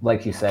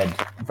 like you said,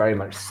 very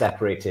much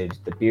separated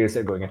the beers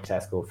that are going into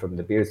Tesco from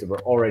the beers that we're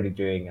already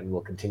doing and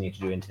will continue to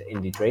do into the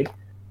indie trade.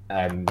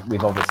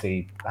 We've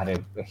obviously had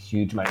a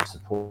huge amount of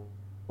support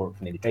from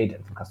the indie trade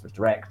and from customers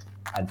direct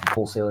and from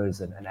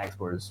wholesalers and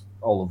exporters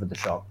all over the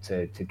shop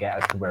to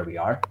get us to where we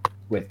are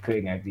with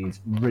putting out these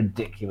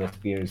ridiculous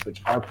beers,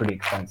 which are pretty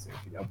expensive,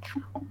 you know.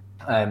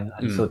 And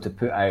so to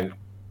put out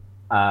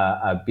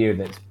a beer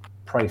that's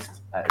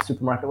priced at a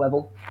supermarket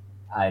level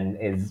and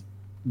is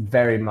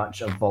very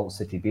much a Vault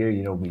City beer.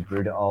 You know, we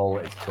brewed it all.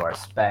 It's to our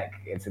spec.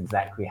 It's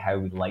exactly how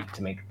we like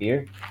to make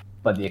beer.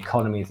 But the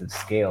economies of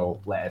scale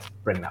let us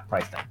bring that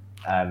price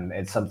down.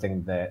 It's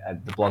something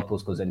that the blog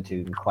post goes into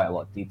in quite a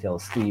lot of detail.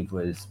 Steve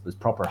was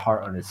proper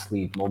heart on his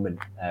sleeve moment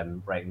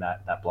writing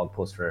that blog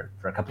post for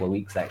a couple of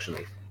weeks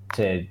actually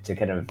to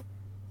kind of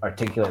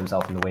articulate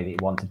himself in the way that he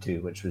wanted to,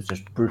 which was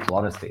just brutal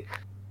honesty.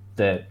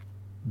 That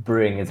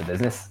brewing is a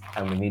business,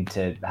 and we need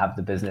to have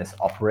the business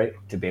operate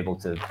to be able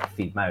to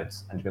feed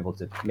mouths and to be able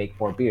to make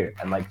more beer.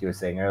 And like you were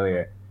saying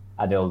earlier,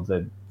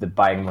 Adil, the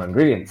buying more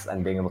ingredients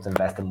and being able to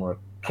invest in more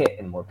kit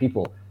and more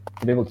people,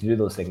 to be able to do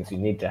those things, you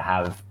need to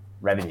have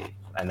revenue,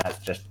 and that's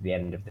just the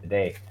end of the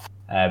day.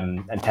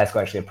 And Tesco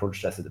actually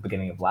approached us at the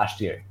beginning of last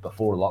year,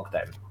 before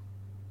lockdown,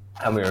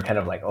 and we were kind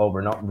of like, oh,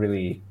 we're not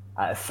really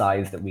at a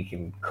size that we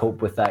can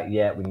cope with that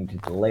yet. We need to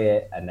delay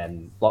it. And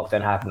then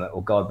lockdown happened. Like,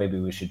 oh God, maybe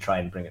we should try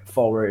and bring it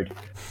forward.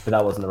 But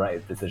that wasn't the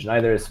right decision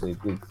either. So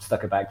we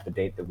stuck it back to the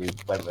date that we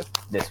went with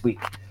this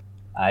week.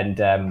 And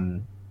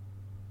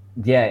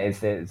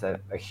it's a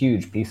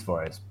huge piece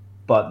for us.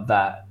 But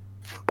that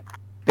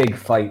big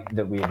fight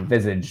that we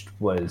envisaged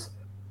was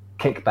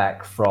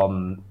kickback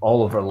from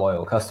all of our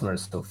loyal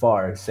customers so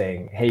far,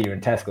 saying, hey, you're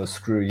in Tesco,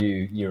 screw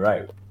you, you're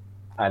out.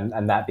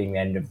 And that being the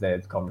end of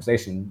the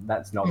conversation,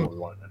 that's not what we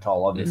wanted at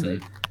all, obviously.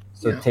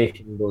 So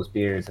taking those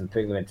beers and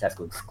putting them in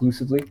Tesco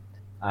exclusively,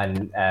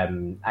 and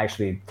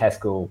actually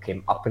Tesco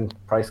came up in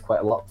price quite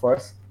a lot for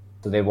us.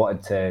 So they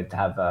wanted to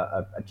have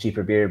a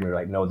cheaper beer, and we were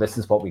like, no, this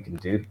is what we can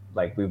do.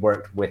 Like, we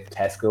worked with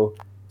Tesco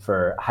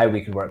for how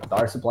we can work with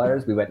our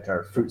suppliers. We went to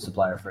our fruit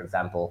supplier, for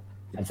example,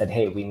 and said,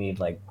 hey, we need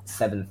like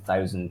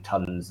 7,000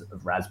 tons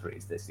of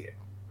raspberries this year.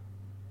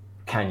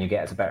 Can you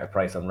get us a better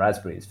price on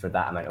raspberries for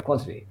that amount of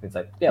quantity? It's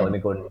like, yeah, let me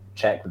go and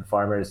check with the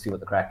farmers, see what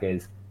the crack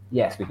is.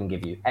 Yes, we can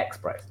give you X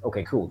price.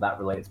 Okay, cool. That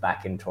relates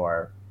back into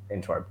our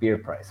beer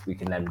price. We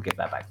can then give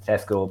that back to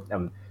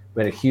Tesco.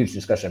 We had a huge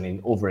discussion. I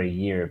mean, over a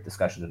year of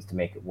discussions to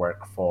make it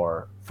work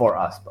for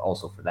us, but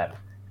also for them.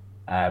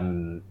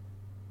 And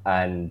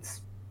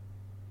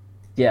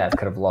yeah, I've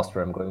kind of lost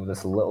where I'm going with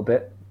this a little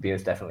bit.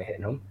 Beer's definitely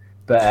hitting home.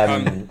 But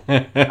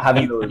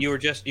having you were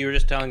just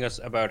telling us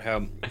about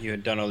how you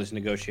had done all these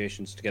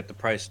negotiations to get the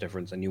price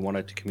difference, and you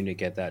wanted to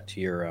communicate that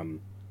to your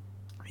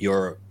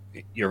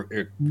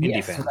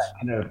indie fans.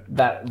 So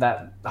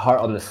that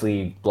heart on the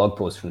sleeve blog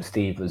post from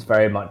Steve was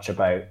very much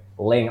about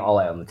laying it all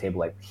out on the table.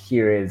 Like,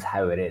 here is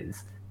how it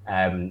is,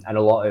 and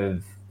a lot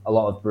of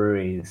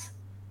breweries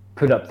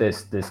put up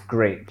this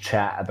great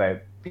chat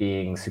about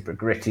being super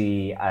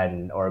gritty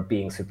or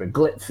being super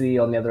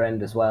glitzy on the other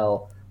end as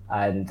well,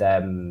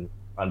 and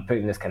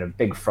putting this kind of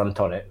big front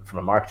on it from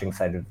a marketing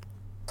side of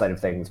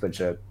things, which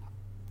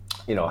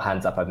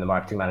hands up, I'm the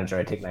marketing manager,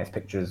 I take nice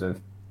pictures of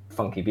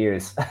funky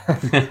beers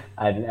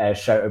and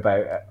shout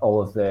about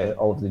all of the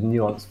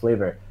nuanced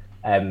flavor.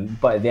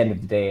 But at the end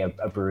of the day,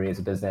 a brewery is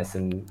a business,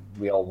 and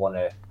we all want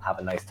to have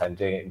a nice time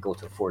doing it and go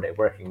to a 4-day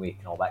working week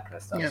and all that kind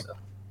of stuff. Yeah. So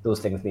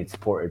those things need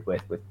supported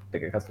with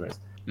bigger customers.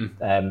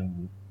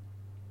 So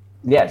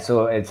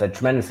it's a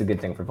tremendously good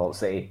thing for Vault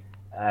City.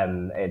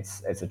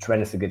 It's a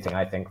tremendously good thing,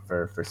 I think,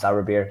 for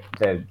sour beer.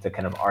 The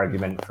kind of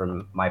argument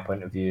from my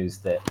point of view is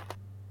that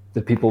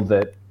the people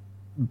that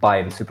buy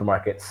in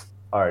supermarkets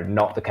are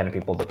not the kind of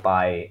people that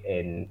buy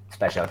in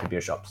specialty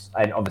beer shops.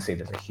 And obviously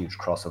there's a huge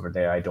crossover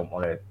there. I don't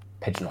want to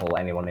pigeonhole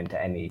anyone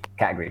into any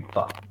category,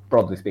 but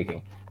broadly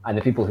speaking, and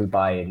the people who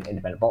buy in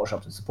independent bottle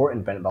shops and support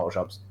independent bottle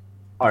shops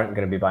aren't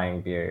going to be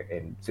buying beer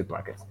in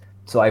supermarkets.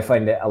 So I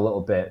find it a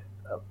little bit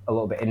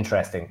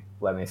interesting,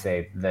 let me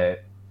say,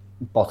 that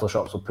bottle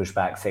shops will push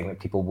back saying that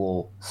people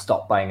will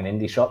stop buying in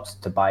indie shops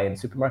to buy in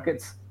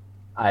supermarkets,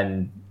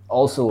 and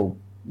also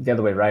the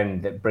other way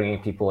around, that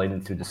bringing people in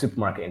through the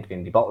supermarket into the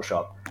indie bottle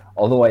shop,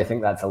 although I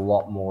think that's a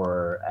lot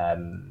more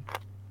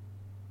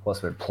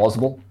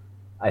plausible.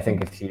 I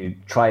think if you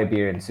try a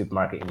beer in the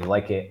supermarket and you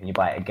like it, and you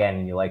buy it again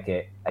and you like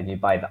it, and you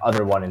buy the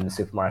other one in the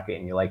supermarket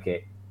and you like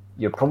it,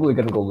 you're probably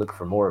going to go look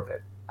for more of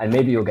it. And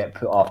maybe you'll get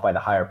put off by the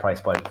higher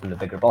price point from the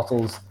bigger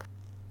bottles.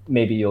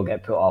 Maybe you'll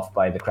get put off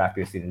by the craft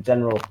beer scene in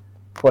general.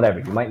 Whatever,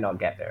 you might not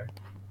get there.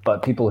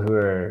 But people who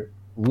are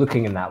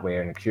looking in that way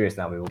and are curious in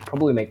that way will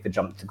probably make the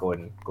jump to go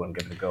and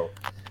give it a go.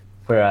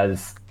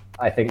 Whereas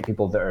I think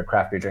people that are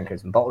craft beer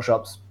drinkers in bottle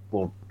shops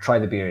will try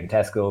the beer in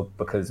Tesco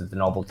because of the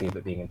novelty of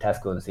it being in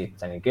Tesco and see if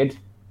it's any good.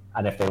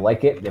 And if they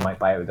like it, they might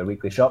buy it with their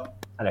weekly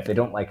shop. And if they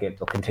don't like it,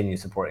 they'll continue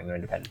supporting their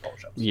independent bottle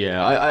shops.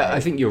 Yeah, I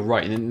think you're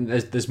right. And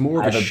there's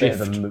more of a shift.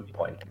 Bit of a moot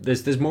point.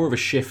 There's more of a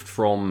shift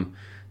from,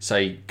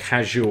 say,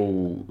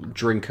 casual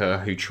drinker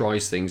who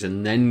tries things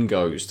and then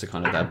goes to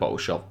kind of their bottle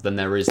shop than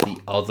there is the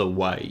other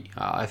way.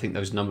 I think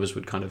those numbers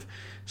would kind of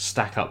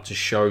stack up to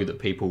show that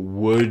people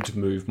would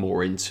move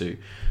more into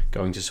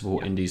going to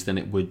support indies than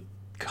it would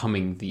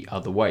coming the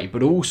other way.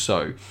 But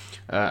also,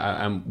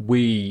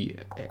 we,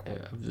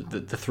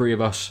 the three of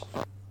us,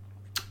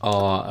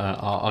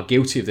 are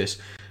guilty of this,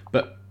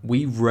 but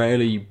we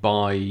rarely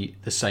buy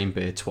the same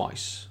beer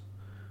twice.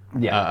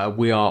 Yeah,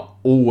 we are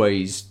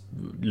always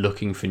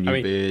looking for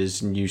new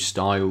beers, new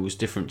styles,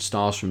 different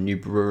styles from new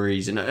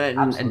breweries,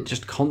 and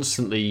just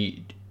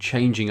constantly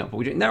changing up what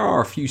we're doing. There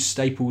are a few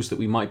staples that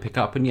we might pick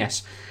up, and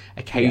yes,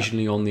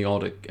 occasionally on the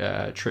odd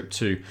trip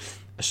to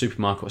a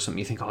supermarket or something,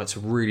 you think, oh, it's a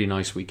really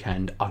nice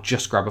weekend, I'll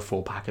just grab a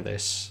 4-pack of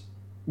this.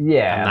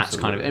 Yeah, and that's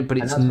kind of, but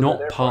it's not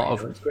part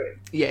of.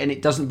 Yeah, and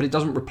it doesn't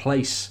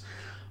replace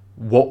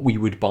what we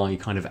would buy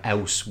kind of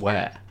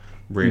elsewhere.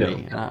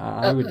 Really, no.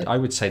 I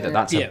would say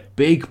that's a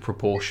big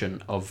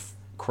proportion of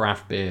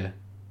craft beer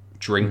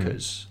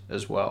drinkers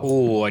as well.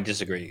 Oh, I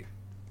disagree.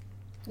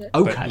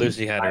 Okay, but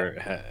Lucy had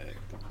her.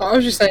 I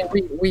was just saying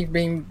we've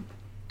been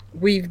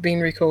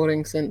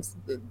recording since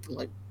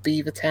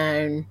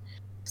Beavertown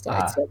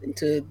started selling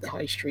to the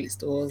high street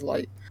stores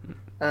like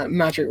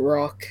Magic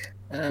Rock,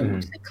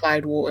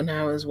 Cloudwater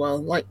now as well.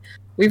 Like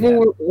we've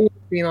all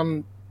been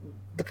on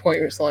the point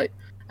where it's like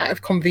out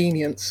of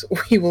convenience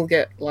we will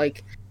get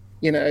like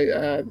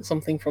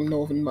something from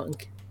Northern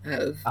Monk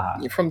out of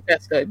from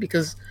Tesco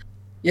because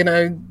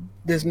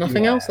there's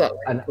nothing else that way.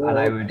 And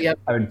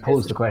I would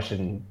pose the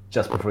question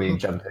just before you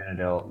jump in,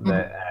 Adele,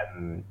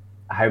 that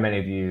how many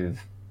of you have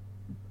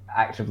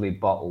actively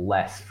bought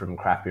less from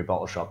craft beer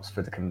bottle shops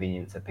for the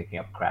convenience of picking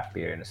up craft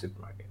beer in a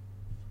supermarket?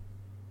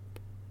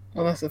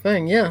 Well, that's the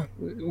thing. Yeah,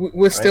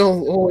 we're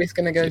still always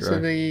going to go to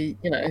the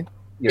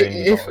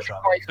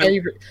my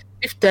favorite.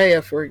 If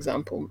Daya, for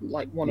example,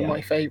 like one of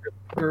my favorite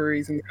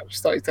breweries in the country,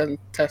 started selling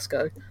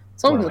Tesco,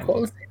 some of the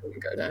quality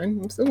doesn't go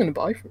down. I'm still going to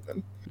buy from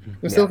them.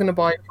 I'm still going to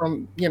buy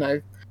from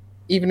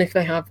even if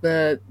they have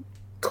the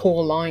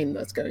core line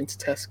that's going to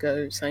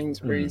Tesco,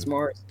 Sainsbury's,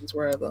 Morrison's,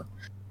 wherever.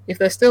 If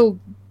they're still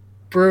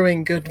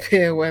brewing good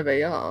beer where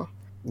they are,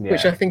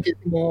 which I think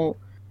will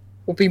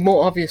be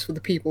more obvious for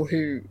the people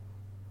who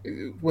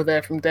were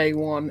there from day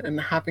one and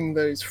having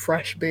those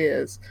fresh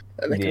beers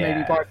that they can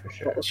maybe buy from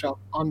a bottle shop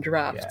on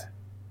draft. Yeah.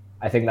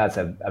 I think that's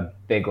a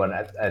big one.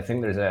 I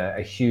think there's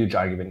a huge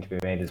argument to be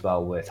made as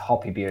well with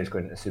hoppy beers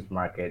going into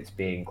supermarkets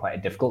being quite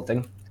a difficult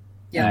thing,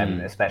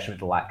 especially with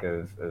the lack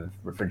of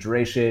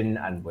refrigeration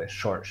and with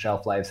short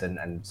shelf lives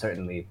and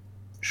certainly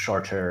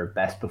shorter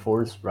best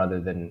befores rather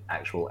than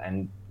actual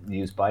end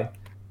use by.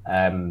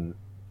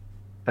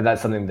 But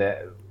that's something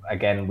that,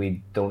 again,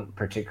 we don't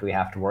particularly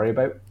have to worry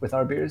about with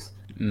our beers.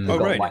 We've got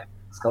right. live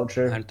mix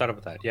culture. I hadn't thought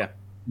about that. Yeah.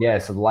 Yeah,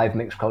 so the live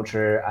mix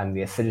culture and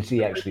the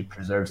acidity actually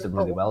preserves them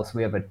really well. So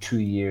we have a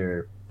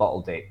 2-year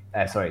bottle date.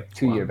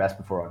 2-year best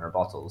before on our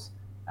bottles,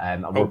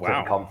 and we're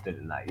pretty confident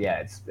in that. Yeah,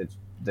 it's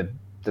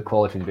the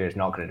quality of the beer is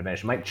not going to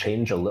diminish. It might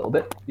change a little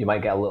bit. You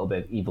might get a little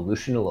bit of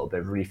evolution, a little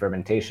bit of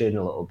re-fermentation,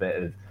 a little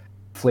bit of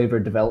flavor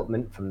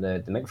development from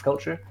the mix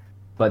culture,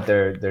 but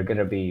they're going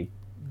to be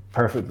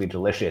perfectly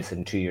delicious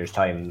in 2 years'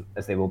 time,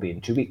 as they will be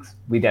in 2 weeks.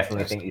 We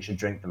definitely think you should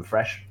drink them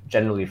fresh.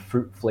 Generally,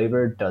 fruit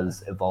flavor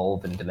does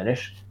evolve and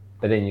diminish,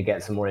 but then you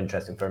get some more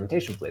interesting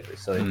fermentation flavors.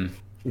 So,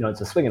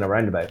 it's a swing and a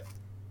roundabout.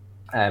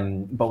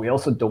 But we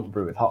also don't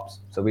brew with hops.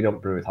 So we don't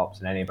brew with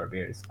hops in any of our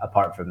beers,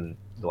 apart from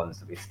the ones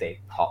that we state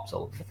hops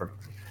all over the front.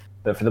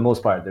 But for the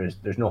most part,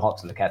 there's no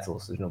hops in the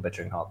kettles. There's no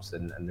bittering hops,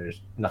 and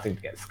there's nothing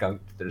to get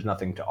skunked. There's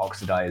nothing to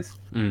oxidize.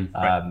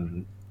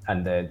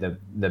 And the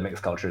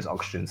mixed culture is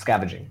oxygen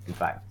scavenging, in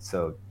fact.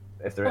 So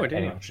if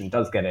any oxygen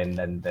does get in,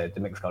 then the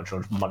mixed culture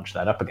will munch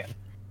that up again.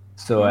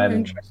 So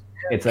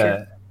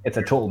it's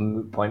a total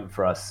moot point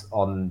for us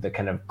on the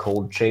kind of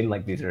cold chain,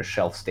 like these are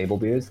shelf stable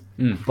beers.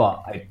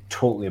 But I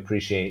totally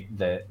appreciate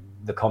that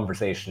the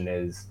conversation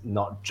is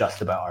not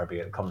just about our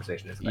beer. The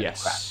conversation is about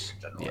craft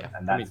beer in general,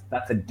 and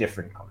that's a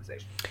different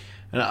conversation.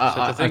 And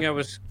I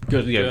was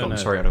good.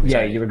 Sorry, I don't.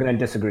 Yeah, you were going to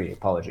disagree.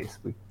 Apologies.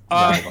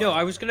 No,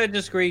 I was going to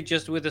disagree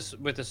just with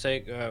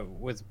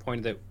the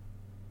point that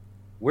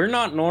we're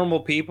not normal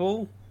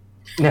people.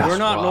 We're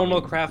not normal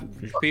craft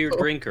beer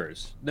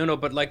drinkers. No,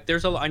 but like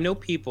I know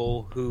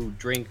people who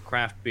drink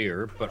craft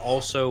beer, but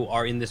also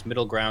are in this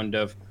middle ground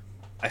of,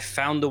 I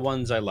found the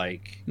ones I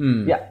like.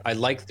 I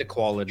like the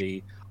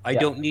quality. I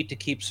don't need to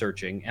keep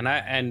searching, and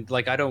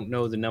I don't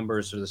know the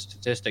numbers or the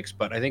statistics,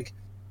 but I think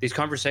these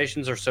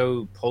conversations are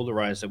so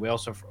polarized that we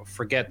also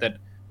forget that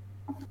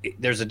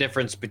there's a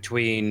difference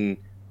between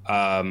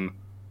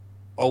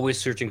always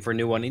searching for a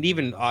new one, and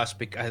even us,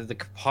 because the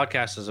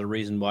podcast is a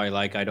reason why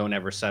I don't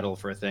ever settle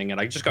for a thing, and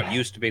I just got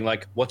used to being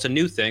like, what's a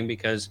new thing,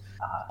 because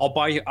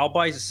I'll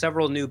buy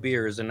several new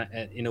beers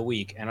in a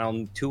week,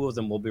 and 2 of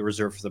them will be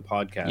reserved for the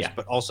podcast,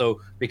 but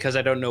also because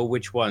I don't know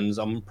which ones,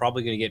 I'm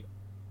probably going to get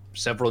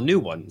several new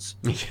ones.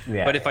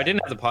 But if I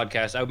didn't have the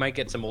podcast, I might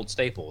get some old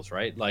staples,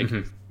 right?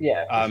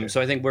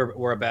 So I think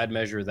we're a bad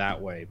measure that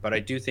way, but I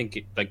do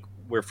think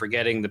we're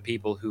forgetting the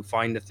people who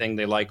find the thing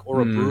they like,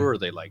 or a brewer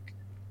they like,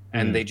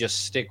 and they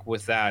just stick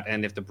with that.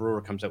 And if the brewer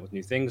comes out with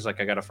new things,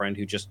 like I got a friend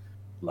who just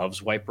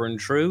loves Wiper and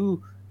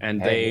True, and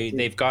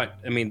they've got,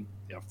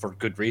 for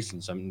good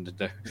reasons. I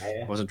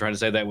wasn't trying to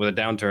say that with a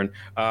downturn,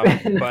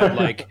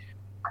 but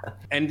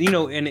and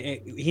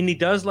he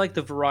does like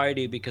the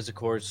variety, because of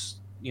course,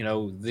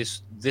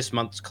 this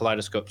month's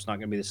Kaleidoscope's not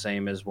going to be the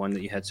same as one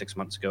that you had 6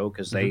 months ago,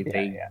 because they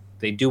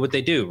do what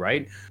they do,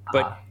 right?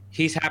 But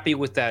he's happy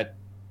with that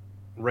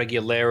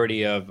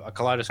regularity of a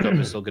Kaleidoscope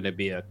is still going to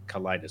be a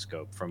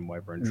Kaleidoscope from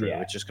Wiper and True.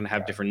 It's just going to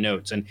have different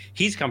notes, and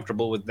he's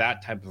comfortable with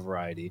that type of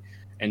variety.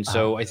 And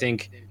so I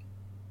think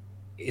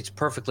it's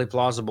perfectly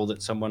plausible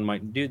that someone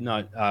might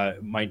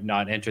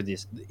not enter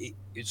this.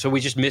 So we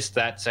just missed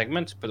that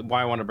segment. But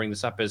why I want to bring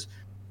this up is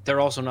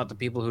they're also not the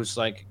people who's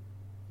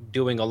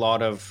doing a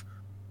lot of.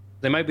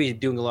 They might be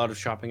doing a lot of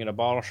shopping at a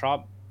bottle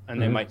shop,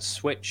 and they might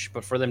switch.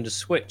 But for them to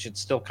switch, it's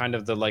still kind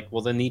of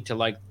they need to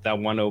like that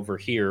one over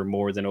here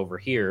more than over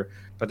here.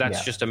 But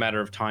that's just a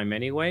matter of time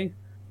anyway.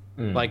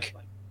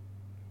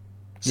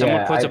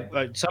 Someone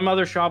puts some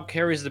other shop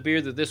carries the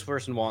beer that this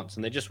person wants,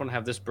 and they just want to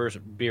have this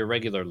beer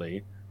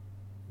regularly.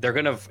 They're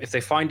gonna, if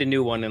they find a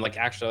new one and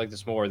actually like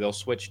this more, they'll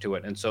switch to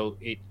it. And so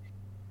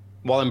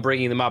while I'm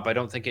bringing them up, I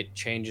don't think it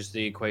changes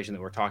the equation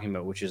that we're talking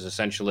about, which is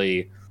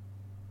essentially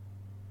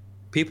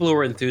people who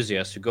are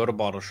enthusiasts who go to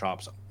bottle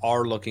shops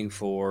are looking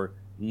for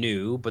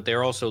new, but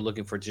they're also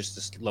looking for just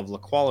this level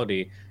of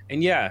quality.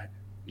 And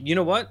you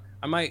know what?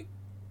 I might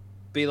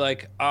be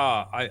like,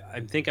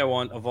 I think I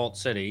want a Vault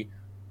City.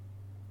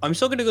 I'm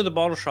still going to go to the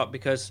bottle shop,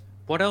 because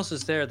what else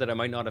is there that I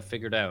might not have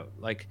figured out?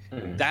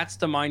 That's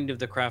the mind of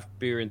the craft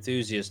beer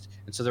enthusiast.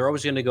 And so they're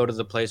always going to go to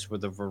the place where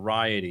the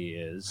variety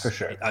is, for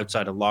sure,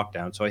 outside of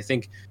lockdown. So I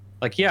think,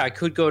 I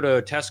could go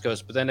to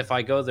Tesco's, but then if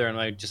I go there and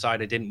I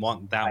decide I didn't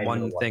want that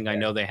one thing I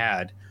know they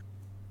had,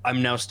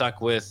 I'm now stuck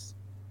with,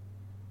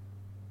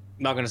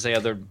 I'm not going to say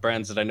other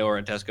brands that I know are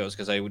at Tesco's,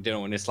 because I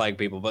don't want to slag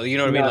people, but you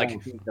know what I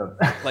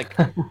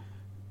mean?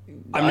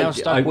 I'm now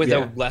stuck with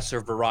a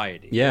lesser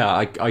variety. Yeah,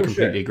 I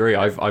completely agree.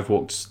 I've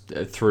walked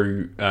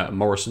through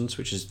Morrison's,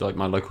 which is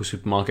my local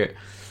supermarket,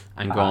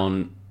 and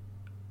gone,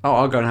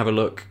 I'll go and have a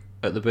look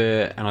at the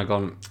beer, and I've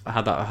gone, I've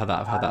had that,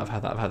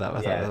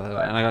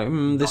 and I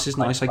go, this is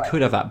nice, I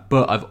could have that,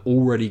 but I've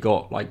already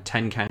got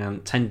 10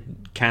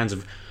 cans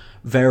of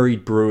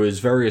varied brewers,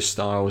 various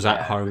styles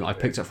at home. I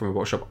picked up from a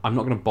bottle shop. I'm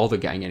not going to bother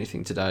getting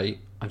anything today.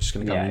 I'm just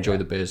going to go and enjoy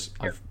the beers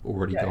I've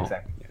already got.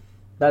 Exactly.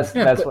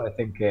 That's what I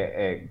think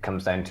it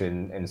comes down to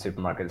in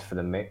supermarkets for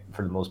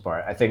the most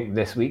part. I think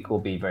this week will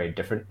be very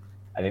different.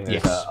 I think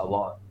there's Yes. a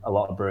lot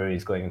of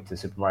breweries going into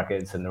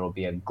supermarkets, and there will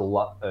be a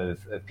glut of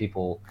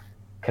people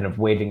kind of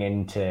wading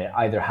in to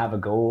either have a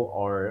go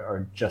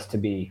or just to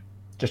be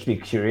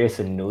curious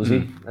and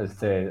nosy as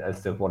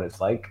to what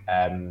it's like,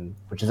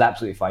 which is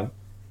absolutely fine.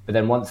 But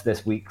then once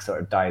this week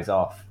sort of dies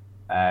off,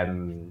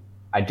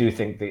 I do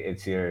think that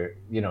it's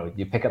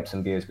you pick up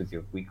some beers with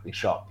your weekly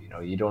shop.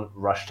 You don't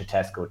rush to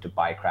Tesco to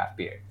buy craft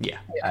beer. Yeah.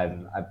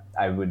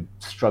 I would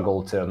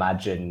struggle to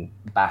imagine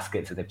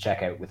baskets at the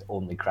checkout with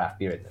only craft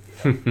beer in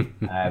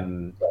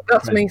them.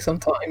 That's me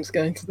sometimes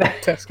going to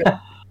Tesco.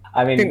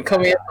 I mean, Didn't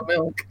come here for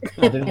milk.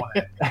 I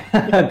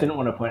didn't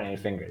want to point any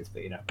fingers,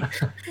 but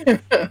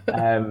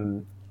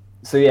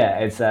so yeah,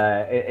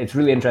 it's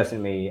really interesting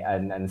to me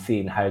and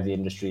seeing how the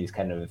industry's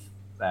kind of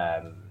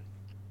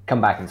come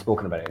back and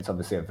spoken about it. It's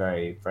obviously a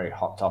very, very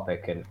hot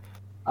topic, and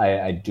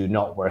I do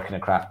not work in a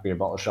craft beer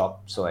bottle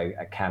shop, so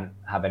I can't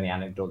have any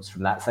anecdotes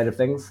from that side of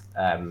things.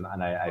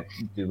 And I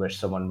do wish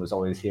someone was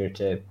always here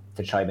to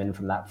chime in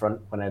from that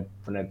front when I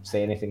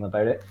say anything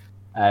about it.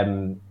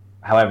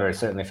 However,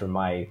 certainly from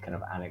my kind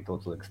of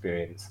anecdotal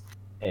experience,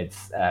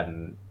 it's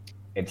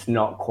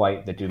not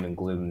quite the doom and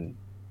gloom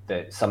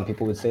that some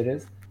people would say it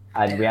is.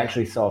 And we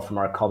actually saw from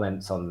our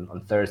comments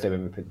on Thursday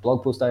when we put the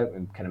blog post out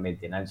and kind of made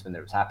the announcement that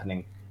it was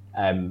happening.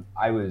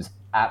 I was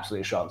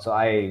absolutely shocked. So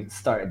I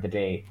started the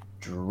day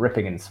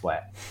dripping in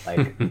sweat,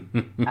 like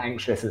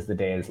anxious as the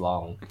day is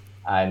long,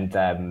 and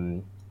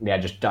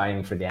just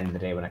dying for the end of the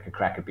day when I could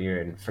crack a beer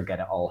and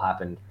forget it all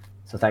happened.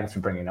 So thanks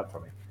for bringing it up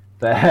for me.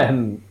 But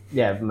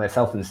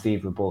myself and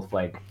Steve were both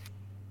like,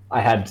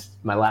 I had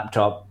my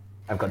laptop,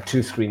 I've got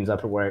 2 screens up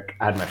at work,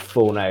 I had my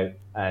phone out,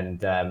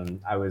 and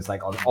I was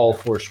like on all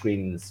 4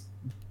 screens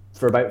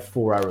for about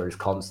 4 hours,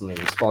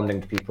 constantly responding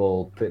to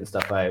people, putting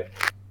stuff out,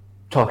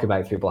 talking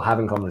about people,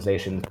 having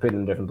conversations, putting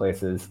them in different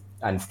places.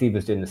 And Steve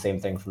was doing the same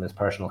thing from his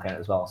personal account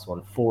as well. So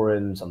on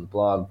forums, on the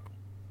blog,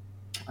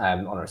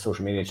 on our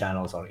social media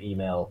channels, on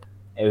email,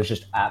 it was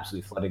just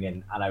absolutely flooding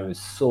in. And I was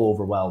so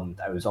overwhelmed.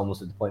 I was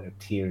almost at the point of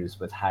tears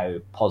with how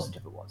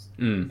positive it was.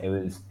 It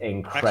was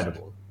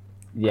incredible.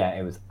 Yeah,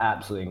 it was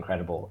absolutely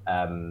incredible.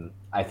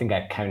 I think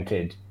I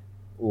counted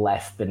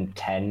less than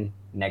 10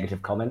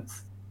 negative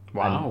comments.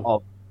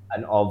 Wow.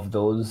 And of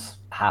those,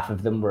 half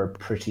of them were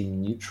pretty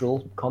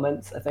neutral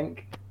comments, I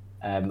think.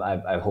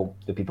 I hope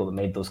the people that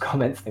made those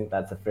comments think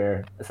that's a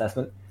fair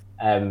assessment.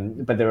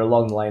 But they were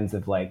along the lines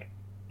of like,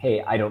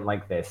 hey, I don't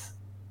like this,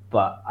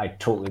 but I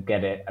totally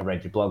get it. I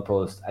read your blog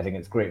post. I think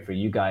it's great for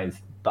you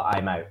guys, but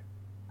I'm out.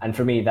 And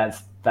for me,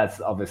 that's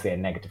obviously a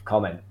negative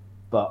comment,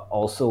 but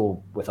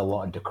also with a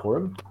lot of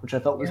decorum, which I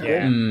thought was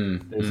great.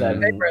 There's a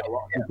lot of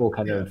people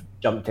kind of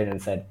jumped in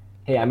and said,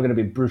 hey, I'm going to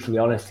be brutally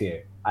honest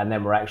here. And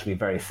then we're actually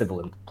very civil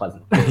and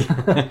pleasant,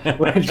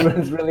 which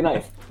was really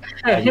nice.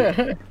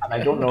 And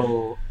I don't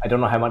know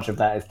how much of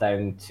that is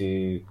down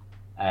to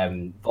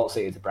Vault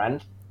City as a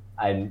brand.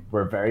 And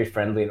we're very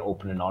friendly and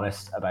open and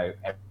honest about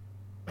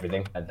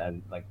everything.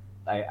 And like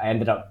I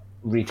ended up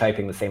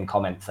retyping the same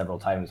comment several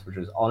times, which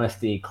was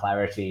honesty,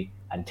 clarity,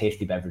 and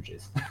tasty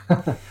beverages.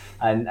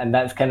 and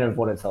that's kind of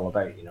what it's all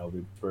about.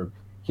 We're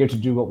here to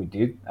do what we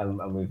do,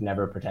 and we've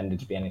never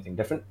pretended to be anything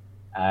different.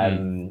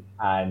 And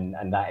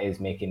that is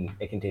making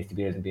tasty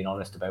beers and being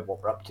honest about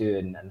what we're up to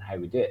and how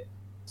we do it.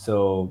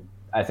 So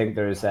I think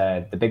there's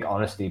the big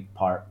honesty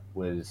part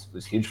was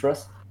huge for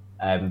us,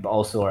 but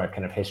also our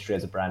kind of history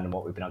as a brand and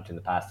what we've been up to in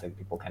the past. I think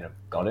people kind of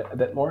got it a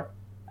bit more,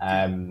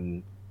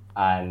 and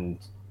also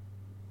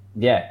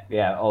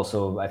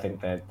I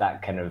think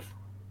that kind of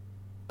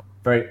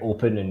very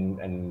open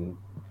and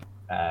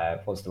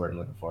what's the word I'm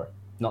looking for?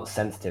 Not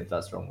sensitive,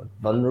 that's the wrong word.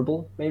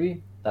 Vulnerable,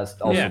 maybe. That's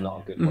also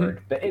not a good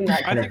word. But in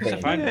that kind of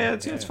vein,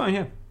 it's fine.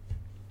 Yeah.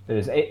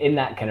 There's in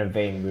that kind of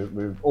vein,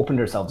 we've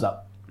opened ourselves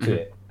up to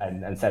it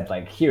and said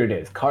like, here it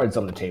is, cards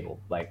on the table,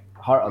 like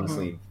heart on the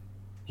sleeve.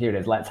 Here it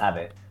is, let's have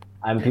it.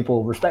 And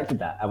people respected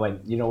that. I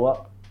went, you know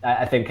what?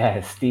 I think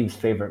Steve's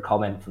favorite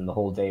comment from the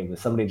whole day was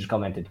somebody just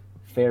commented,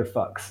 "Fair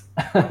fucks,"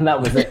 and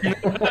that was it.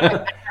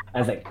 I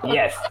was like,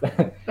 yes,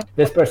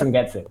 this person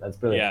gets it. That's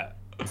brilliant.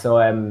 Yeah.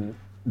 So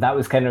that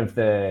was kind of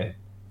the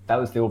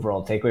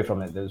overall takeaway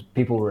from it. Those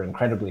people were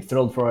incredibly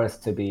thrilled for us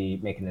to be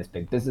making this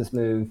big business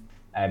move,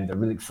 and they're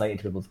really excited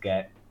to be able to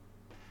get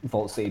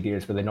Vault City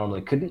beers where they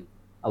normally couldn't.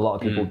 A lot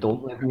of people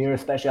don't live near a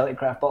specialty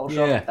craft bottle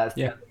shop. That's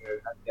the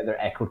other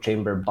echo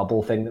chamber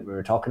bubble thing that we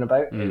were talking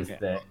about. Is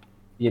that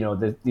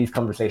these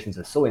conversations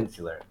are so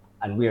insular,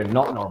 and we are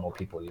not normal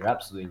people. You're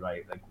absolutely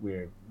right. Like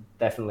we're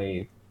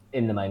definitely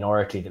in the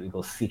minority that we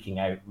go seeking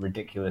out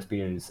ridiculous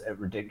beers at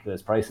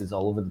ridiculous prices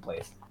all over the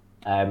place.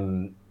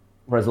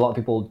 Whereas a lot of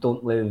people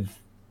don't live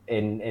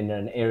in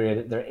an area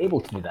that they're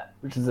able to do that,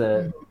 which is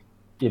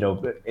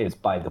is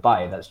by the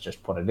by, that's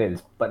just what it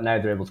is. But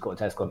now they're able to go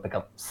to Tesco and pick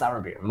up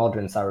sour beer,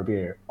 modern sour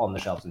beer on the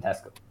shelves in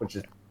Tesco, which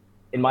is,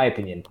 in my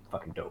opinion,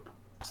 fucking dope.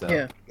 So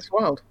yeah, it's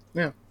wild.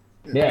 Yeah.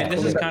 Yeah, I mean,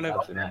 this is kind of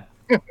what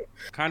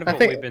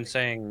we've been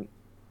saying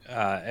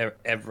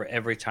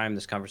every time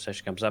this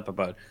conversation comes up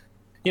about,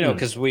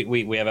 because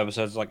we have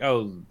episodes like,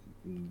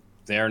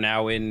 they're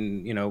now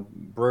in,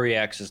 Brewery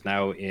X is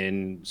now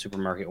in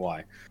Supermarket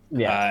Y.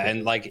 Yeah.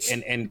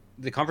 And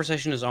the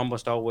conversation is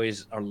almost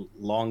always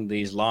along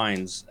these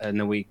lines, and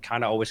then we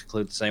kind of always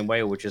conclude the same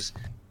way, which is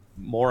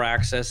more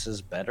access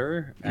is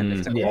better, and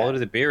if the quality of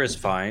the beer is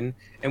fine,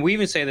 and we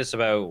even say this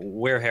about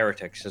We're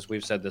Heretics, as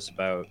we've said this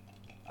about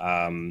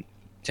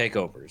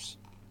takeovers.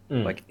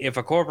 Like, if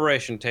a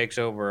corporation takes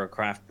over a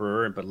craft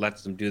brewer but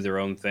lets them do their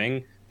own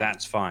thing,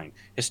 that's fine.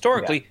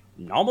 Historically,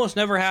 almost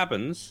never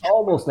happens.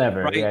 Almost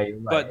never, right? Yeah, you're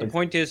right. But the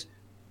point is,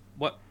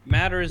 what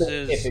matters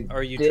is,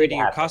 are you treating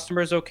your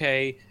customers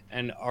okay,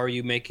 and are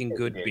you making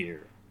good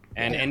beer?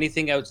 And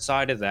anything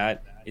outside of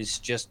that is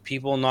just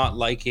people not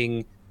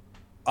liking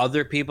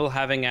other people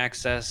having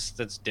access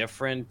that's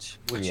different,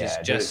 which is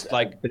just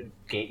like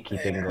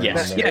gatekeeping.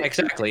 Yeah,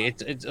 exactly.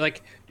 It's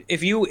like,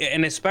 if you,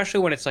 and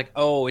especially when it's like,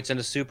 oh, it's in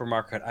a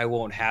supermarket, I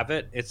won't have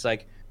it. It's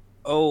like,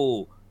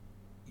 oh,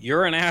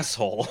 you're an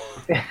asshole.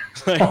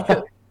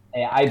 Like,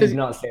 I did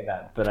not say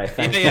that, but I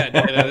think.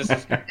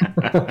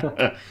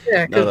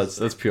 No,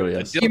 that's purely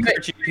us.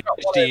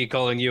 PhD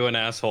calling you an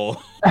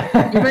asshole.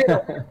 You may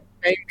not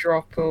name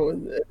drop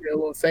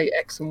or say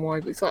X and Y,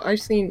 but it's like I've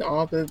seen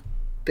Arbor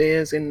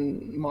beers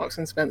in Marks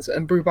and Spencer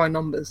and Brew by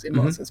Numbers in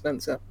Marks and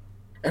Spencer,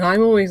 and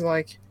I'm always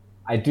like,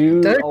 I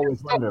do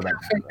always wonder about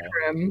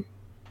that.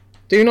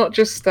 Do not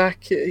just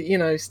stock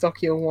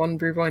your one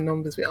Brew by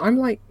Numbers beer. I'm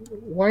like,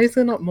 why is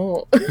there not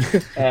more?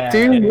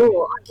 Do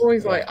more. I'm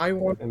always like, I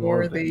want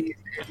more of these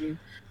in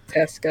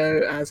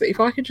Tesco. As if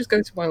I could just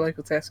go to my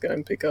local Tesco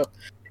and pick up,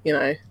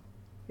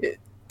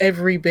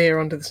 every beer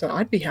under the sun,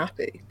 I'd be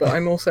happy. But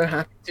I'm also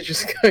happy to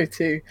just go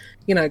to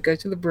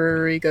the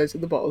brewery, go to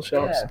the bottle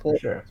shop,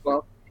 support as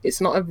well.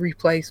 It's not a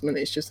replacement,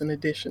 it's just an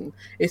addition.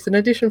 It's an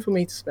addition for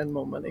me to spend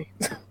more money.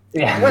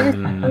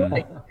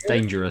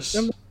 Dangerous.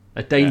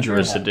 A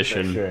dangerous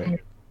addition. Sure.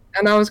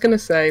 And I was going to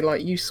say,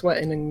 like, you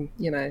sweating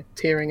and,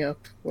 tearing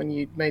up when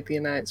you made the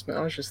announcement,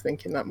 I was just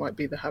thinking that might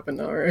be the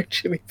habanero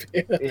chili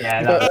beer.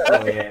 Yeah,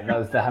 that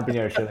was the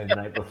habanero chili the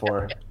night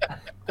before.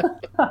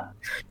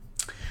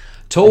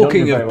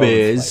 Talking of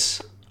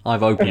beers,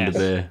 I've opened a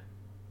beer.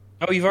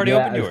 Oh, you've already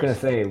opened yours? I was going to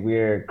say,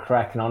 we're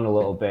cracking on a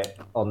little bit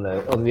on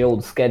the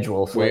old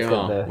schedule. So we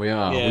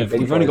are. Yeah,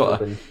 we've only got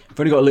a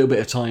little bit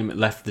of time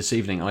left this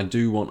evening. I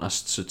do want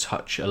us to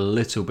touch a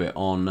little bit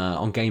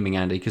on gaming,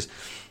 Andy, because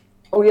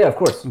of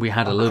course, we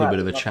had a little bit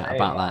of a chat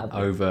about that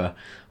over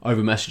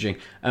messaging.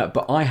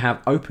 But I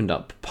have opened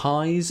up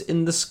Pies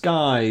in the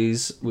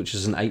Skies, which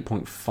is an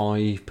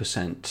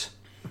 8.5%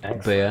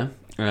 beer.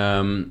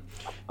 The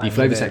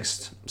flavour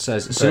text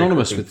says,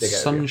 synonymous with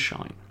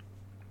sunshine.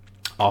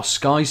 Our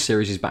Skies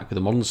series is back with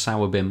a modern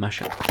sour beer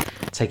mashup,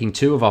 taking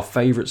two of our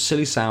favourite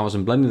silly sours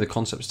and blending the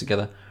concepts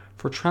together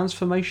for a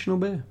transformational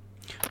beer.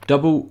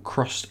 Double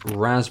crust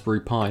raspberry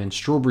pie and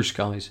strawberry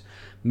skies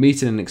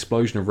meet in an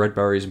explosion of red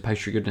berries and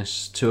pastry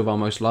goodness. Two of our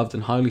most loved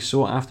and highly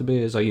sought after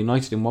beers are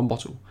united in one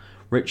bottle.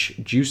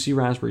 Rich, juicy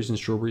raspberries and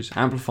strawberries,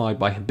 amplified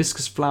by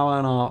hibiscus flower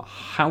and our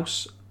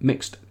house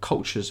mixed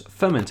cultures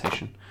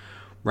fermentation,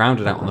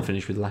 rounded out on the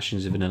finish with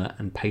lashings of vanilla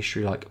and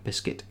pastry-like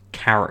biscuit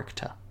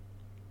character.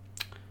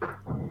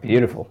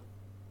 Beautiful.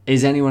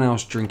 Is anyone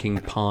else drinking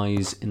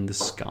Pies in the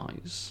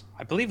Skies?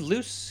 I believe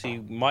Lucy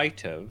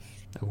might have.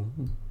 Oh.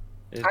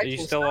 Are you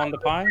still on the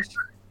pies?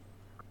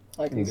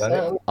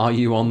 Are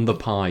you on the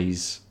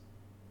pies?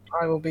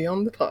 I will be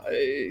on the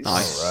pies.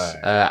 Nice.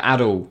 All right.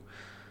 Adel.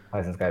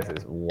 Pies in the Skies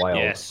is wild.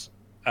 Yes.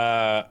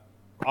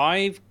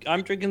 I'm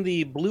drinking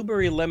the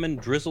Blueberry Lemon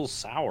Drizzle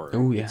Sour.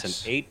 Oh, yes.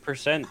 It's an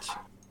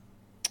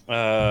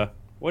 8%.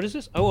 What is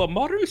this? Oh, a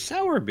modern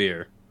sour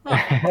beer. Oh.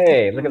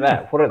 Hey, look at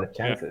that. What are the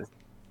chances?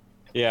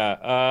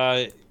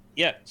 Yeah.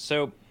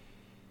 So,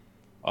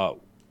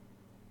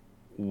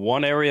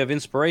 one area of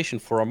inspiration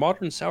for our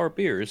modern sour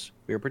beers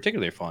we are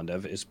particularly fond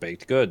of is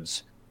baked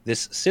goods.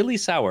 This silly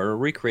sour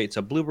recreates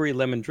a blueberry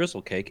lemon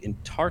drizzle cake in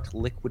tart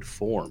liquid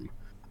form.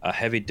 A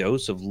heavy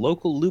dose of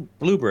local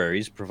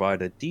blueberries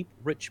provide a deep,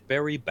 rich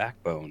berry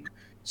backbone.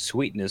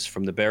 Sweetness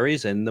from the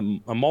berries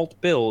and a malt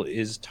bill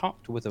is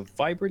topped with a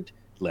vibrant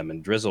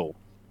lemon drizzle.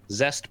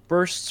 Zest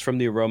bursts from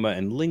the aroma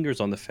and lingers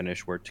on the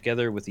finish, where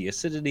together with the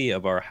acidity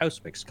of our house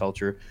mix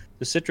culture,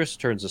 the citrus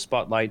turns the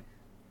spotlight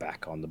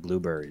back on the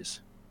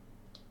blueberries.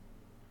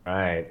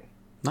 Right.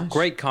 Nice.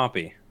 Great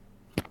copy.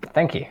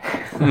 Thank you.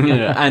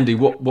 Andy,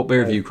 what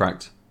beer have you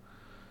cracked?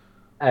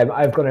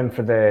 I've gone in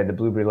for the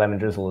blueberry lemon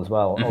drizzle as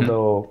well,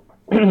 although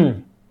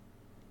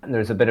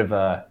there's a bit of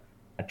a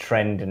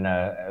trend and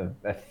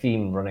a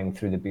theme running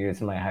through the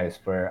beers in my house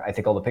where I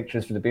take all the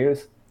pictures for the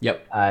beers.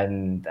 Yep.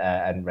 And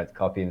read the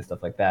copy and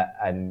stuff like that.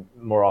 And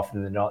more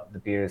often than not, the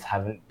beers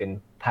haven't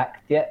been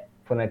packed yet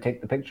when I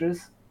take the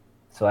pictures.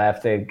 So I have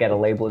to get a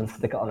label and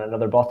stick it on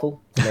another bottle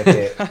to make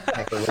it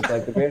look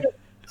like the beer.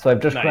 So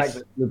I've just cracked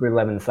the blueberry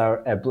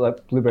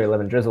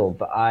lemon drizzle,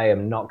 but I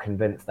am not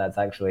convinced that's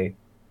actually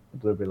the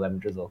blueberry lemon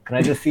drizzle. Can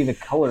I just see the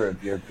color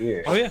of your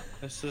beer? Oh yeah,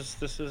 this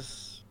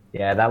is.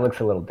 Yeah, that looks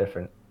a little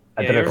different.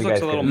 Yours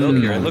looks a little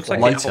milkier. It looks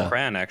like apple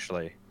cran,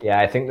 actually.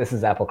 Yeah, I think this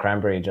is apple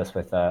cranberry just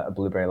with a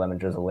blueberry lemon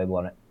drizzle label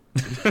on it.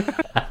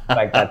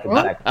 Like that's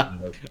What?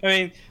 exactly. I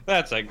mean,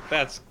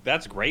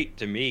 that's great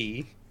to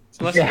me.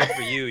 It's less Yeah. good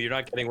for you. You're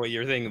not getting what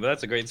you're thinking, but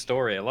that's a great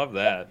story. I love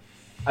that.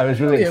 I was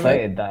really Oh, yeah, man.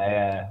 excited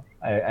that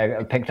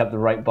I picked up the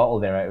right bottle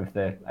there out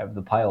of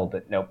the pile,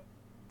 but nope,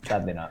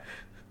 sadly not.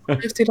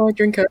 If did I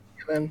drink earlier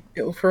then?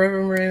 It will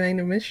forever remain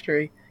a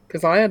mystery.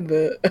 Because I had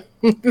the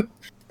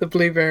the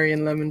blueberry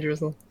and lemon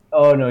drizzle.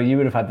 Oh no, you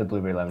would have had the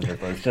blueberry lemon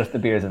drizzle. It's just the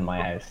beers in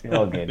my house. You're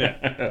all good.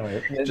 Don't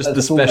worry. Just That's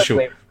the full special,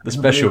 flavor. the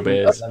special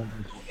Blueberry beers. lemon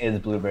drizzle is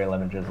blueberry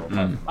lemon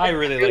drizzle. I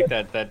really like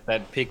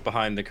that peek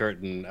behind the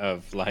curtain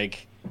of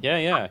like,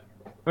 yeah.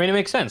 I mean, it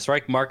makes sense,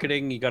 right?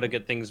 Marketing, you got to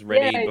get things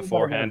ready Yeah, you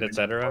beforehand, gotta-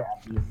 etc.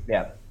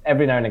 Yeah,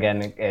 every now and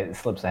again it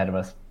slips ahead of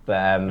us,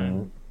 but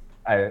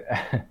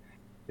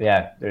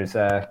yeah, there's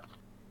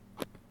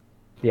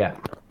yeah.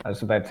 I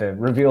was about to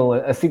reveal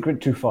a secret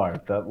too far,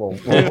 but we'll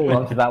hold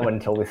on to that one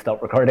until we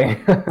stop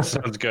recording.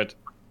 Sounds good.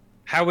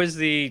 How is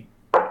the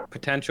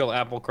potential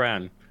apple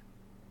cran?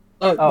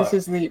 Oh, this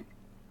is the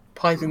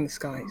Pies in the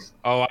Skies.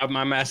 Oh,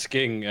 I'm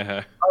asking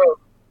Oh,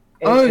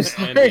 It's,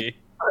 sorry.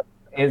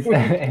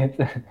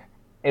 Andy.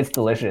 it's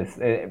delicious.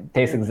 It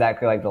tastes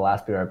exactly like the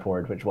last beer I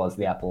poured, which was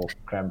the apple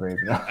cranberry.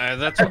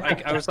 That's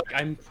what I was like.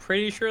 I'm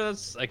pretty sure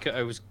that's.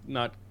 I was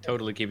not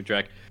totally keeping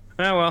track.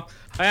 Oh well,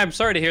 I'm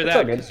sorry to hear It's that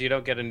all good. because you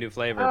don't get a new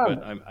flavor. Oh,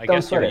 but I don't guess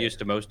you're sweat it. used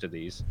to most of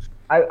these.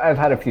 I've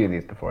had a few of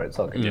these before. It's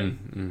all good.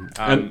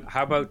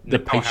 How about The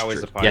Nicole, how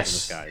is the pastry. pies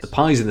Yes, in the skies? the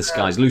pies in the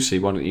skies. Lucy,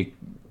 why don't you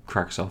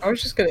crack us off? I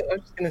was just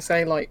gonna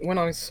say, like, when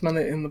I smelled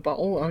it in the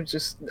bottle,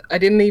 I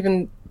didn't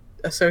even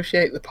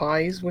associate the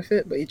pies with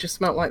it, but it just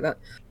smelled like that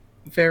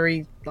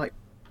very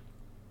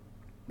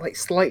like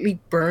slightly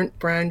burnt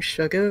brown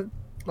sugar,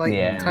 like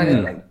Yeah, kind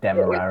of like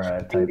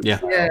demerara type. Yeah.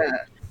 style. yeah.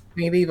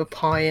 You leave a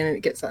pie in and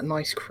it gets that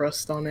nice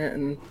crust on it,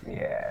 and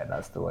Yeah,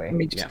 that's the way. I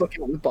mean, just Yeah.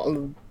 looking at the bottle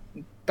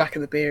of back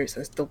of the beer, it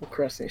says double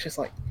crust, and it's just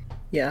like,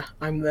 yeah,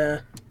 I'm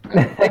there.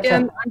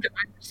 Again, I'm just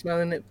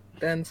smelling it,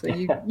 Ben. So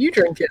you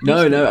drink it.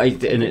 No,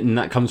 and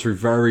that comes through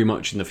very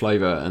much in the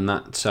flavour, and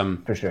that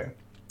For sure.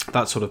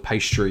 that sort of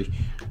pastry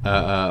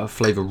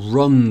flavour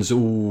runs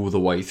all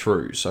the way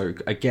through. So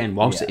again,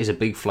 whilst Yeah. it is a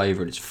big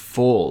flavour and it's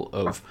full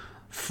of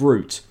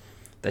fruit,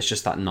 there's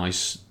just that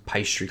nice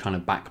pastry kind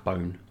of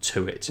backbone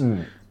to it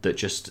that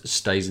just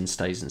stays and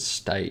stays and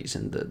stays,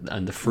 and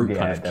the fruit Yeah,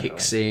 kind of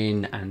kicks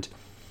in and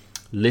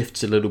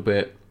lifts a little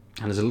bit,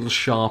 and is a little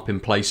sharp in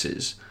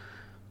places,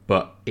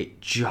 but it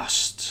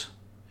just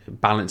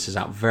balances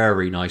out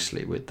very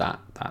nicely with that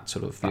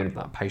sort of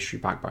that pastry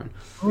backbone.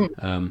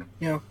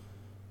 Yeah.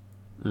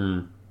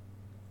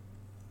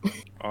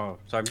 Oh,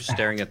 so I'm just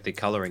staring at the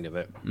coloring of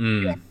it.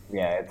 Yeah,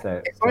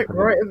 It's like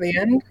right at the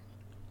end,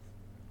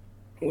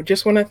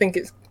 just when I think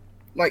it's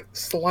like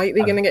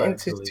slightly going to get into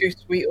Absolutely. too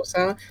sweet or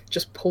sour,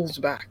 just pulls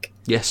back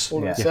Yes,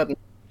 all Yeah. of a sudden.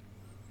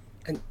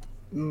 And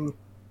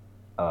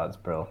Oh, it's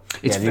brilliant.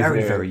 it's Yeah,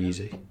 very these are- very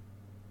easy.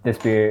 This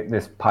beer,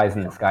 this Pies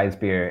in the Skies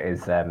beer,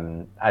 is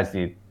as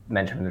you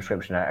mentioned in the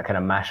description, a kind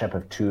of mashup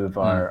of two of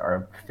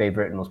our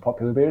favorite and most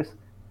popular beers.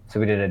 So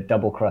we did a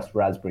double crust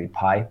raspberry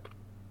pie,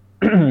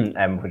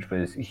 which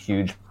was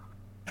huge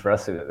for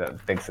us. It was a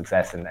big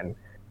success and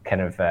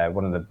kind of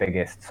one of the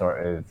biggest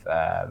sort of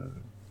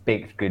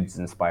baked goods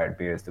inspired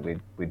beers that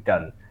we'd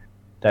done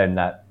down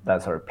that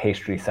sort of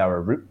pastry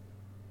sour route.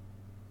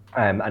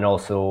 And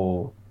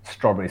also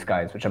Strawberry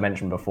Skies, which I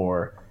mentioned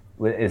before,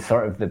 is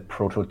sort of the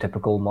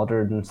prototypical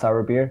modern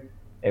sour beer.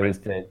 It was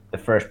the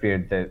first beer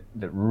that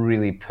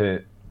really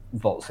put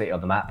Vault City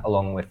on the map,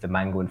 along with the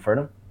Mango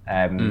Inferno,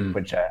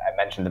 which I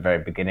mentioned at the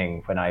very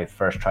beginning when I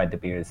first tried the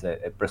beers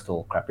at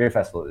Bristol Craft Beer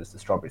Festival. It was the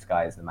Strawberry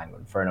Skies and the Mango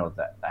Inferno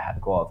that I had to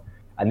go of.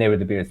 And they were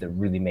the beers that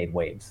really made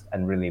waves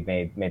and really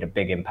made a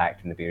big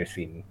impact in the beer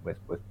scene with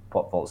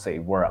what Vault City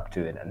were up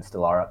to and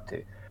still are up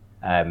to.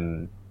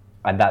 And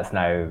that's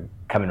now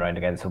coming around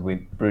again. So we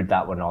brewed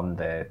that one on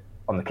the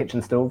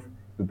kitchen stove.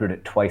 We brewed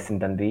it twice in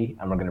Dundee,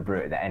 and we're going to brew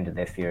it at the end of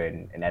this year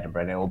in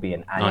Edinburgh. And it will be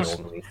an annual Nice.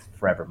 release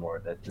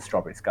forevermore, the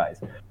Strawberry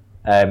Skies.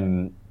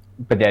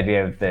 But the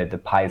idea of the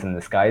pies in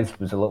the skies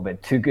was a little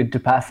bit too good to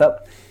pass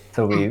up.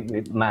 So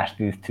we mashed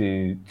these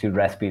two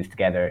recipes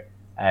together.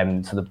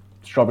 So the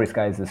Strawberry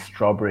Skies is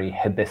strawberry,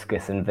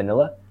 hibiscus, and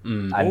vanilla.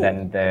 And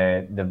then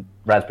the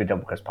raspberry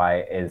double crust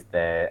pie is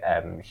the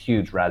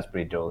huge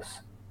raspberry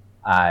dose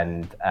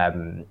and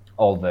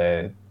all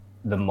the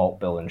malt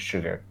bill and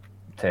sugar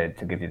to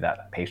give you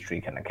that pastry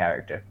kind of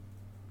character.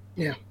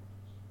 yeah.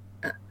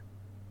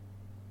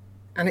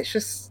 And it's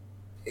just,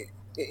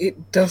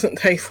 it doesn't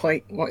taste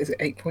like, what is it,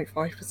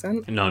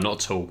 8.5%? No,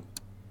 not at all.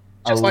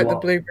 Just A like the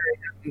lot. blueberry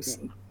jams.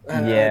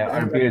 Yeah, our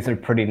and- beers are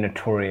pretty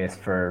notorious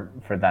for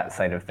that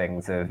side of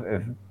things, of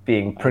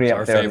being pretty That's up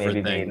our there, favorite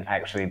maybe thing. being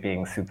actually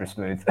being super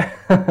smooth.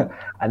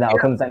 And that all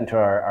comes down to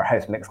our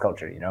house mix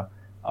culture, you know.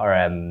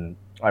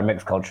 Our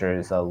mix culture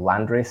is a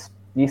landrace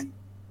yeast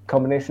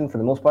combination for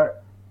the most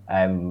part,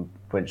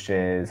 which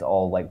is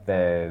all like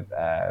the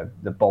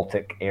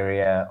Baltic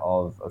area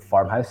of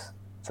farmhouse.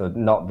 So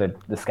not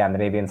the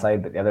Scandinavian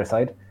side, but the other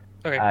side.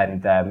 Okay.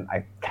 And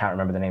I can't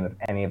remember the name of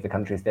any of the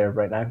countries there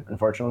right now,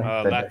 unfortunately.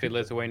 But- Latvia,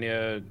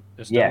 Lithuania,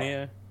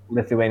 Estonia.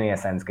 Lithuania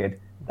sounds good.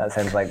 That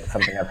sounds like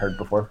something I've heard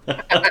before.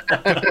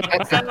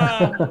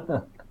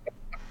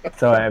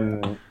 So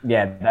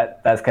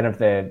that's kind of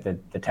the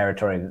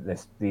territory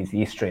that these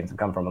yeast strains have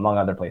come from, among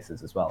other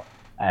places as well.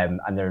 And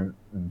they're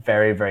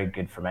very, very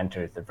good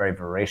fermenters. They're very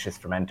voracious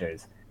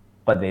fermenters,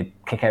 but they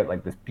kick out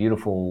like this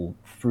beautiful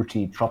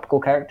fruity tropical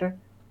character,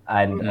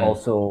 and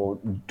also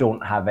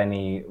don't have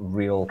any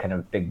real kind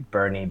of big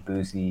burny,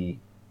 boozy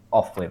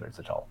off flavors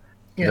at all.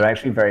 Yeah. They're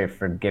actually very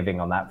forgiving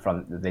on that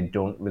front. They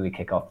don't really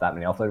kick off that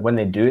many off flavors. When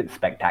they do, it's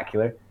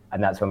spectacular,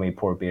 and that's when we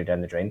pour beer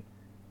down the drain.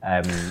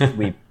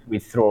 We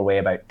throw away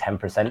about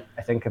 10%,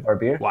 I think, of our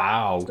beer.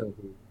 Wow. So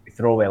we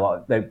throw away a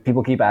lot.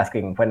 People keep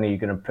asking, when are you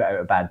going to put out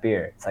a bad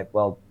beer? It's like,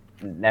 well,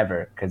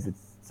 never, because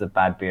it's a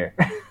bad beer.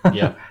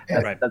 Yeah.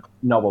 That's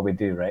not what we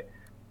do, right?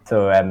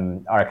 So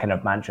our kind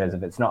of mantra is,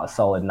 if it's not a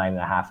solid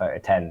 9.5 out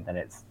of 10, then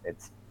it's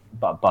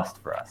a bust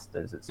for us.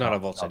 It's not a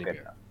Vault City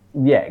beer. Enough.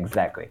 Yeah,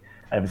 exactly.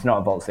 And if it's not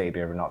a Vault City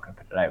beer, we're not going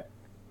to put it out.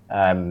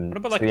 What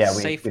about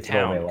Safe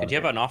Town? Could you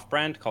have an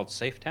off-brand called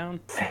Safe Town?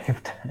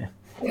 Safe Town.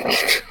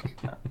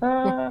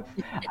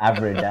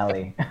 Average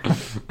alley.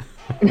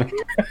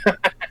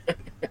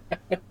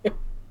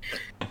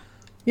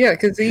 Yeah,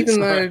 because even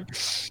though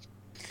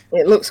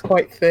it looks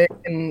quite thick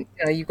and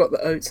you've got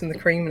the oats and the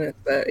creaminess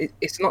there,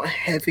 it's not a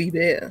heavy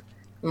beer.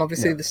 And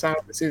obviously the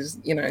sourness is,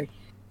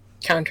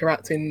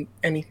 counteracting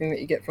anything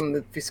that you get from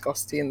the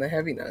viscosity and the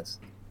heaviness.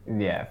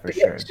 Yeah, for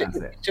sure. It's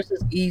just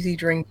as easy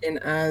drinking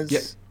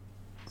as,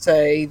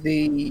 say,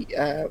 the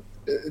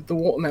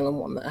watermelon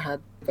one that I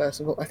had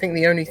first of all. I think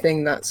the only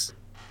thing that's...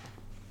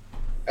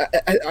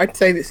 I'd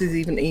say this is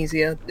even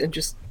easier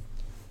just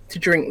to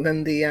drink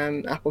than the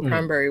apple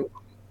cranberry one.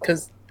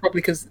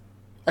 Because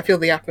I feel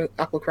the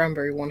apple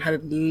cranberry one had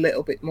a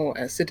little bit more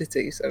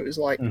acidity, so it was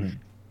like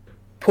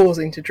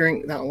pausing to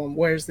drink that one,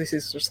 whereas this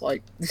is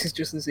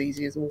just as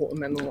easy as the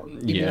watermelon one.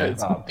 Yeah.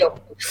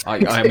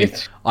 I mean,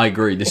 I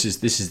agree. This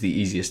is the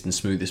easiest and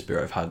smoothest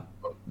beer I've had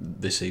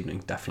this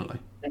evening, definitely.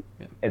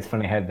 Yeah. It's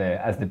funny how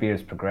as the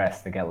beers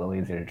progress, they get a little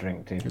easier to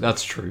drink too.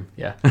 That's true.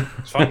 Yeah.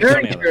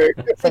 Very true.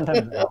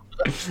 Sometimes.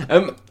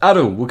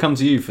 Adil, we'll come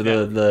to you for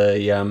the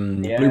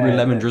blueberry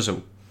lemon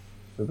drizzle.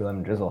 Blueberry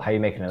lemon drizzle. How are you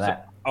making of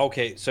that?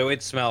 Okay, so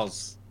it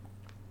smells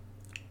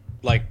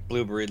like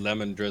blueberry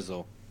lemon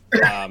drizzle.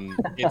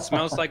 It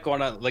smells like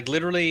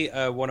literally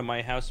one of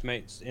my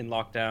housemates in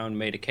lockdown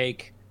made a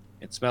cake.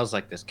 It smells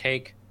like this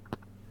cake.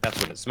 That's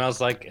what it smells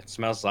like. It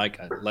smells like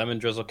a lemon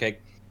drizzle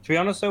cake. To be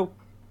honest, though,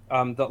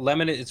 the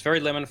lemon, it's very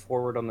lemon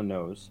forward on the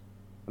nose,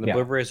 and the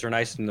blueberries are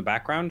nice in the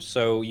background.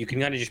 So you can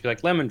kind of just be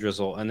like lemon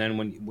drizzle, and then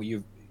when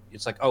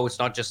it's like, oh, it's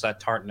not just that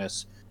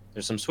tartness.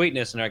 There's some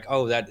sweetness, and you're like,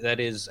 oh, that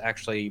is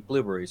actually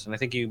blueberries. And I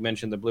think you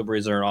mentioned the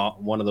blueberries are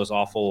one of those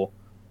awful,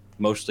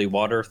 mostly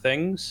water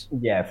things.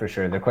 Yeah, for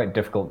sure. They're quite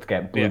difficult to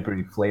get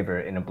blueberry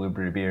flavor in a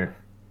blueberry beer.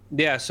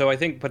 Yeah, so I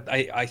think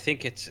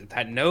it's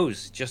that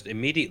nose just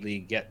immediately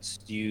gets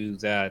you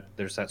that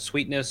there's that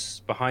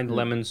sweetness behind the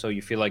lemon, so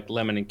you feel like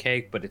lemon and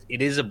cake, but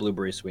it is a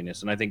blueberry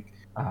sweetness, and I think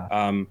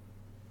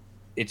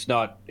it's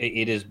not.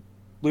 It is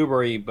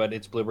blueberry, but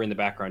it's blueberry in the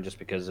background just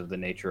because of the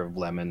nature of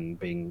lemon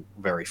being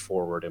very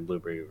forward and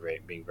blueberry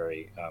being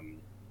very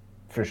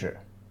for sure.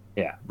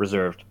 Yeah,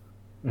 reserved.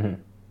 Mm-hmm.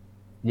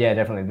 Yeah,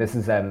 definitely. This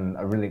is a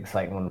really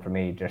exciting one for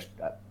me. Just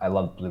I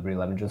love blueberry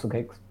lemon drizzle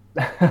cakes.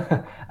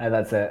 And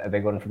that's a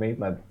big one for me.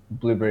 My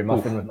blueberry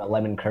muffin with my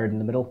lemon curd in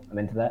the middle. I'm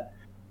into that.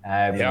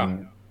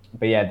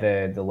 But yeah,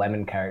 the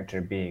lemon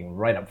character being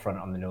right up front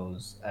on the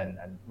nose and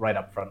right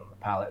up front on the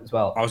palate as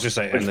well. I was just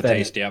saying, and the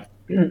taste, yeah.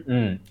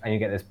 And you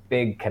get this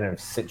big kind of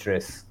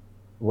citrus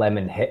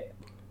lemon hit,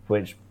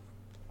 which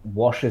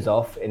washes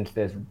off into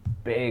this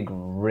big,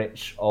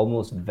 rich,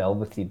 almost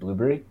velvety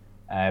blueberry.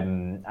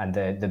 And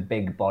the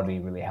big body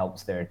really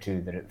helps there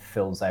too, that it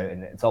fills out,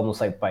 and it's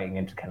almost like biting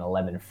into kind of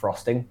lemon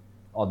frosting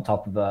on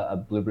top of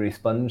a blueberry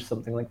sponge,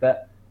 something like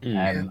that.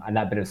 And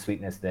that bit of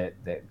sweetness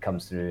that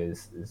comes through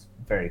is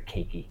very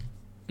cakey.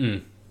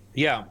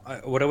 Yeah,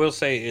 what I will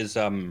say is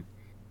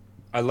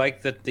I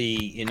like that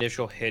the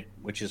initial hit,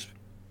 which is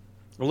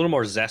a little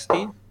more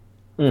zesty.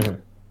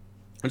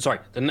 I'm sorry,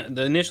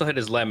 the initial hit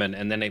is lemon,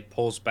 and then it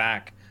pulls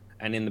back,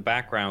 and in the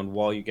background,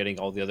 while you're getting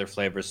all the other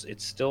flavors,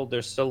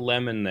 there's still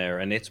lemon there,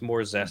 and it's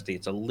more zesty.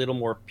 It's a little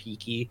more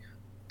peaky,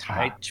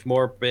 touch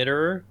more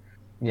bitter.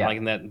 Yeah,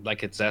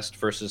 like it's zest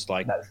versus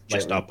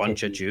just a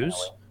bunch of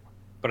juice.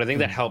 But I think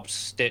that helps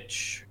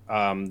stitch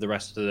the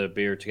rest of the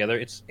beer together.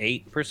 It's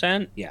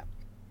 8%. Yeah.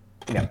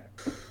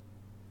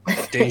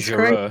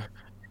 Dangerous.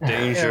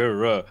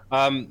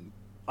 I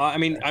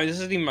mean, this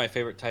isn't even my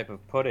favorite type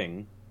of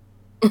pudding.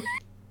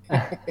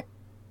 The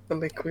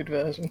liquid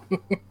version.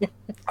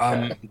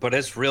 But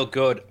it's real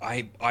good.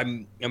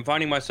 I'm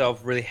finding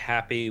myself really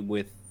happy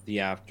with the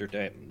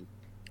aftertaste.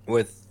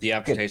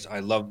 I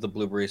love the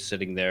blueberries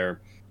sitting there.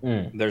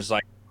 There's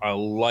like a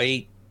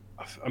light.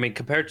 I mean,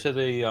 compared to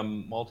the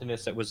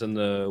maltiness that was in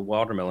the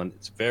watermelon,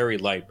 it's very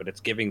light, but it's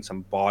giving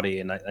some body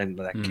and that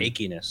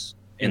cakiness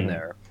in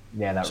there.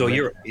 Yeah, so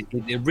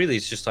it really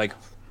is just like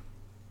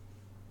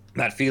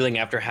that feeling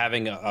after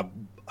having a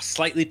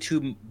slightly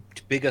too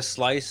big a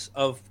slice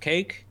of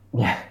cake.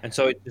 Yeah. And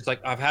so it's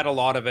like I've had a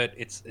lot of it.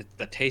 It's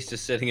the taste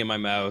is sitting in my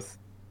mouth.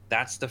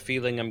 That's the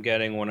feeling I'm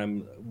getting when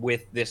I'm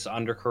with this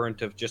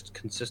undercurrent of just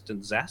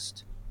consistent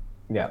zest.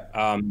 Yeah.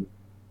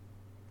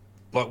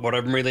 But what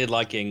I'm really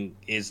liking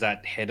is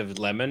that hit of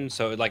lemon.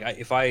 So like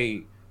if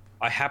I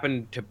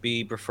happen to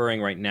be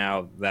preferring right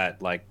now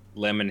that like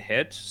lemon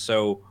hit.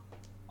 So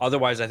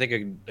otherwise I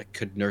think I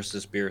could nurse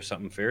this beer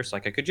something fierce.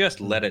 Like I could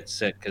just let it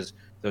sit because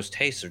those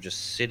tastes are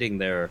just sitting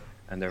there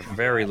and they're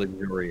very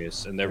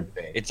luxurious and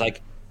it's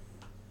like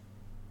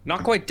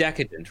not quite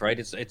decadent, right?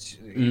 It's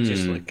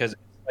just like because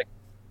like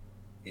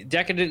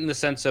decadent in the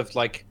sense of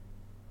like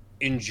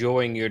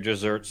enjoying your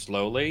dessert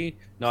slowly,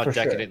 not For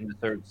decadent sure. in the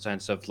third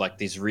sense of like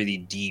these really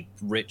deep,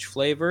 rich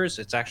flavors.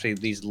 It's actually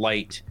these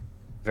light,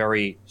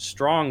 very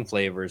strong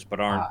flavors, but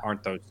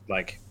aren't those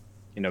like,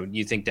 you know,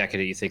 you think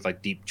decadent, you think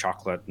like deep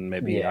chocolate and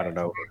maybe I don't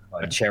know,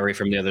 a cherry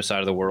from the other side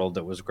of the world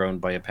that was grown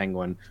by a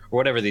penguin or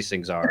whatever these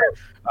things are.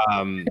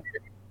 I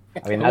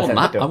mean, I want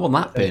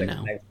that beer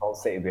now. Nice Ball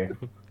City beer.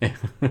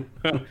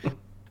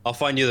 I'll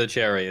find you the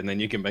cherry, and then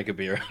you can make a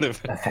beer out of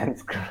it. That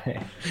sounds great.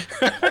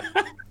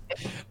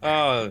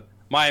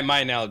 My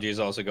analogies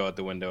also go out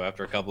the window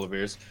after a couple of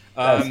beers.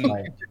 That's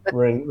fine.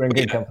 We're in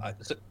good company.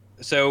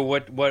 So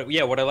what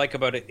I like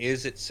about it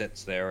is it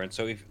sits there, and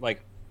so if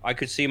like I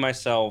could see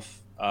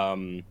myself,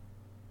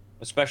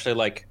 especially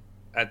like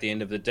at the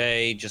end of the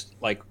day, just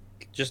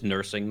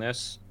nursing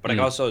this, but I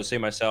can also see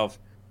myself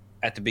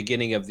at the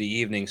beginning of the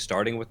evening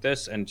starting with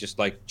this and just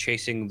like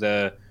chasing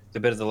the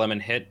bit of the lemon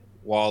hit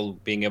while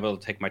being able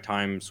to take my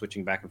time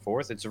switching back and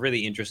forth. It's a really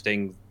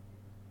interesting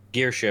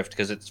gear shift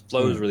because it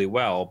flows really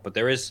well, but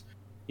there is,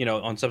 you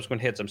know, on subsequent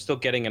hits, I'm still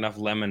getting enough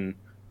lemon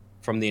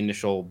from the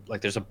initial,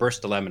 like there's a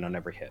burst of lemon on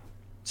every hit.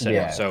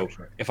 So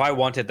if I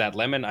wanted that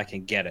lemon, I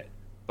can get it.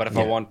 But if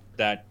I want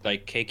that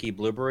like cakey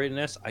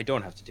blueberryness, I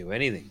don't have to do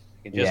anything.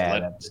 I can just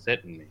let it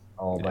sit in me.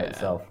 All by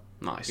itself.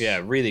 Nice.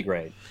 Yeah, really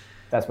great.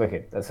 That's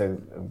wicked. That's a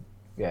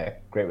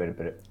great way to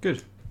put it.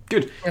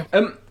 Good.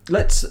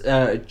 Let's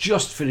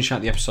just finish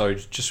out the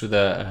episode just with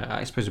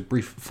I suppose a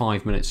brief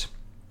 5 minutes,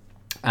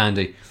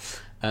 Andy,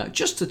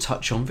 just to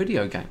touch on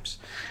video games.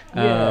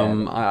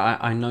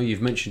 I know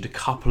you've mentioned a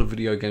couple of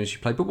video games you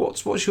play, but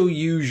what's your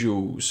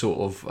usual sort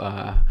of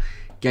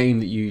game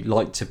that you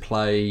like to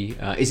play?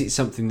 Is it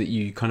something that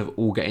you kind of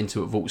all get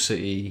into at Vault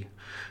City?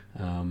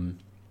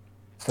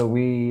 So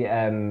we,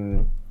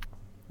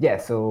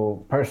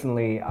 so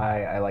personally,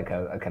 I like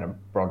a kind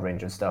of broad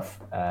range of stuff.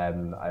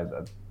 I'm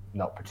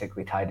not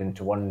particularly tied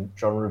into one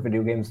genre of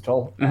video games at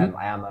all. I'm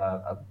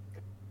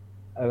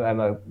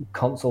a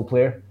console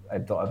player. I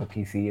don't have a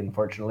PC,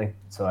 unfortunately,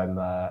 so I'm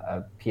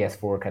a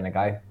PS4 kind of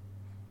guy.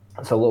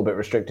 So a little bit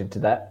restricted to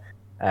that.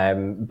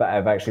 But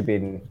I've actually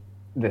been,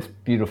 this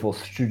beautiful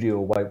studio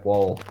white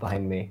wall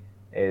behind me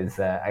is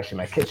actually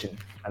my kitchen,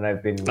 and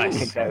I've been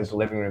kicked out of the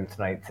living room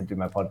tonight to do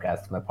my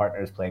podcast. My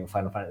partner is playing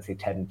Final Fantasy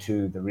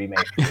X-2, the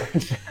remake.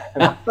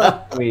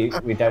 we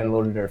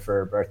downloaded her for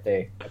her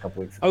birthday a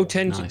couple weeks ago. Oh,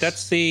 10. Nice.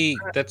 That's the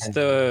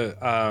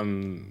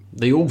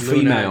all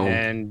female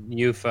and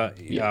Yufa,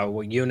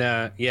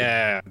 Yuna.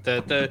 Yeah,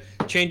 the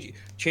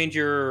change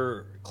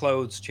your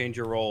clothes, change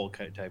your role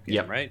type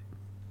game, right?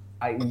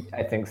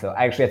 I think so.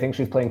 Actually, I think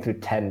she's playing through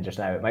 10 just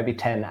now. It might be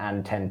 10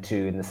 and 10-2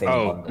 in the same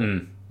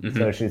bundle.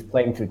 So she's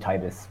playing through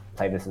Titus's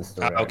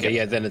story. Okay,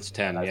 yeah, then it's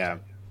 10. Yeah.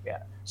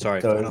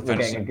 Sorry. So we're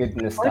getting a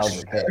good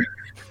nostalgic hit.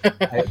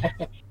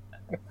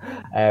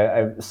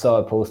 I saw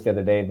a post the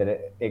other day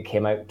that it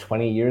came out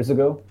 20 years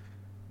ago,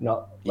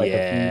 not like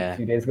a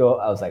few days ago.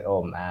 I was like,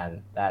 oh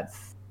man, that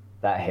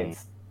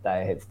hits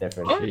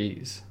different.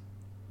 Jeez.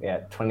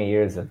 Yeah, 20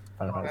 years of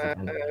Final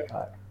Fantasy X.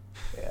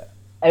 Yeah.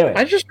 Anyway,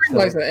 I just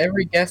realised that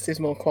every guest is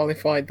more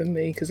qualified than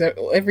me because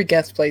every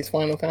guest plays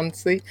Final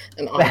Fantasy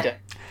and I don't.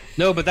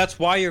 No, but that's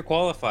why you're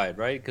qualified,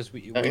 right? Because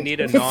we need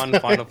a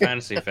non-Final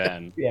Fantasy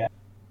fan. Yeah.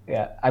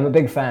 I'm a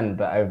big fan,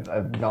 but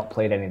I've not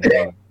played any of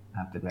them, I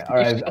have to admit. Or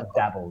I've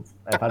dabbled.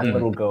 I've had a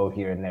little go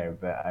here and there,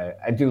 but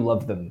I do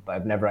love them, but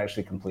I've never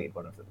actually completed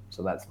one of them.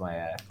 So that's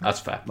my that's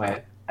fair.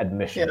 My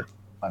admission to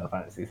Final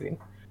Fantasy scene.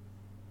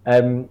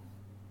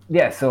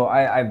 So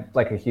I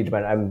like a huge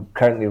amount. I'm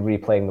currently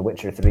replaying The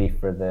Witcher 3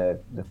 for the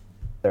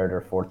third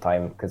or fourth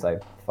time because I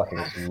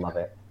fucking love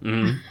it.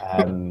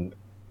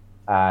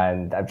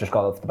 And I've just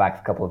got off the back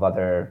of a couple of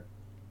other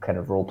kind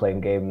of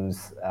role-playing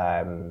games.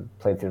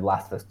 Played through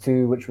Last of Us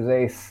 2, which was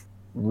ace.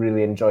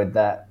 Really enjoyed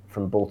that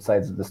from both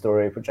sides of the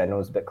story, which I know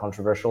is a bit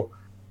controversial.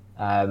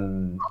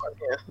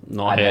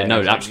 Not here.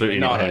 No, absolutely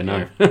not here.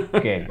 No.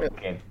 Game.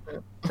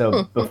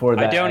 So before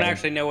that, I don't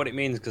actually know what it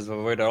means because I've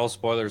avoided all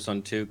spoilers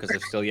on 2 because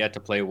I've still yet to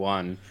play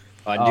 1.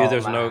 I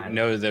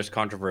knew there's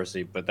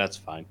controversy, but that's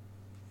fine.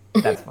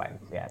 That's fine.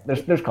 Yeah,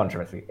 there's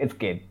controversy. It's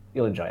good.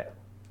 You'll enjoy it.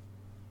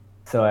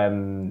 So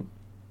and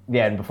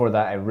before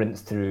that, I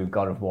rinsed through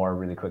God of War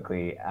really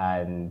quickly,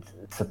 and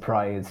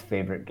surprise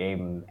favorite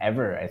game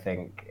ever, I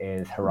think,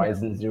 is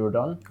Horizon Zero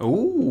Dawn.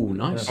 Oh,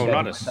 nice.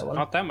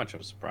 Not that much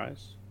of a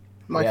surprise.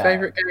 My Yeah.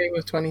 favourite game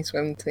was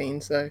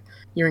 2017, so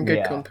you're in good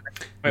Yeah. company.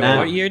 Wait, Now-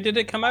 what year did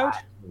it come out?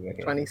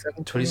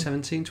 2017.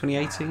 2017,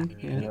 2018?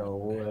 Yeah. No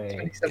way.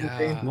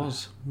 2017. It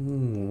was.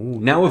 Ooh.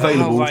 Now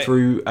available right.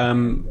 through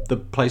the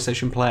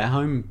PlayStation Play at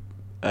Home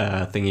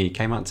thingy.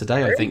 Came out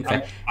today, I think,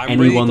 for I'm anyone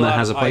really that glad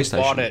has a I PlayStation.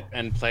 bought it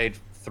and played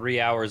 3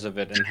 hours of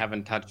it and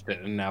haven't touched it,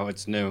 and now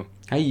it's new.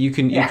 Hey, you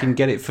can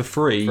get it for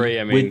free, Free,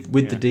 I mean,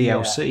 with the yeah.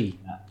 DLC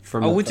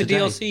from Oh, with the today.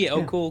 DLC. Oh,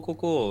 Yeah.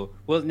 cool.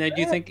 Well, now, do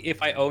you think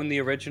if I own the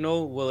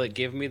original, will it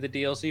give me the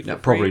DLC for No,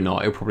 free? probably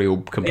not. It'll probably all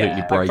completely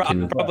Yeah, break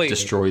and probably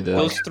destroy the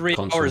Those 3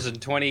 console. hours in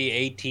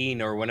 2018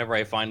 or whenever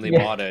I finally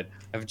Yeah. bought it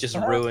have just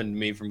ruined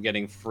me from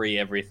getting free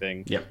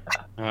everything. Yep.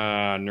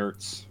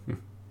 Nerds. No,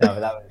 but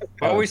that was,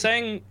 What were we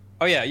saying?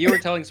 Oh yeah, you were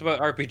telling us about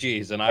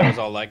RPGs, and I was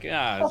all like,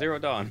 Zero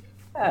Dawn.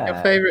 Your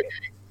favourite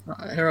game?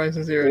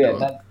 Horizon Zero Yeah,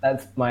 Dawn.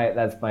 that's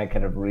my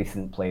kind of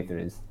recent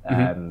playthroughs.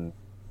 Mm-hmm.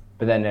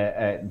 But then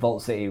at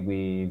Vault City,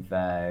 we've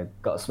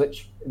got a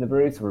Switch in the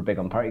brewery, so we're big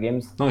on party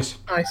games. Nice.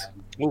 Nice.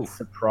 Ooh.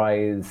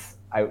 Surprise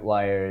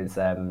outliers.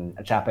 A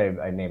chap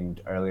I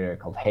named earlier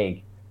called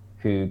Haig,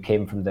 who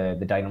came from the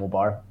Dynamo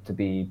Bar to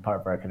be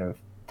part of our kind of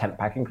tent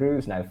packing crew,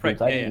 is now full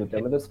time yeah, yeah. moved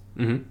in with us.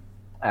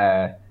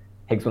 Mm-hmm.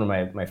 Haig's one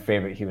of my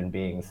favorite human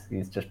beings.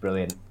 He's just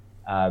brilliant.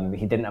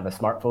 He didn't have a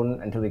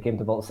smartphone until he came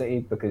to Vault City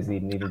because he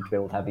needed to be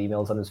able to have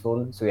emails on his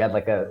phone. So he had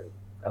like a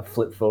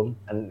flip phone,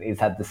 and he's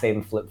had the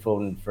same flip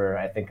phone for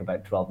I think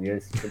about 12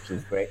 years, which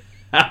is great.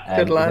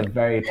 Good He's lad. a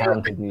very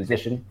talented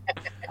musician,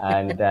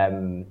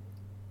 and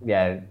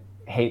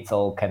hates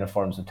all kind of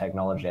forms of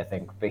technology, I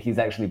think. But he's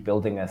actually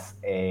building us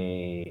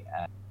a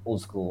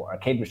old school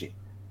arcade machine.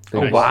 So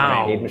Oh, he bought an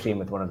wow. arcade machine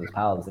with one of his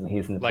pals, and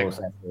he's in the Like-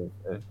 process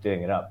of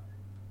doing it up.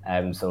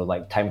 So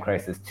like Time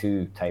Crisis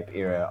 2 type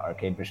era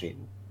arcade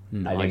machine. I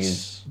think Nice.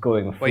 he's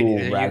going full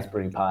Wait,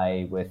 Raspberry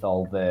Pi with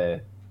all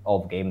the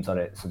games on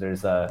it. So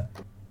there's a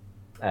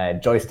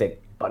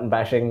joystick button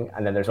bashing,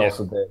 and then there's Yeah.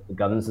 also the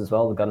guns as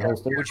well, the gun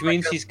holster. Which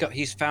means he's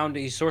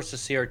sourced a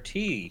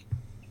CRT.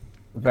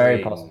 Very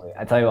Great. possibly.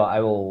 I tell you what,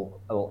 I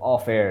will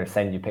off air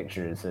send you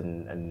pictures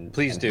and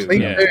Please do, Please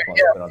yeah. do,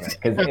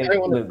 because I it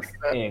wanna looks see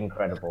that.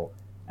 incredible.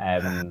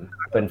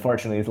 But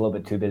unfortunately, he's a little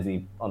bit too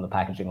busy on the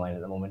packaging line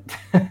at the moment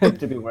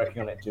to be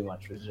working on it too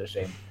much, which is a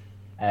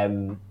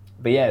shame.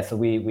 But yeah, so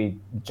we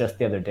just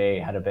the other day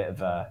had a bit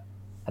of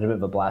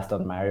a blast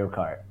on Mario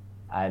Kart,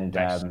 and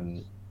Nice.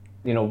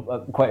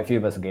 quite a few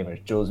of us are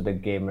gamers. Joe's a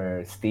big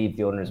gamer. Steve,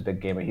 the owner, is a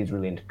big gamer. He's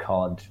really into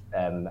COD.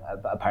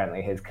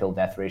 Apparently, his kill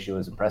death ratio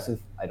is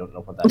impressive. I don't know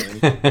what that means.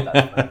 but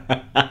that's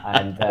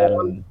fine.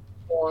 And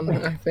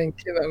One, I think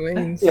that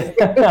means.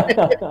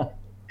 yeah.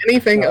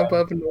 Anything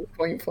above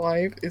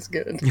 0.5 is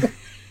good.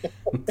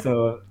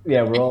 So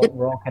yeah, we're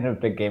all kind of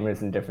big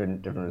gamers in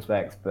different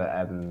respects. But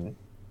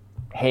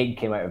Haig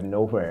came out of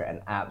nowhere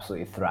and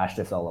absolutely thrashed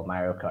us all at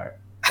Mario Kart.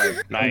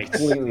 Like, Nice.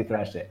 Completely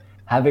thrashed it.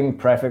 Having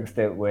prefixed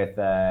it with,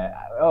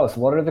 so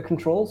what are the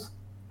controls?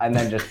 And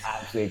then just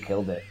absolutely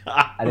killed it.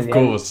 And Of at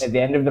course. at the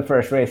end of the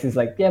first race, he's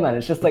like, "Yeah, man,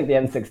 it's just like the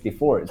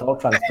N64. It's all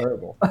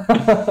transferable."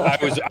 I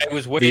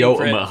was waiting for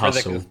ultimate it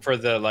hustle. for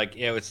the like,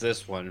 it's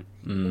this one.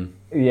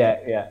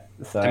 yeah.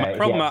 So And my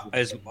problem yeah.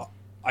 is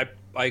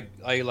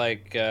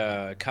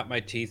I cut my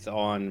teeth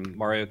on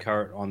Mario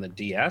Kart on the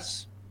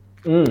DS.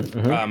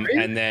 Mhm.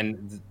 And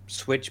then the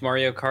Switch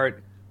Mario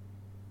Kart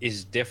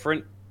is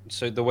different.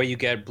 So the way you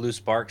get blue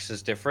sparks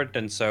is different,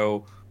 and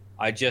so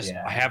I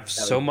Yeah, have that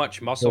so was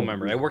much muscle so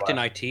memory. blue I worked in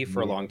spark. IT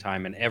for a Yeah. long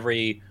time, and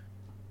every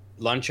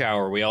lunch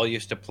hour we all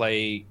used to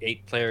play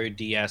 8-player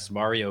DS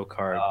Mario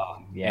Kart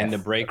Oh, yes. in the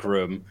break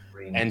room.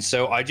 And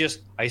so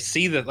I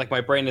see that like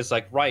my brain is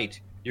like, right,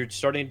 you're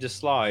starting to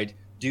slide.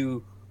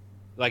 Do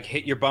like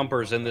hit your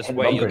bumpers in this Hit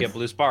way, you'll bumpers. get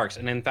blue sparks.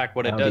 And in fact,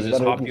 what it No, does you is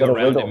gotta- hop you you gotta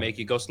around wiggle. and make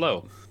you go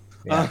slow.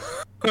 Yeah.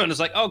 And it's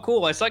like, oh,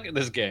 cool, I suck at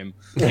this game.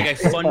 Like I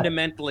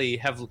fundamentally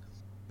have,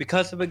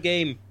 because of a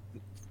game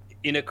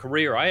in a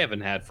career I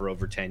haven't had for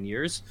over 10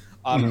 years,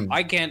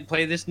 I can't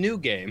play this new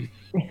game.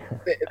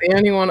 The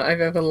only one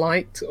I've ever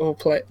liked or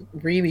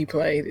really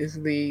played is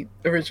the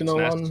original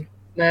SNES. one,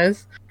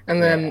 NES.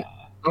 And then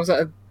I was at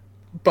a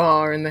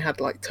bar and they had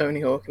like Tony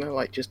Hawk, and I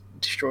like just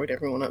destroyed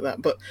everyone at that.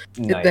 But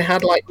Nice. they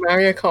had like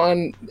Mario Kart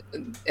on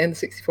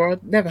N64.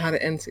 I'd never had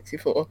an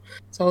N64,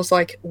 so I was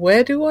like,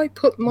 where do I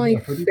put my Yeah,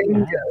 where do you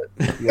finger?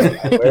 Yeah,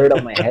 I wear it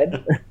on my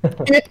head.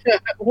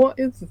 What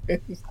is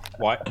this?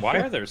 Why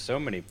are there so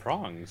many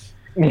prongs?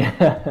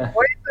 Yeah.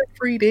 Why is it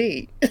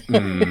 3D?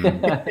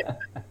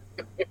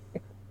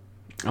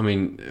 I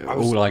mean, I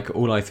was-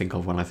 all I think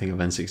of when I think of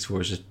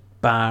N64 is just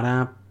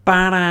ba-da,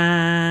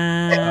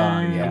 ba-da.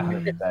 Oh yeah,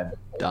 100%.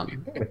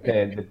 Done. With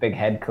the big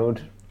head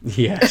code.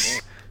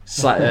 Yes.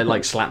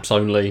 Like slaps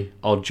only,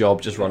 odd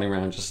job, just running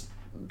around, just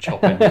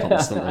chopping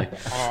constantly.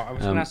 Oh, I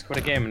was going to ask what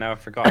a game and now I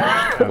forgot.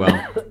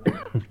 Well,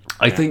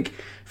 I think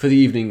for the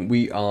evening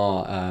we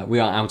are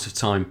out of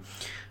time.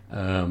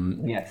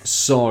 Yes.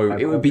 So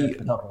it would be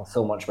We're talking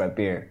so much about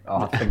beer. I'll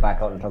have to come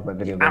back on and talk about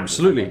video games.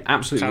 absolutely.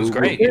 Sounds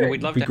great. It'd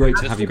We'd love be to great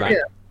have to have this you back.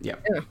 again. Yeah,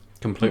 Yeah.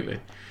 completely.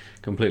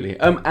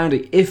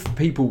 Andy, if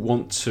people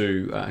want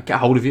to get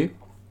hold of you,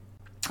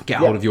 get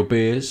hold of your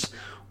beers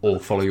or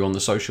follow you on the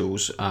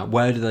socials,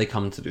 where do they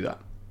come to do that?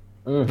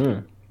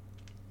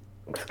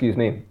 Excuse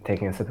me,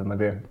 taking a sip of my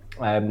beer.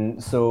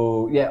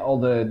 So yeah, all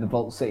the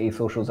Vault City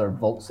socials are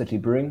Vault City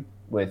Brewing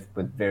with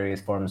various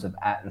forms of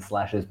 @ and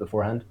slashes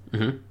beforehand.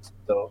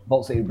 So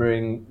Vault City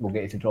Brewing will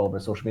get you through to all of our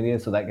social media,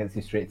 so that gets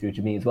you straight through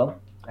to me as well.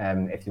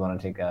 If you want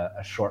to take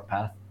a short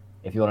path.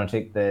 If you want to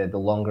take the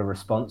longer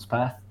response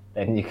path,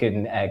 then you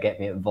can get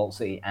me at Vault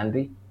City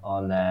Andy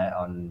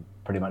on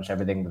pretty much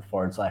everything with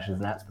 /slashes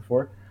and ats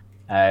before,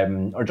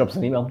 or drop us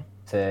an email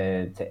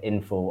to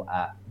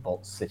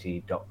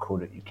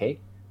info@vaultcity.co.uk.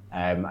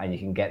 And you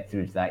can get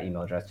through to that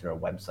email address to our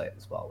website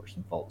as well, which is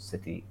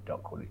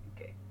vaultcity.co.uk.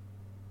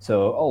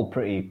 So all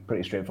pretty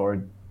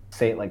straightforward.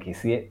 Say it like you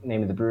see it,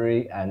 name of the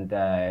brewery, and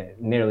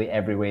nearly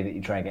every way that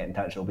you try and get in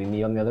touch will be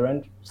me on the other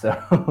end.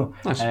 So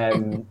Nice.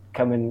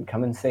 come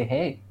and say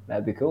hey.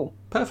 That'd be cool.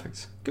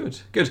 Perfect. Good.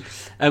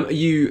 Are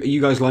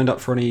you guys lined up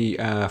for any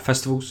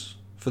festivals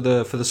for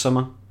the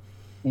summer?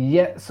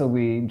 Yeah, so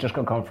we just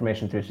got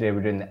confirmation through today.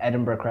 We're doing the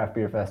Edinburgh Craft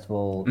Beer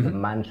Festival, the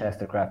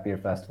Manchester Craft Beer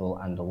Festival,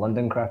 and the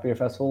London Craft Beer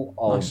Festival,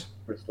 all Nice.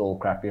 Bristol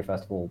Craft Beer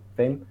Festival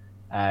fame.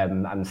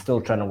 I'm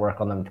still trying to work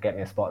on them to get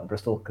me a spot in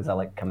Bristol because I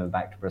like coming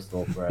back to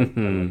Bristol for 5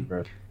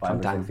 or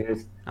 6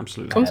 years.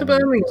 Absolutely. Come to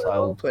Birmingham, So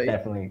I'll please.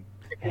 definitely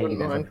hit you wouldn't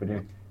guys mind. up if we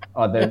do.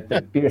 Oh,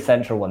 the Beer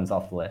Central one's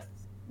off the list.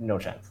 No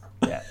chance.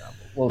 Yeah, no,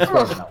 we'll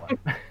swerve on that one.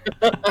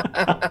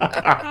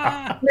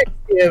 Next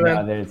year, No,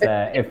 then.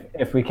 there's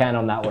if we can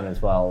on that one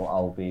as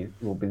well,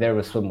 we'll be there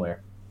with swimwear.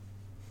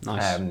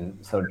 Nice.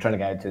 So trying to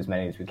get out to as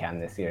many as we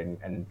can this year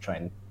and try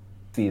and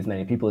see as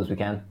many people as we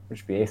can,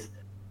 which would be ace.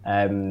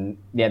 Then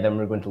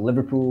we're going to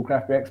Liverpool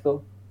Craft Beer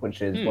Expo,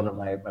 which is one of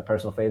my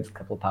personal faves. A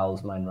couple of pals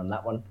of mine run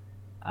that one.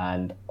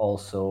 And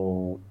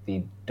also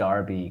the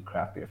Derby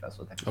Craft Beer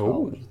Festival, I think, as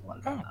well, which is the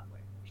one run that way.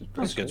 Which is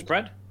pretty That's a good cool.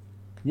 spread.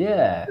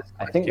 Yeah,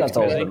 I think Keeps that's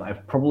all of busy. them.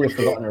 I've probably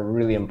forgotten a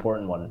really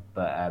important one,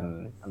 but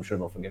I'm sure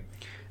they'll forgive me.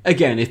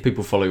 Again, if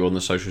people follow you on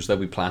the socials, they'll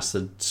be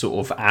plastered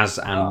sort of as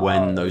and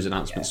when those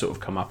announcements sort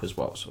of come up as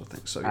well, sort of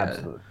thing. So yeah,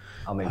 Absolutely.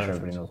 I'll make sure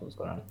everybody knows what's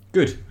going on.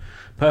 good,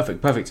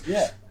 perfect.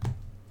 Yeah.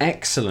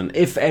 Excellent.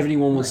 If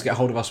anyone wants to get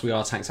hold of us, we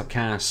are Tanked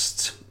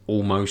Upcast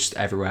almost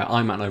everywhere.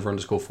 I'm at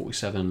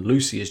Nova_47.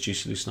 Lucy is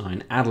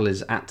JuicyLuce9. Adel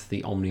is at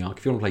the Omniarch.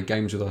 If you want to play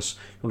games with us,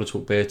 you want to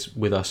talk beer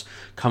with us,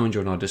 come and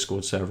join our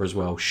Discord server as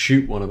well.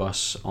 Shoot one of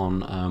us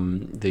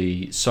on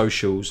the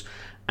socials,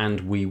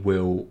 and we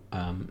will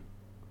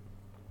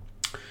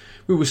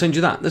send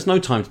you that. There's no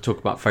time to talk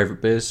about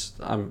favourite beers.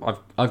 I've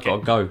got to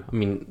go. I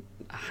mean,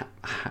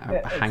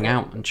 hang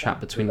out and chat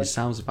between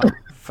yourselves about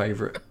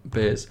favourite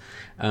beers.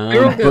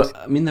 They're all good. But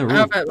I mean, they're How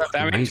all about that?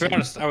 I mean, to amazing. be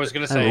honest, I was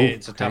going to They're say all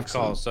it's a tough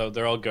excellent. call, so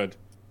they're all good.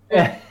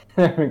 There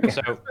we go.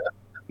 So,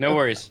 no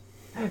worries.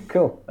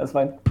 Cool, that's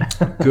fine.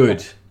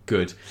 Good.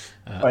 All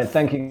right,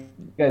 thank you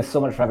guys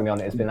so much for having me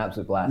on. It's been an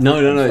absolute blast. No,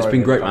 I'm it's sorry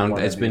been that great, we man.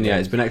 can't It's do been these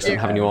it's been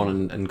excellent having you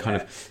on and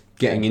kind of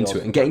getting Thank you into it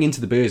also. and getting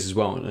into the beers as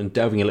well and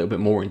delving a little bit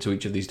more into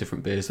each of these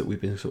different beers that we've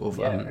been sort of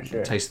for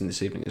sure. tasting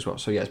this evening as well.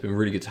 So yeah, it's been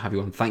really good to have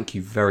you on. Thank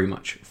you very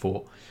much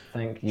for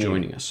Thank you.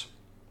 joining us.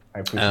 I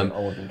appreciate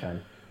all of your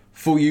time.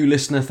 For you,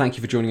 listener, thank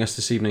you for joining us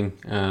this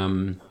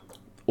evening.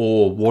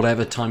 Or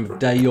whatever time of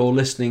day you're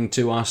listening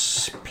to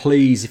us,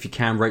 please, if you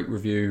can, rate,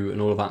 review,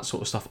 and all of that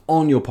sort of stuff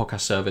on your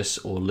podcast service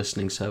or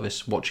listening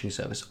service, watching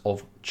service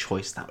of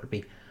choice. That would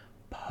be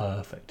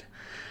perfect.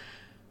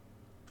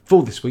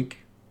 For this week,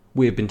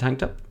 we have been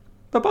Tanked Up.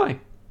 Bye-bye.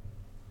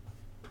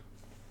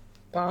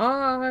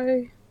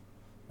 Bye.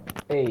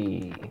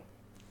 Hey.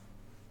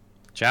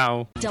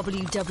 Ciao.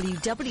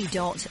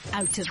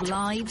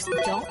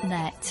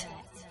 www.outoflives.net